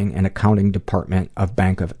Auditing and Accounting Department of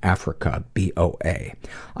Bank of Africa, BOA.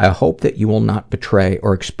 I hope that you will not betray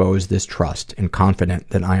or expose this trust, and confident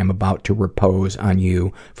that I am about to repose on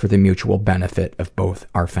you for the mutual benefit of both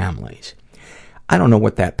our families. I don't know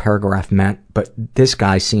what that paragraph meant, but this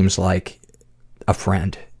guy seems like a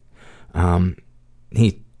friend.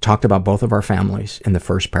 He talked about both of our families in the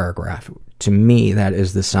first paragraph. To me, that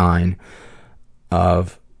is the sign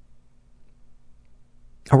of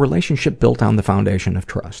a relationship built on the foundation of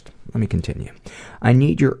trust. Let me continue. I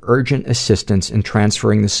need your urgent assistance in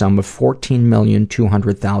transferring the sum of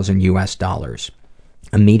 $14,200,000 US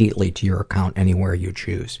immediately to your account anywhere you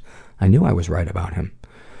choose. I knew I was right about him.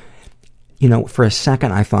 You know, for a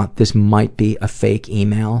second I thought this might be a fake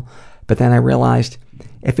email, but then I realized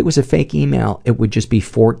if it was a fake email, it would just be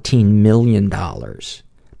 $14 million.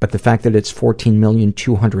 But the fact that it's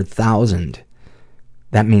 $14,200,000,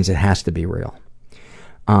 that means it has to be real.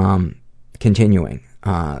 Continuing.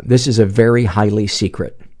 This is a very highly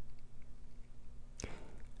secret.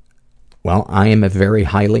 Well, I am a very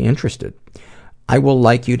highly interested. I will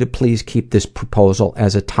like you to please keep this proposal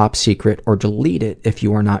as a top secret or delete it if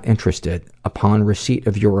you are not interested. Upon receipt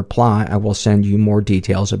of your reply, I will send you more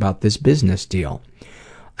details about this business deal.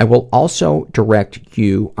 I will also direct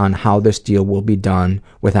you on how this deal will be done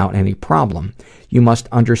without any problem. You must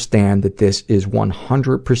understand that this is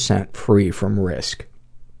 100% free from risk.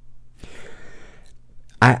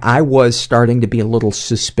 I was starting to be a little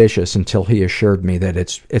suspicious until he assured me that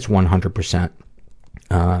it's 100%.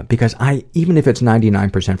 Because even if it's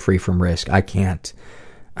 99% free from risk, I can't.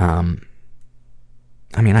 I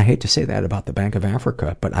mean, I hate to say that about the Bank of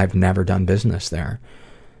Africa, but I've never done business there.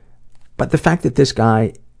 But the fact that this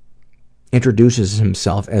guy introduces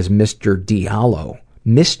himself as Mr. Diallo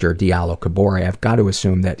Cabore, I've got to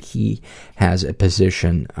assume that he has a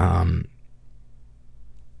position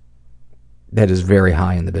that is very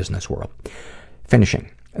high in the business world.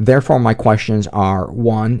 Finishing. Therefore, my questions are,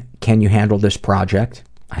 1, can you handle this project?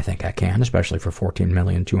 I think I can, especially for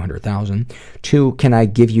 $14,200,000. 2, can I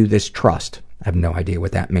give you this trust? I have no idea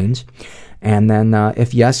what that means. And then,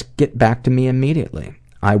 if yes, get back to me immediately.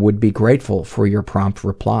 I would be grateful for your prompt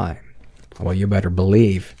reply. Well, you better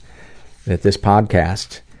believe that this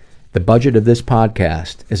podcast, the budget of this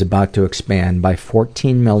podcast, is about to expand by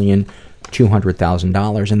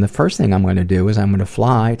 $14,200,000. And the first thing I'm going to do is I'm going to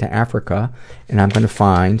fly to Africa, and I'm going to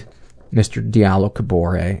find Mr. Diallo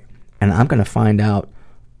Cabore, and I'm going to find out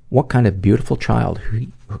what kind of beautiful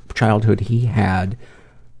childhood he had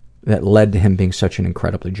that led to him being such an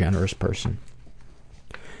incredibly generous person.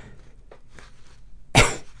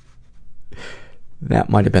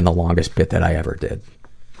 That might have been the longest bit that I ever did.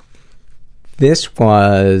 This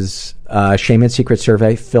was a Shame and Secret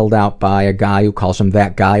survey filled out by a guy who calls him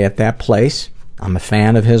that guy at that place. I'm a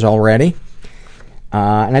fan of his already.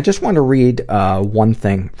 And I just want to read one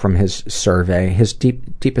thing from his survey, his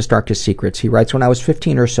deepest, darkest secrets. He writes, when I was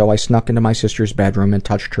 15 or so, I snuck into my sister's bedroom and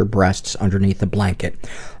touched her breasts underneath a blanket.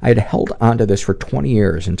 I had held onto this for 20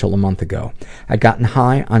 years until a month ago. I'd gotten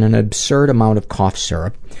high on an absurd amount of cough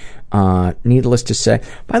syrup. Needless to say,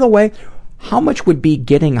 by the way, how much would be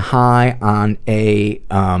getting high on a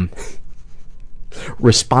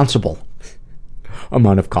responsible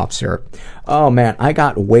amount of cough syrup. Oh man, I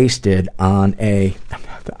got wasted on a,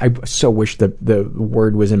 I so wish the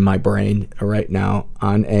word was in my brain right now,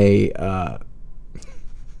 on a,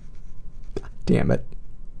 damn it.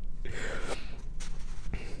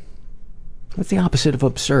 What's the opposite of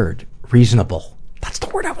absurd? Reasonable. That's the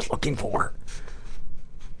word I was looking for.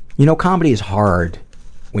 You know, comedy is hard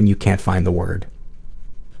when you can't find the word.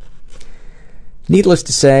 Needless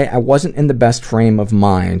to say, I wasn't in the best frame of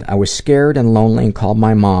mind. I was scared and lonely and called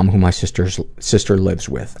my mom, who my sister lives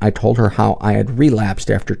with. I told her how I had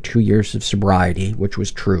relapsed after 2 years of sobriety, which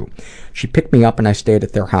was true. She picked me up and I stayed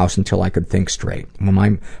at their house until I could think straight. When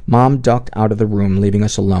my mom ducked out of the room, leaving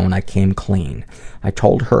us alone, I came clean. I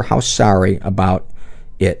told her how sorry about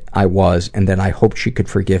it I was and that I hoped she could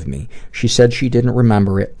forgive me. She said she didn't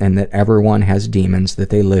remember it and that everyone has demons that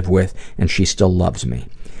they live with and she still loves me.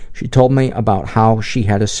 She told me about how she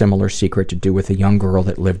had a similar secret to do with a young girl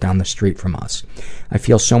that lived down the street from us. I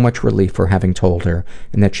feel so much relief for having told her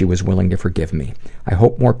and that she was willing to forgive me. I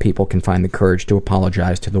hope more people can find the courage to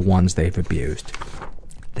apologize to the ones they've abused.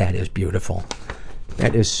 That is beautiful.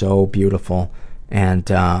 That is so beautiful.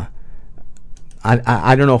 And I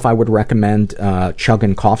don't know if I would recommend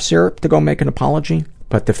chugging cough syrup to go make an apology,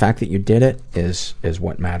 but the fact that you did it is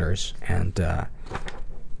what matters. And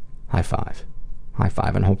high five. High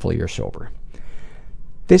five, and hopefully you're sober.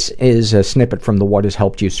 This is a snippet from the What Has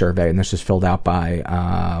Helped You survey, and this is filled out by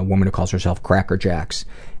a woman who calls herself Cracker Jacks.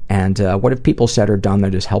 And what have people said or done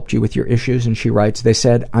that has helped you with your issues? And she writes, they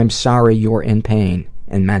said, I'm sorry you're in pain,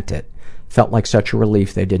 and meant it. Felt like such a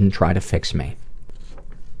relief they didn't try to fix me.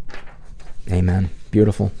 Amen.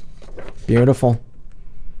 Beautiful. Beautiful.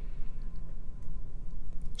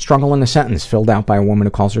 Struggle in a sentence, filled out by a woman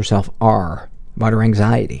who calls herself R, about her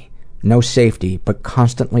anxiety. No safety, but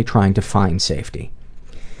constantly trying to find safety.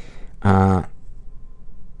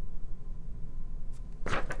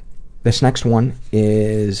 This next one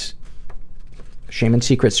is Shame and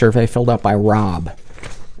Secret survey filled out by Rob.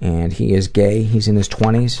 And he is gay. He's in his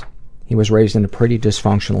 20s. He was raised in a pretty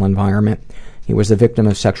dysfunctional environment. He was the victim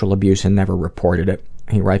of sexual abuse and never reported it.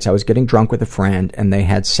 He writes, I was getting drunk with a friend and they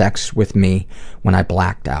had sex with me when I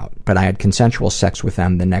blacked out. But I had consensual sex with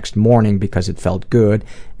them the next morning because it felt good,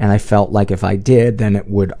 and I felt like if I did, then it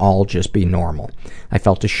would all just be normal. I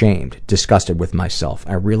felt ashamed, disgusted with myself.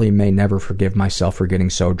 I really may never forgive myself for getting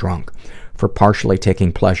so drunk, for partially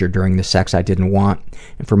taking pleasure during the sex I didn't want,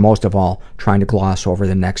 and for most of all, trying to gloss over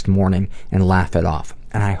the next morning and laugh it off.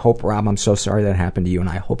 And I hope, Rob, I'm so sorry that happened to you, and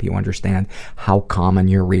I hope you understand how common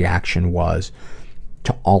your reaction was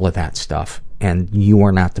to all of that stuff, and you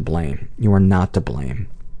are not to blame. You are not to blame.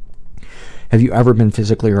 Have you ever been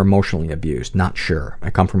physically or emotionally abused? Not sure. I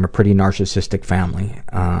come from a pretty narcissistic family,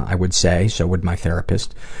 I would say. So would my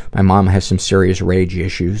therapist. My mom has some serious rage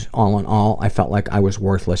issues. All in all, I felt like I was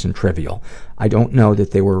worthless and trivial. I don't know that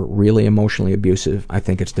they were really emotionally abusive. I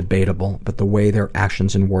think it's debatable, but the way their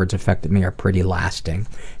actions and words affected me are pretty lasting,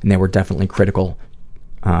 and they were definitely critical,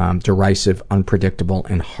 derisive, unpredictable,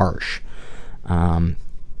 and harsh. I'd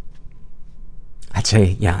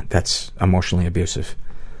say, yeah, that's emotionally abusive.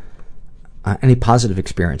 Any positive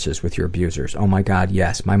experiences with your abusers? Oh my God,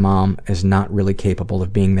 yes. My mom is not really capable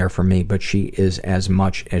of being there for me, but she is as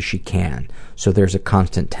much as she can. So there's a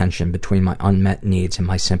constant tension between my unmet needs and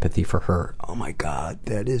my sympathy for her. Oh my God,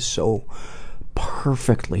 that is so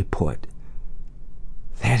perfectly put.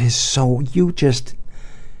 That is so, you just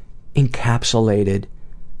encapsulated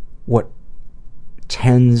what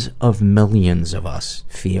tens of millions of us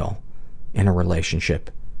feel in a relationship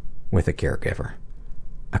with a caregiver.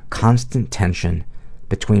 A constant tension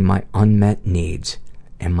between my unmet needs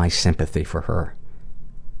and my sympathy for her.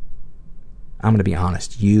 I'm going to be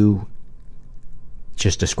honest, you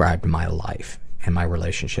just described my life and my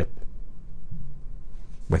relationship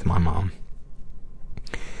with my mom.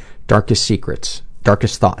 Darkest secrets.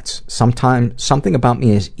 Darkest thoughts. Sometimes something about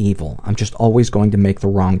me is evil. I'm just always going to make the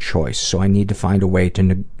wrong choice, so I need to find a way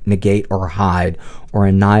to negate or hide or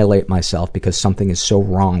annihilate myself because something is so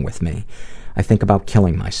wrong with me. I think about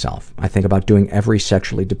killing myself. I think about doing every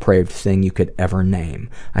sexually depraved thing you could ever name.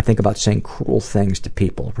 I think about saying cruel things to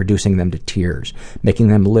people, reducing them to tears, making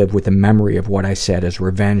them live with the memory of what I said as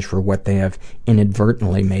revenge for what they have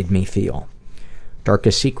inadvertently made me feel.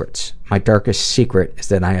 Darkest secrets. My darkest secret is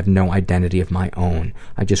that I have no identity of my own.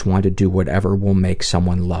 I just want to do whatever will make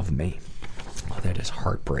someone love me. Oh, that is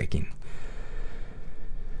heartbreaking.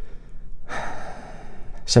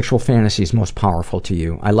 Sexual fantasies most powerful to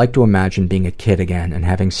you. I like to imagine being a kid again and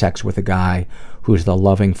having sex with a guy who's the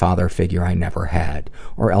loving father figure I never had,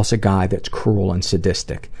 or else a guy that's cruel and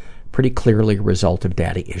sadistic. pretty clearly a result of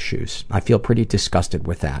daddy issues. I feel pretty disgusted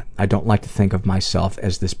with that. I don't like to think of myself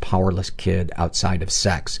as this powerless kid outside of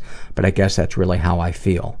sex, but I guess that's really how I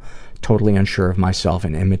feel. Totally unsure of myself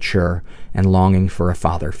and immature and longing for a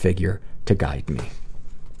father figure to guide me.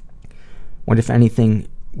 What, if anything,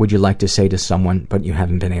 would you like to say to someone but you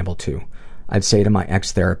haven't been able to? I'd say to my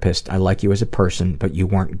ex-therapist, I like you as a person, but you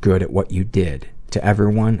weren't good at what you did. To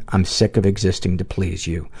everyone, I'm sick of existing to please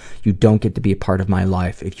you. You don't get to be a part of my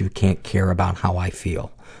life if you can't care about how I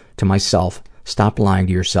feel. To myself, stop lying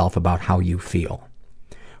to yourself about how you feel.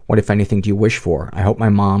 What, if anything, do you wish for? I hope my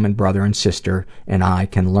mom and brother and sister and I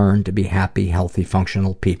can learn to be happy, healthy,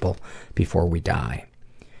 functional people before we die.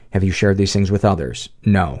 Have you shared these things with others?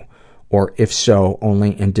 No. Or if so,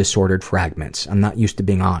 only in disordered fragments. I'm not used to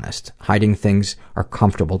being honest. Hiding things are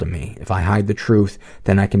comfortable to me. If I hide the truth,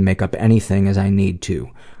 then I can make up anything as I need to.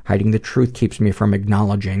 Hiding the truth keeps me from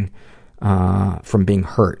acknowledging, from being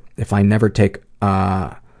hurt. If I never take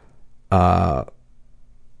a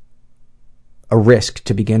risk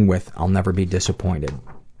to begin with, I'll never be disappointed.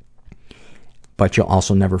 But you'll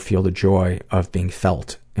also never feel the joy of being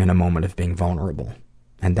felt in a moment of being vulnerable.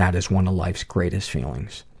 And that is one of life's greatest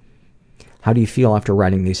feelings. How do you feel after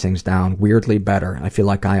writing these things down? Weirdly better. I feel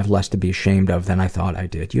like I have less to be ashamed of than I thought I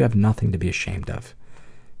did. You have nothing to be ashamed of.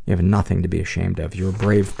 You have nothing to be ashamed of. You're a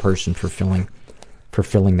brave person for filling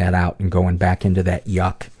that out and going back into that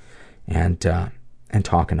yuck and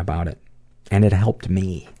talking about it. And it helped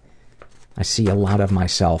me. I see a lot of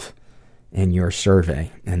myself in your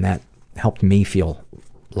survey, and that helped me feel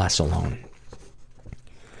less alone.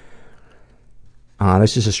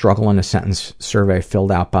 This is a struggle in a sentence survey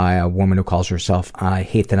filled out by a woman who calls herself I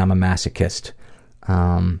Hate That I'm a Masochist.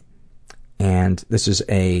 And this is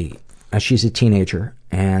she's a teenager,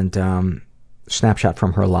 and snapshot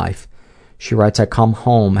from her life. She writes, I come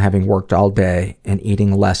home having worked all day and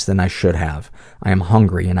eating less than I should have. I am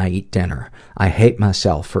hungry and I eat dinner. I hate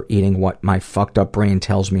myself for eating what my fucked up brain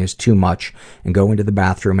tells me is too much and go into the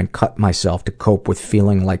bathroom and cut myself to cope with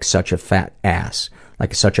feeling like such a fat ass.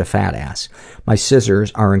 My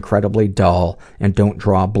scissors are incredibly dull and don't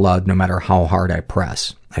draw blood no matter how hard I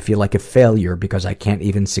press. I feel like a failure because I can't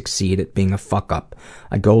even succeed at being a fuck-up.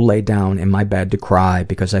 I go lay down in my bed to cry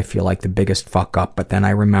because I feel like the biggest fuck-up, but then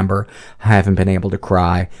I remember I haven't been able to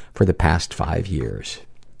cry for the past 5 years.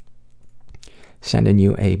 Sending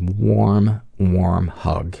you a warm, warm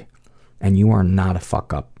hug. And you are not a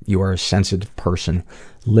fuck-up. You are a sensitive person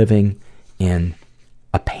living in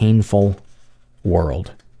a painful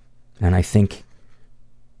world. And I think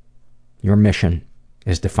your mission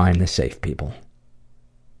is to find the safe people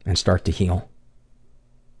and start to heal.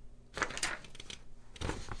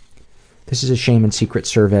 This is a shame and secret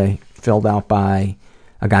survey filled out by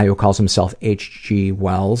a guy who calls himself H.G.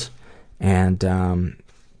 Wells, and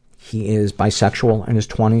he is bisexual, in his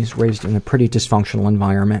 20s, raised in a pretty dysfunctional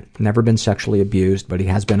environment, never been sexually abused, but he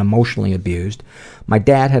has been emotionally abused. My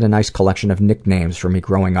dad had a nice collection of nicknames for me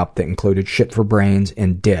growing up that included shit for brains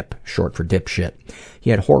and dip, short for dipshit.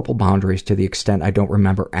 He had horrible boundaries to the extent I don't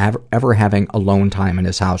remember ever having alone time in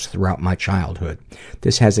his house throughout my childhood.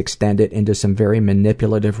 This has extended into some very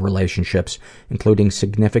manipulative relationships, including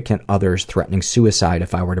significant others threatening suicide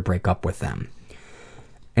if I were to break up with them.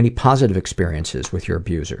 Any positive experiences with your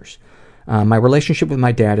abusers? My relationship with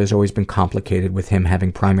my dad has always been complicated, with him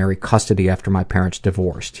having primary custody after my parents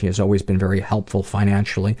divorced. He has always been very helpful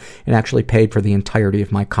financially and actually paid for the entirety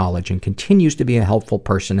of my college and continues to be a helpful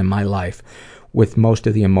person in my life, with most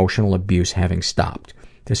of the emotional abuse having stopped.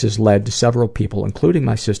 This has led to several people, including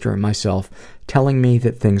my sister and myself, telling me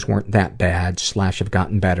that things weren't that bad / have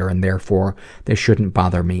gotten better and therefore they shouldn't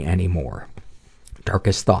bother me anymore.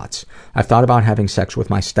 Darkest thoughts. I've thought about having sex with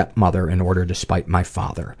my stepmother in order to spite my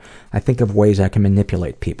father. I think of ways I can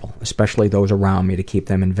manipulate people, especially those around me, to keep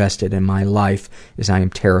them invested in my life, as I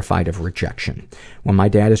am terrified of rejection. When my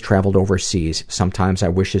dad has traveled overseas, sometimes I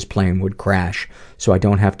wish his plane would crash so I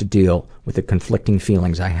don't have to deal with the conflicting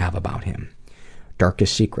feelings I have about him.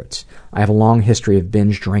 Darkest secrets. I have a long history of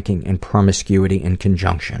binge drinking and promiscuity in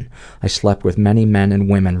conjunction. I slept with many men and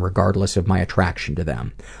women regardless of my attraction to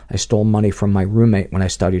them. I stole money from my roommate when I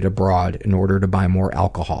studied abroad in order to buy more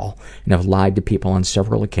alcohol, and have lied to people on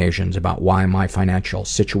several occasions about why my financial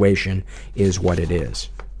situation is what it is.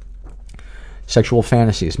 Sexual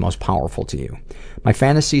fantasies most powerful to you. My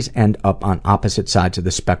fantasies end up on opposite sides of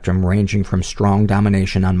the spectrum, ranging from strong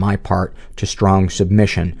domination on my part to strong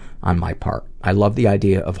submission on my part. I love the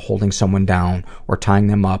idea of holding someone down or tying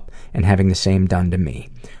them up and having the same done to me.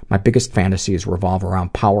 My biggest fantasies revolve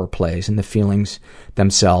around power plays, and the feelings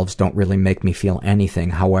themselves don't really make me feel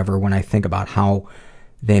anything. However, when I think about how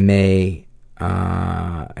they may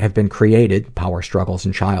have been created, power struggles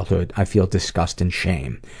in childhood, I feel disgust and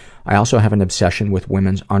shame. I also have an obsession with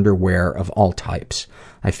women's underwear of all types.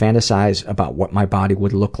 I fantasize about what my body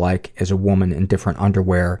would look like as a woman in different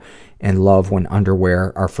underwear, and love when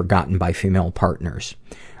underwear are forgotten by female partners.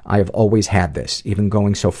 I have always had this, even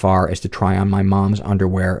going so far as to try on my mom's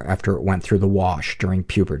underwear after it went through the wash during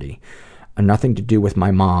puberty. Nothing to do with my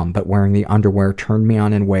mom, but wearing the underwear turned me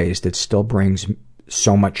on in ways that still brings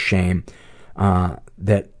so much shame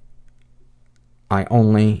that I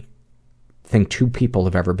only think 2 people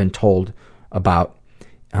have ever been told about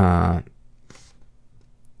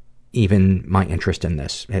even my interest in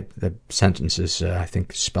this. The sentences, I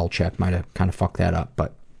think spell check might have kind of fucked that up,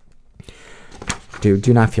 but dude,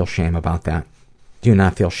 do not feel shame about that. Do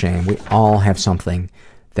not feel shame. We all have something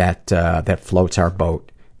that floats our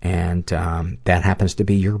boat, and that happens to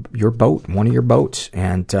be your boat, one of your boats,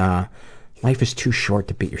 and life is too short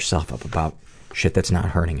to beat yourself up about shit that's not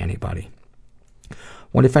hurting anybody.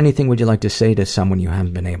 What, if anything, would you like to say to someone you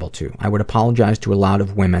haven't been able to? I would apologize to a lot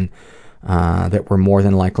of women that were more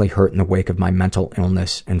than likely hurt in the wake of my mental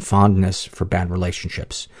illness and fondness for bad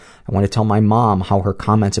relationships. I want to tell my mom how her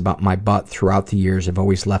comments about my butt throughout the years have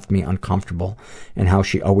always left me uncomfortable, and how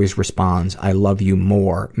she always responds, "I love you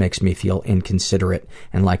more," makes me feel inconsiderate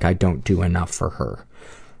and like I don't do enough for her.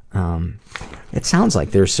 It sounds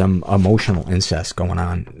like there's some emotional incest going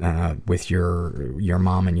on with your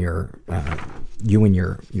mom and you and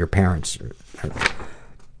your parents.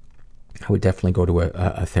 I would definitely go to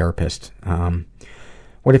a therapist.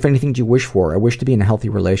 What, if anything, do you wish for? I wish to be in a healthy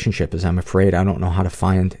relationship, as I'm afraid I don't know how to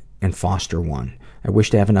find and foster one. I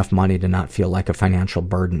wish to have enough money to not feel like a financial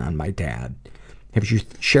burden on my dad. Have you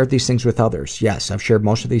shared these things with others? Yes, I've shared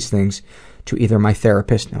most of these things to either my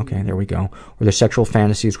therapist, okay, there we go, or their sexual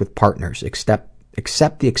fantasies with partners,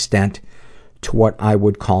 except the extent to what I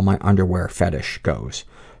would call my underwear fetish goes.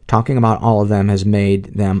 Talking about all of them has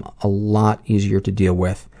made them a lot easier to deal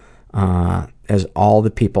with, as all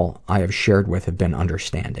the people I have shared with have been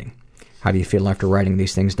understanding. How do you feel after writing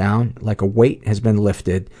these things down? Like a weight has been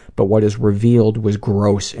lifted, but what is revealed was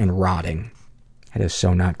gross and rotting. It is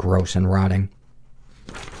so not gross and rotting.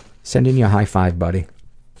 Sending you a high five, buddy.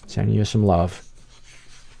 Sending you some love.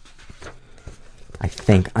 I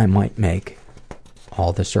think I might make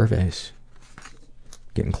all the surveys.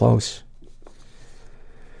 Getting close.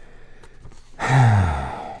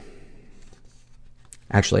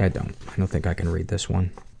 Actually, I don't think I can read this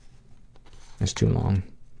one. It's too long.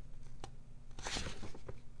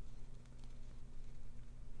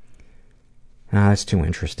 It's too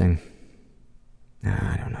interesting.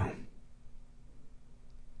 I don't know.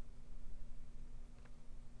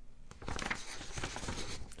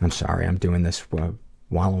 I'm sorry, I'm doing this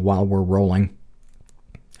while we're rolling.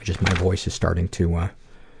 Just my voice is starting to...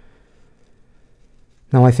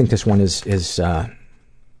 No, I think this one is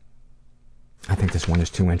I think this one is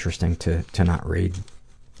too interesting to not read.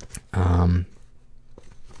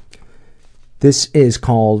 This is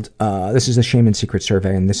called, this is a Shame and Secret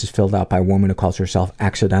survey, and this is filled out by a woman who calls herself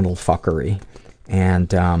Accidental Fuckery.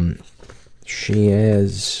 And she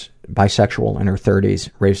is bisexual, in her 30s,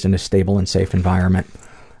 raised in a stable and safe environment.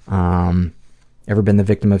 Ever been the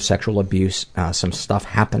victim of sexual abuse? Some stuff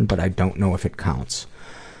happened, but I don't know if it counts.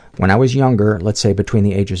 When I was younger, let's say between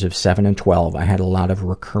the ages of 7 and 12, I had a lot of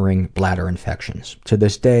recurring bladder infections. To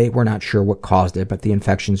this day, we're not sure what caused it, but the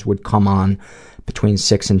infections would come on between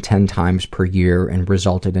 6 and 10 times per year and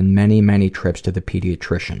resulted in many, many trips to the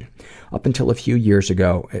pediatrician. Up until a few years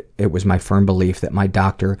ago, it was my firm belief that my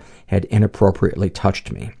doctor had inappropriately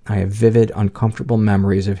touched me. I have vivid, uncomfortable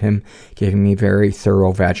memories of him giving me very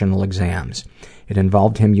thorough vaginal exams. It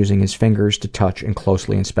involved him using his fingers to touch and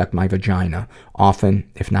closely inspect my vagina, often,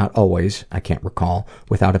 if not always, I can't recall,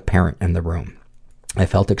 without a parent in the room. I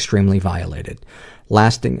felt extremely violated.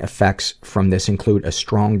 Lasting effects from this include a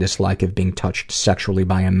strong dislike of being touched sexually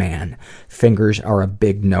by a man. Fingers are a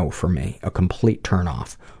big no for me, a complete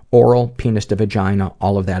turnoff. Oral, penis to vagina,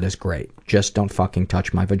 all of that is great. Just don't fucking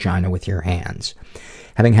touch my vagina with your hands.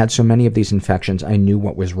 Having had so many of these infections, I knew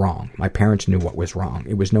what was wrong. My parents knew what was wrong.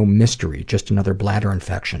 It was no mystery, just another bladder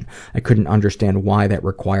infection. I couldn't understand why that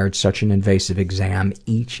required such an invasive exam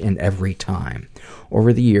each and every time.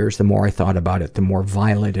 Over the years, the more I thought about it, the more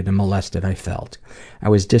violated and molested I felt. I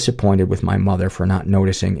was disappointed with my mother for not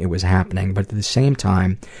noticing it was happening, but at the same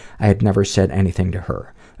time, I had never said anything to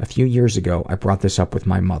her. A few years ago, I brought this up with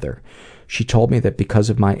my mother. She told me that because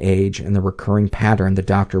of my age and the recurring pattern, the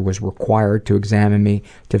doctor was required to examine me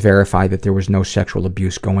to verify that there was no sexual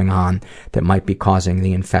abuse going on that might be causing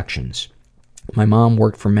the infections. My mom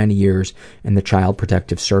worked for many years in the child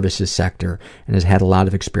protective services sector and has had a lot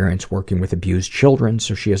of experience working with abused children,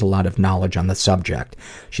 so she has a lot of knowledge on the subject.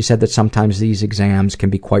 She said that sometimes these exams can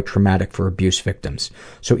be quite traumatic for abuse victims.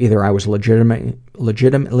 So either I was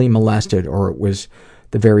legitimately molested, or it was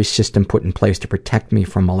the very system put in place to protect me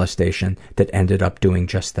from molestation that ended up doing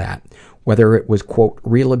just that. Whether it was, quote,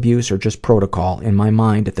 real abuse or just protocol, in my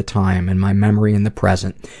mind at the time, and my memory in the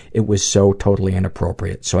present, it was so totally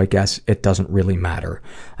inappropriate, so I guess it doesn't really matter.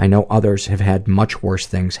 I know others have had much worse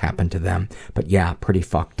things happen to them, but yeah, pretty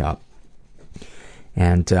fucked up.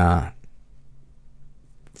 And,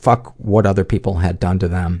 fuck what other people had done to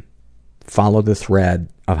them. Follow the thread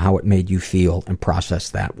of how it made you feel and process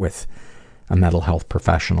that with a mental health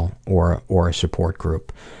professional or a support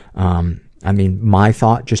group. I mean, my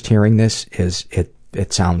thought just hearing this is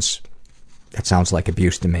it sounds like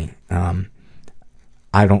abuse to me.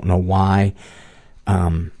 I don't know why.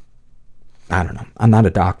 I don't know. I'm not a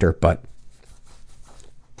doctor, but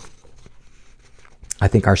I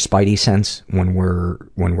think our spidey sense when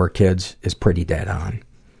we're kids is pretty dead on.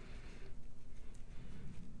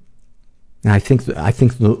 And I think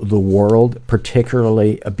the world,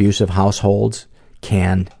 particularly abusive households,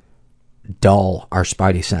 can dull our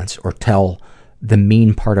spidey sense or tell the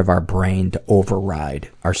mean part of our brain to override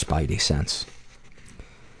our spidey sense.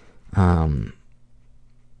 I'm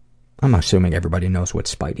assuming everybody knows what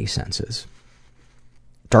spidey sense is.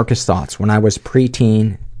 Darkest thoughts. When I was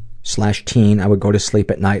preteen/teen, I would go to sleep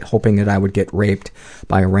at night hoping that I would get raped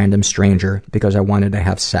by a random stranger because I wanted to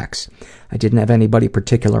have sex. I didn't have anybody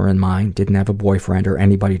particular in mind, didn't have a boyfriend or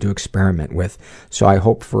anybody to experiment with, so I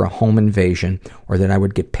hoped for a home invasion or that I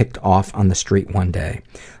would get picked off on the street one day.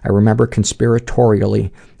 I remember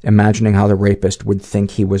conspiratorially imagining how the rapist would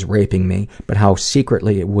think he was raping me, but how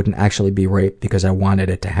secretly it wouldn't actually be rape because I wanted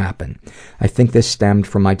it to happen. I think this stemmed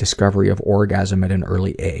from my discovery of orgasm at an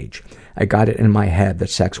early age. I got it in my head that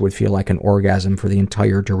sex would feel like an orgasm for the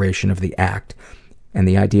entire duration of the act. And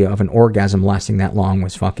the idea of an orgasm lasting that long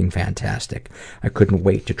was fucking fantastic. I couldn't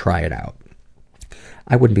wait to try it out.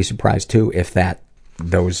 I wouldn't be surprised, too, if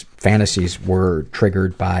those fantasies were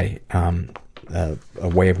triggered by a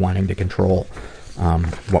way of wanting to control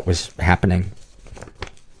what was happening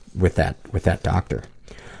with that doctor.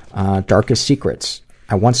 Darkest secrets.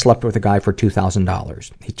 I once slept with a guy for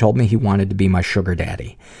 $2,000. He told me he wanted to be my sugar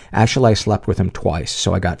daddy. Actually, I slept with him twice,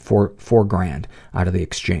 so I got $4,000 out of the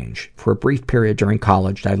exchange. For a brief period during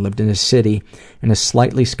college, I lived in a city in a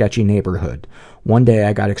slightly sketchy neighborhood. One day,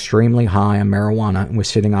 I got extremely high on marijuana and was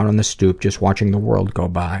sitting out on the stoop just watching the world go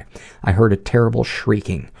by. I heard a terrible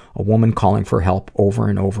shrieking, a woman calling for help over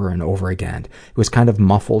and over and over again. It was kind of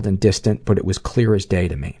muffled and distant, but it was clear as day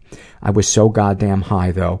to me. I was so goddamn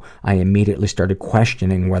high, though, I immediately started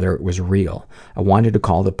questioning whether it was real. I wanted to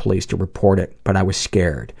call the police to report it, but I was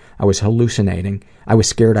scared. I was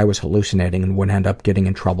scared I was hallucinating and would end up getting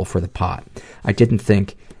in trouble for the pot. I didn't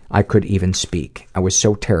think I could even speak. I was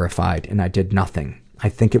so terrified, and I did nothing. I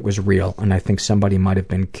think it was real, and I think somebody might have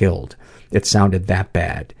been killed. It sounded that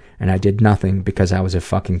bad. And I did nothing because I was a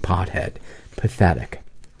fucking pothead. Pathetic.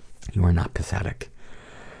 You are not pathetic.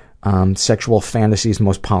 Sexual fantasies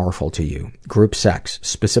most powerful to you. Group sex,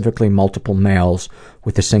 specifically multiple males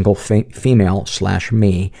with a single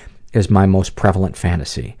female/me, is my most prevalent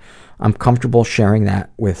fantasy. I'm comfortable sharing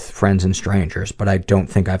that with friends and strangers, but I don't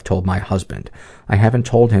think I've told my husband. I haven't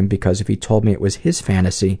told him because if he told me it was his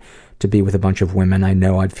fantasy to be with a bunch of women, I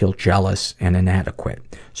know I'd feel jealous and inadequate.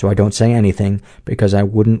 So I don't say anything because I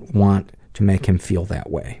wouldn't want to make him feel that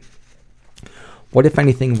way. What, if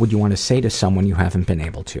anything, would you want to say to someone you haven't been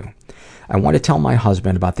able to? I want to tell my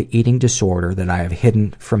husband about the eating disorder that I have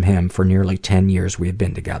hidden from him for nearly 10 years we have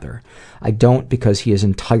been together. I don't because he is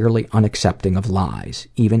entirely unaccepting of lies,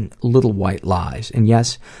 even little white lies. And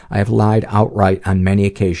yes, I have lied outright on many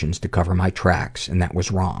occasions to cover my tracks, and that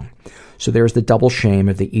was wrong. So there's the double shame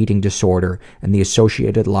of the eating disorder and the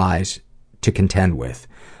associated lies to contend with.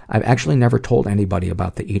 I've actually never told anybody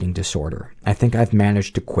about the eating disorder. I think I've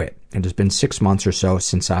managed to quit. It has been 6 months or so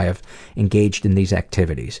since I have engaged in these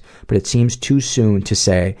activities, but it seems too soon to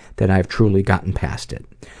say that I have truly gotten past it.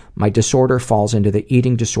 My disorder falls into the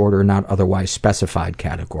eating disorder not otherwise specified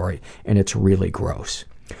category, and it's really gross.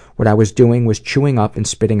 What I was doing was chewing up and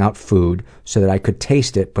spitting out food so that I could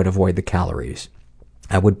taste it but avoid the calories.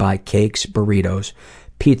 I would buy cakes, burritos,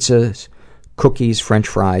 pizzas, cookies, french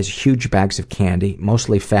fries, huge bags of candy,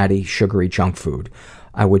 mostly fatty, sugary junk food.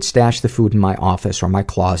 I would stash the food in my office or my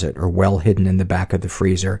closet or well hidden in the back of the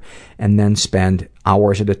freezer, and then spend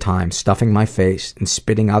hours at a time stuffing my face and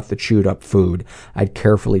spitting out the chewed up food I'd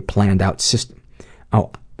carefully planned out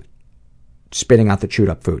spitting out the chewed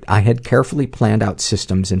up food. I had carefully planned out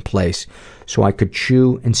systems in place so I could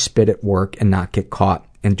chew and spit at work and not get caught,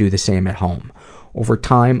 and do the same at home. Over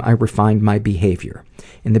time, I refined my behavior.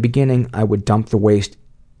 In the beginning, I would dump the waste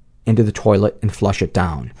into the toilet and flush it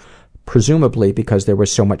down. Presumably because there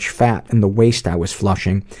was so much fat in the waste I was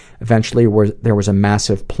flushing, eventually there was a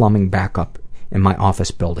massive plumbing backup in my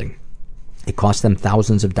office building. It cost them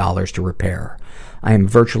thousands of dollars to repair. I am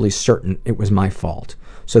virtually certain it was my fault.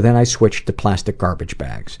 So then I switched to plastic garbage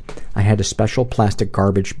bags. I had a special plastic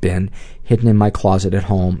garbage bin hidden in my closet at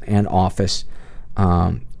home and office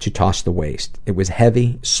to toss the waste. It was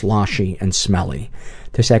heavy, sloshy, and smelly.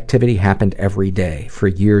 This activity happened every day for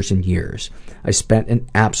years and years. I spent an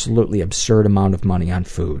absolutely absurd amount of money on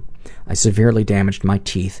food. I severely damaged my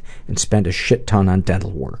teeth and spent a shit ton on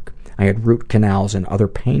dental work. I had root canals and other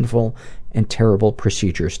painful and terrible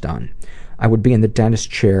procedures done. I would be in the dentist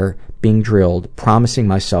chair being drilled, promising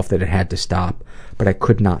myself that it had to stop, but I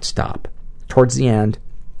could not stop. Towards the end,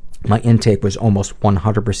 my intake was almost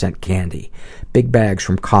 100% candy. Big bags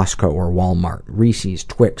from Costco or Walmart, Reese's,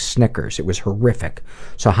 Twix, Snickers. It was horrific.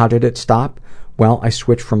 So how did it stop? Well, I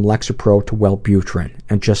switched from Lexapro to Wellbutrin,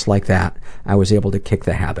 and just like that, I was able to kick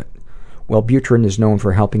the habit. Wellbutrin is known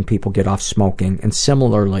for helping people get off smoking, and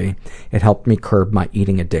similarly, it helped me curb my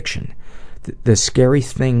eating addiction. The scary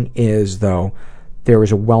thing is, though, there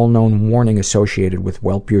is a well-known warning associated with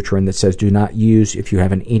Wellbutrin that says do not use if you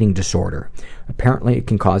have an eating disorder. Apparently, it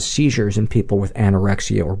can cause seizures in people with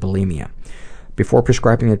anorexia or bulimia. Before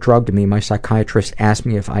prescribing the drug to me, my psychiatrist asked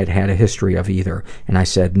me if I had had a history of either, and I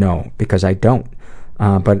said no, because I don't.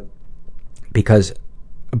 But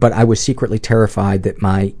I was secretly terrified that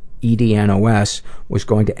my EDNOS was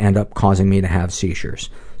going to end up causing me to have seizures.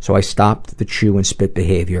 So I stopped the chew and spit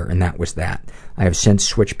behavior, and that was that. I have since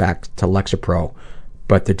switched back to Lexapro,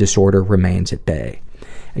 but the disorder remains at bay.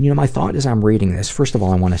 And my thought as I'm reading this, first of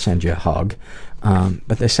all, I want to send you a hug.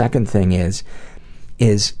 But the second thing is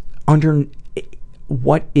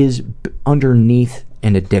what is underneath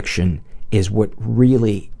an addiction is what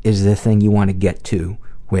really is the thing you want to get to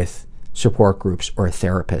with support groups or a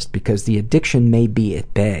therapist, because the addiction may be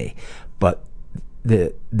at bay, but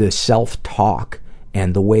the self-talk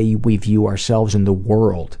and the way we view ourselves in the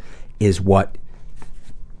world is what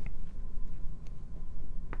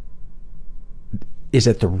is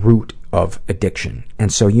at the root of addiction.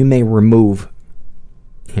 And so you may remove,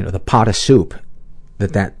 the pot of soup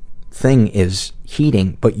that thing is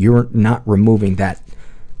heating, but you're not removing that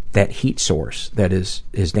heat source that is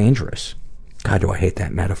dangerous. God, do I hate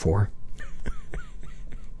that metaphor.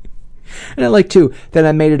 And I like, too, that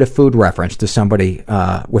I made it a food reference to somebody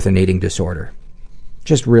with an eating disorder.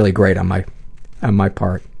 Just really great on my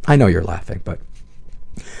part. I know you're laughing, but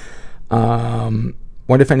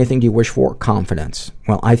what, if anything, do you wish for? Confidence.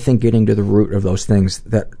 Well, I think getting to the root of those things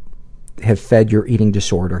that have fed your eating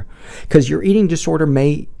disorder, because your eating disorder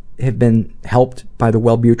may have been helped by the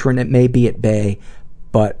Wellbutrin, it may be at bay,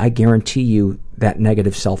 but I guarantee you that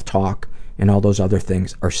negative self-talk and all those other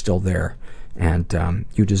things are still there, and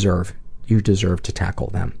you deserve to tackle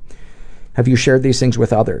them. Have you shared these things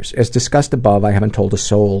with others? As discussed above, I haven't told a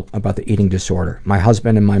soul about the eating disorder. My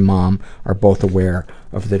husband and my mom are both aware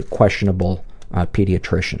of the questionable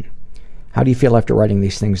pediatrician. How do you feel after writing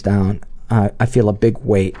these things down? I feel a big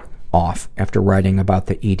weight off after writing about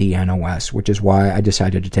the EDNOS, which is why I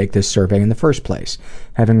decided to take this survey in the first place.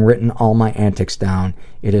 Having written all my antics down,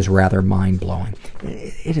 it is rather mind-blowing.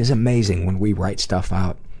 It is amazing when we write stuff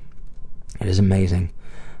out. It is amazing.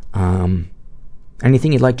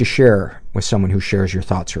 Anything you'd like to share with someone who shares your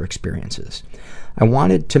thoughts or experiences? I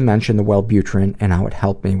wanted to mention the Wellbutrin and how it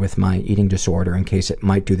helped me with my eating disorder in case it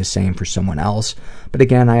might do the same for someone else. But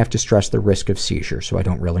again, I have to stress the risk of seizure, so I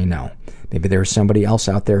don't really know. Maybe there's somebody else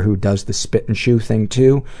out there who does the spit and chew thing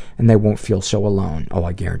too, and they won't feel so alone. Oh,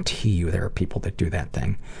 I guarantee you there are people that do that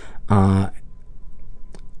thing.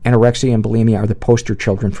 Anorexia and bulimia are the poster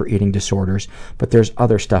children for eating disorders, but there's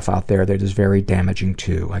other stuff out there that is very damaging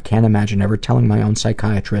too. I can't imagine ever telling my own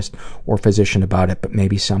psychiatrist or physician about it, but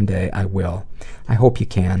maybe someday I will. I hope you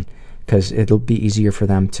can, because it'll be easier for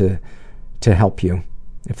them to help you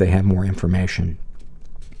if they have more information.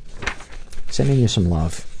 Sending you some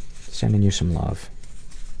love. Sending you some love.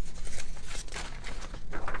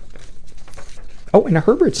 Oh, and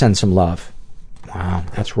Herbert sends some love. Wow,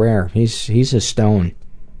 that's rare. He's a stone.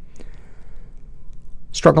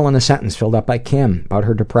 Struggle in a sentence filled out by Kim about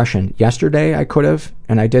her depression. Yesterday I could have,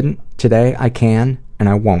 and I didn't. Today I can, and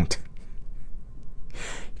I won't.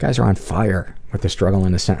 You guys are on fire with the struggle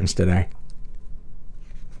in a sentence today.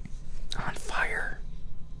 On fire.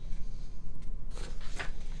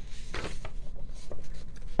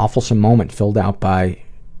 awfulsome moment filled out by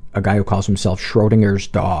a guy who calls himself Schrodinger's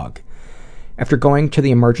dog. After going to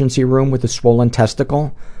the emergency room with a swollen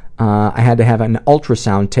testicle, I had to have an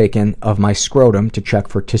ultrasound taken of my scrotum to check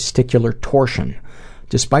for testicular torsion.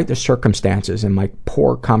 Despite the circumstances and my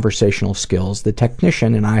poor conversational skills, the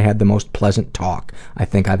technician and I had the most pleasant talk I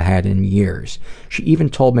think I've had in years. She even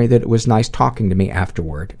told me that it was nice talking to me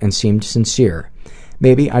afterward and seemed sincere.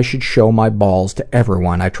 Maybe I should show my balls to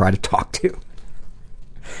everyone I try to talk to.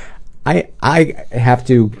 I have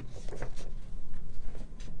to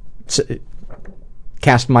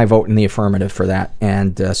cast my vote in the affirmative for that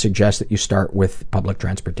and suggest that you start with public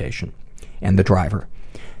transportation and the driver.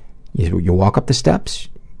 You walk up the steps,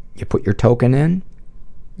 you put your token in,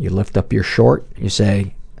 you lift up your short, you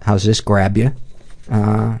say, how's this grab you?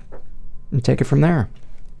 And take it from there.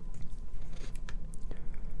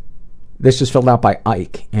 This is filled out by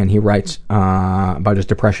Ike, and he writes about his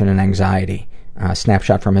depression and anxiety.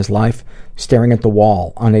 Snapshot from his life: staring at the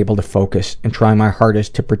wall, unable to focus, and trying my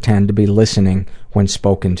hardest to pretend to be listening when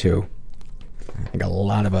spoken to. I think a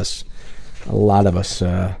lot of us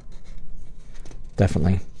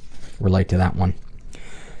definitely relate to that one.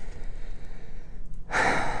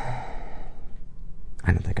 I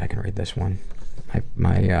don't think I can read this one.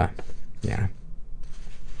 Yeah.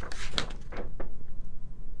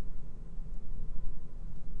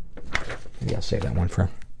 Maybe I'll save that one for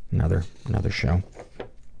another show.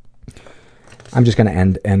 I'm just going to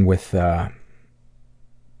end with this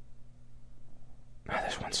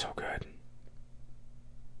one's so good.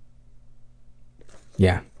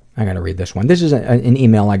 Yeah, I got to read this one. This is an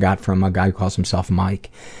email I got from a guy who calls himself Mike,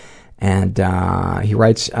 and he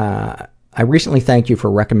writes, I recently thank you for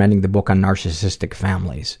recommending the book on narcissistic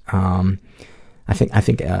families. I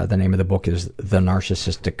think the name of the book is The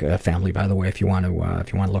Narcissistic Family, by the way, if you want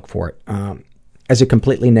to look for it. As it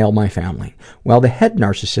completely nailed my family. Well, the head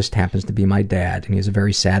narcissist happens to be my dad, and he's a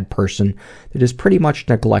very sad person that has pretty much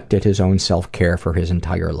neglected his own self-care for his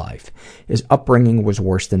entire life. His upbringing was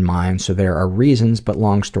worse than mine, so there are reasons, but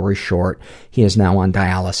long story short, he is now on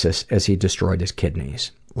dialysis as he destroyed his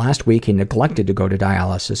kidneys. Last week, he neglected to go to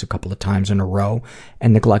dialysis a couple of times in a row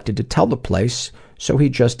and neglected to tell the place, so he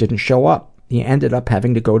just didn't show up. He ended up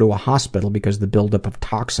having to go to a hospital because the buildup of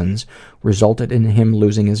toxins resulted in him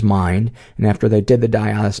losing his mind, and after they did the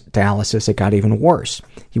dialysis, it got even worse.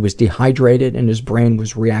 He was dehydrated, and his brain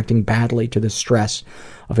was reacting badly to the stress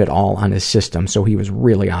of it all on his system, so he was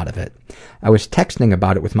really out of it. I was texting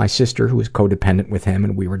about it with my sister, who was codependent with him,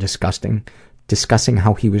 and we were discussing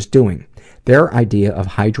how he was doing. Their idea of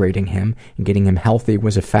hydrating him and getting him healthy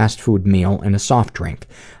was a fast food meal and a soft drink.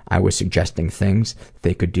 I was suggesting things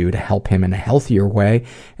they could do to help him in a healthier way,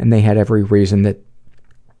 and they had every reason that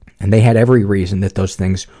those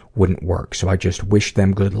things wouldn't work. So I just wished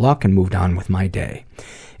them good luck and moved on with my day.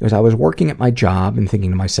 As I was working at my job and thinking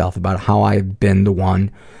to myself about how I had been the one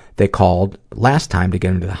they called last time to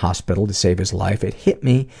get him to the hospital to save his life, it hit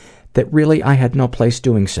me that really I had no place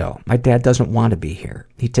doing so. My dad doesn't want to be here.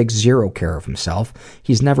 He takes zero care of himself.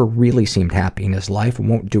 He's never really seemed happy in his life and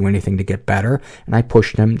won't do anything to get better, and I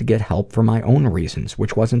pushed him to get help for my own reasons,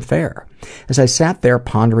 which wasn't fair. As I sat there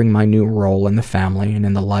pondering my new role in the family and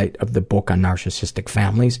in the light of the book on narcissistic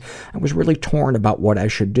families, I was really torn about what I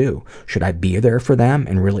should do. Should I be there for them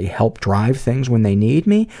and really help drive things when they need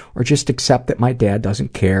me, or just accept that my dad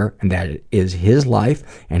doesn't care and that it is his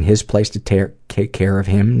life and his place to take care of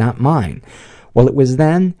him, not mine? Well, it was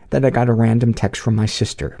then that I got a random text from my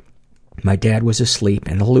sister. My dad was asleep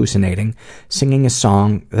and hallucinating, singing a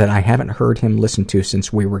song that I haven't heard him listen to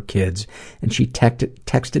since we were kids, and she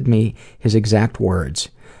texted me his exact words.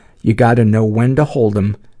 You gotta know when to hold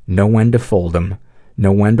 'em, know when to fold 'em,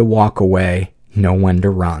 know when to walk away, know when to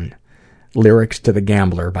run. Lyrics to The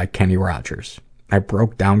Gambler by Kenny Rogers. I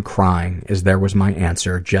broke down crying as there was my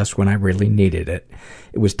answer just when I really needed it.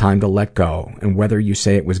 It was time to let go, and whether you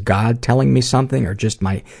say it was God telling me something or just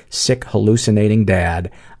my sick, hallucinating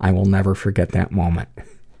dad, I will never forget that moment.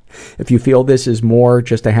 If you feel this is more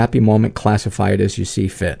just a happy moment, classify it as you see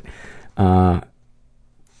fit. Yeah,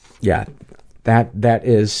 that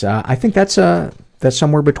is, I think that's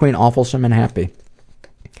somewhere between awfulsome and happy.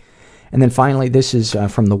 And then finally, this is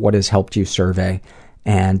from the What Has Helped You survey.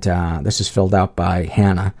 And this is filled out by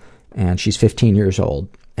Hannah, and she's 15 years old,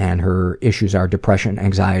 and her issues are depression,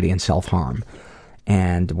 anxiety, and self-harm.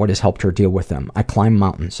 And what has helped her deal with them? I climb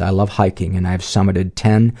mountains. I love hiking, and I've summited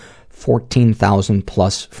 10, 14,000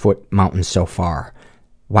 plus foot mountains so far.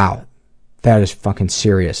 Wow, that is fucking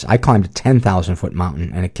serious. I climbed a 10,000 foot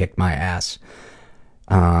mountain, and it kicked my ass.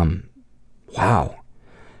 Wow.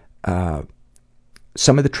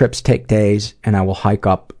 Some of the trips take days, and I will hike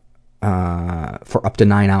up for up to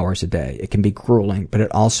 9 hours a day. It can be grueling, but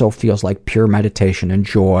it also feels like pure meditation and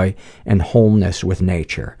joy and wholeness with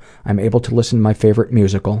nature. I'm able to listen to my favorite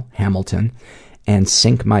musical, Hamilton, and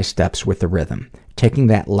sync my steps with the rhythm. Taking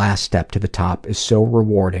that last step to the top is so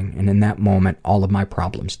rewarding, and in that moment, all of my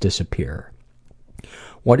problems disappear.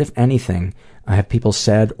 What, if anything, have people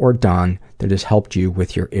said or done that has helped you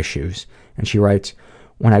with your issues? And she writes,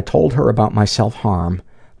 when I told her about my self-harm,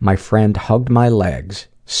 my friend hugged my legs,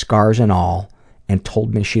 scars and all, and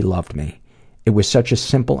told me she loved me. It was such a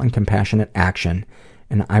simple and compassionate action,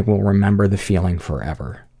 and I will remember the feeling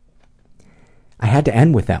forever. I had to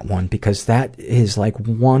end with that one because that is like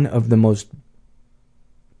one of the most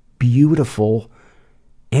beautiful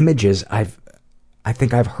images I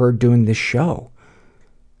think I've heard doing this show.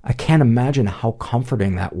 I can't imagine how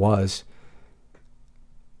comforting that was.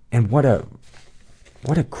 And what a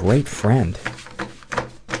great friend.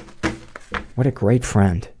 What a great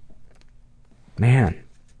friend. Man.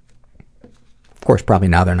 Of course, probably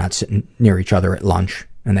now they're not sitting near each other at lunch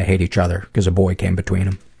and they hate each other because a boy came between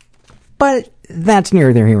them. But that's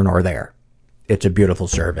neither here nor there. It's a beautiful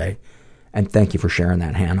survey. And thank you for sharing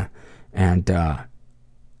that, Hannah. And,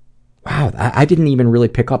 wow, I didn't even really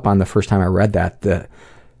pick up on the first time I read that. The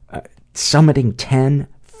summiting 10,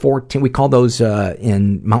 14, we call those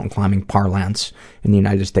in mountain climbing parlance in the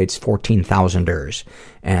United States 14,000ers.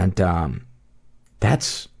 And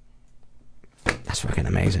that's fucking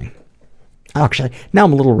amazing. Actually, now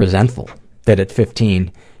I'm a little resentful that at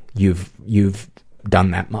 15 you've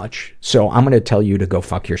done that much. So I'm going to tell you to go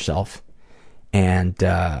fuck yourself and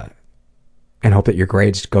hope that your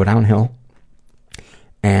grades go downhill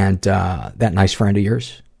and that nice friend of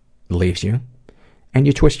yours leaves you and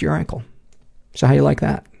you twist your ankle. So how you like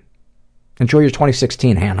that? Enjoy your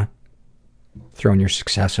 2016, Hannah. Throwing your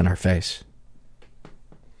success in our face.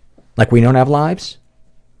 Like we don't have lives?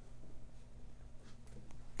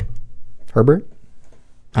 Herbert?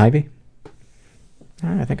 Ivy?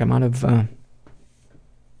 I think I'm out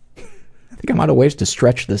of ways to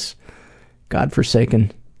stretch this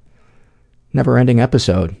godforsaken, never-ending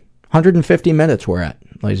episode. 150 minutes we're at,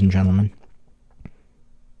 ladies and gentlemen.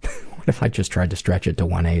 What if I just tried to stretch it to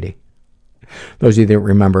 180? Those of you that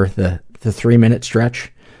remember the 3-minute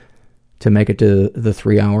stretch to make it to the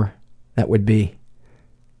 3 hour, I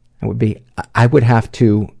would have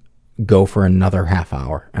to go for another half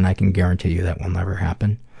hour, and I can guarantee you that will never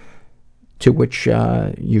happen. To which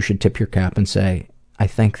you should tip your cap and say, I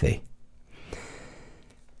thank thee.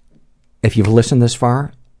 If you've listened this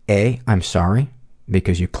far, A, I'm sorry,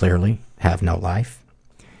 because you clearly have no life.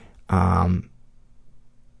 I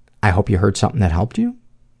hope you heard something that helped you.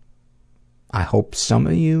 I hope some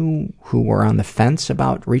of you who were on the fence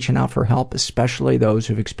about reaching out for help, especially those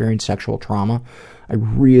who've experienced sexual trauma, I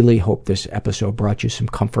really hope this episode brought you some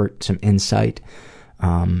comfort, some insight,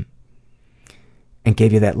 and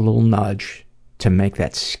gave you that little nudge to make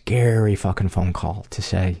that scary fucking phone call to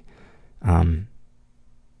say, I'm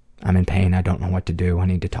in pain, I don't know what to do, I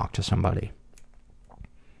need to talk to somebody.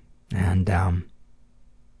 And I'm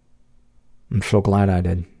so glad I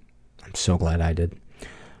did. I'm so glad I did.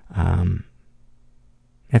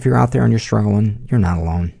 If you're out there and you're struggling, you're not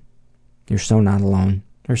alone. You're so not alone.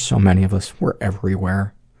 There's so many of us. We're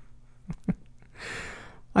everywhere.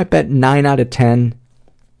 I bet 9 out of 10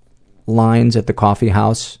 lines at the coffee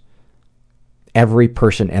house, every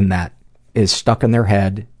person in that is stuck in their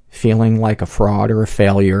head, feeling like a fraud or a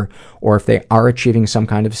failure, or if they are achieving some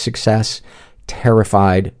kind of success,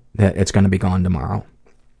 terrified that it's going to be gone tomorrow.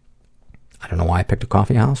 I don't know why I picked a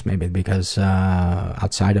coffee house. Maybe because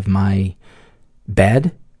outside of my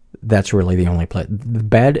bed, that's really the only place. The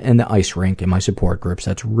bed and the ice rink in my support groups,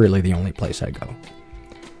 that's really the only place I go.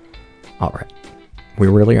 All right. We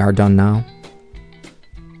really are done now.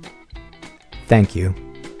 Thank you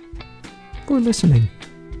for listening.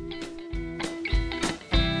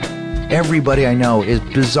 Everybody I know is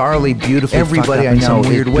bizarrely beautifully Everybody fucked up I know in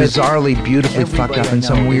some weird way. Bizarrely beautifully fucked up in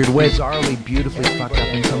some weird way. Bizarrely beautifully fucked up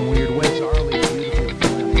in some weird way.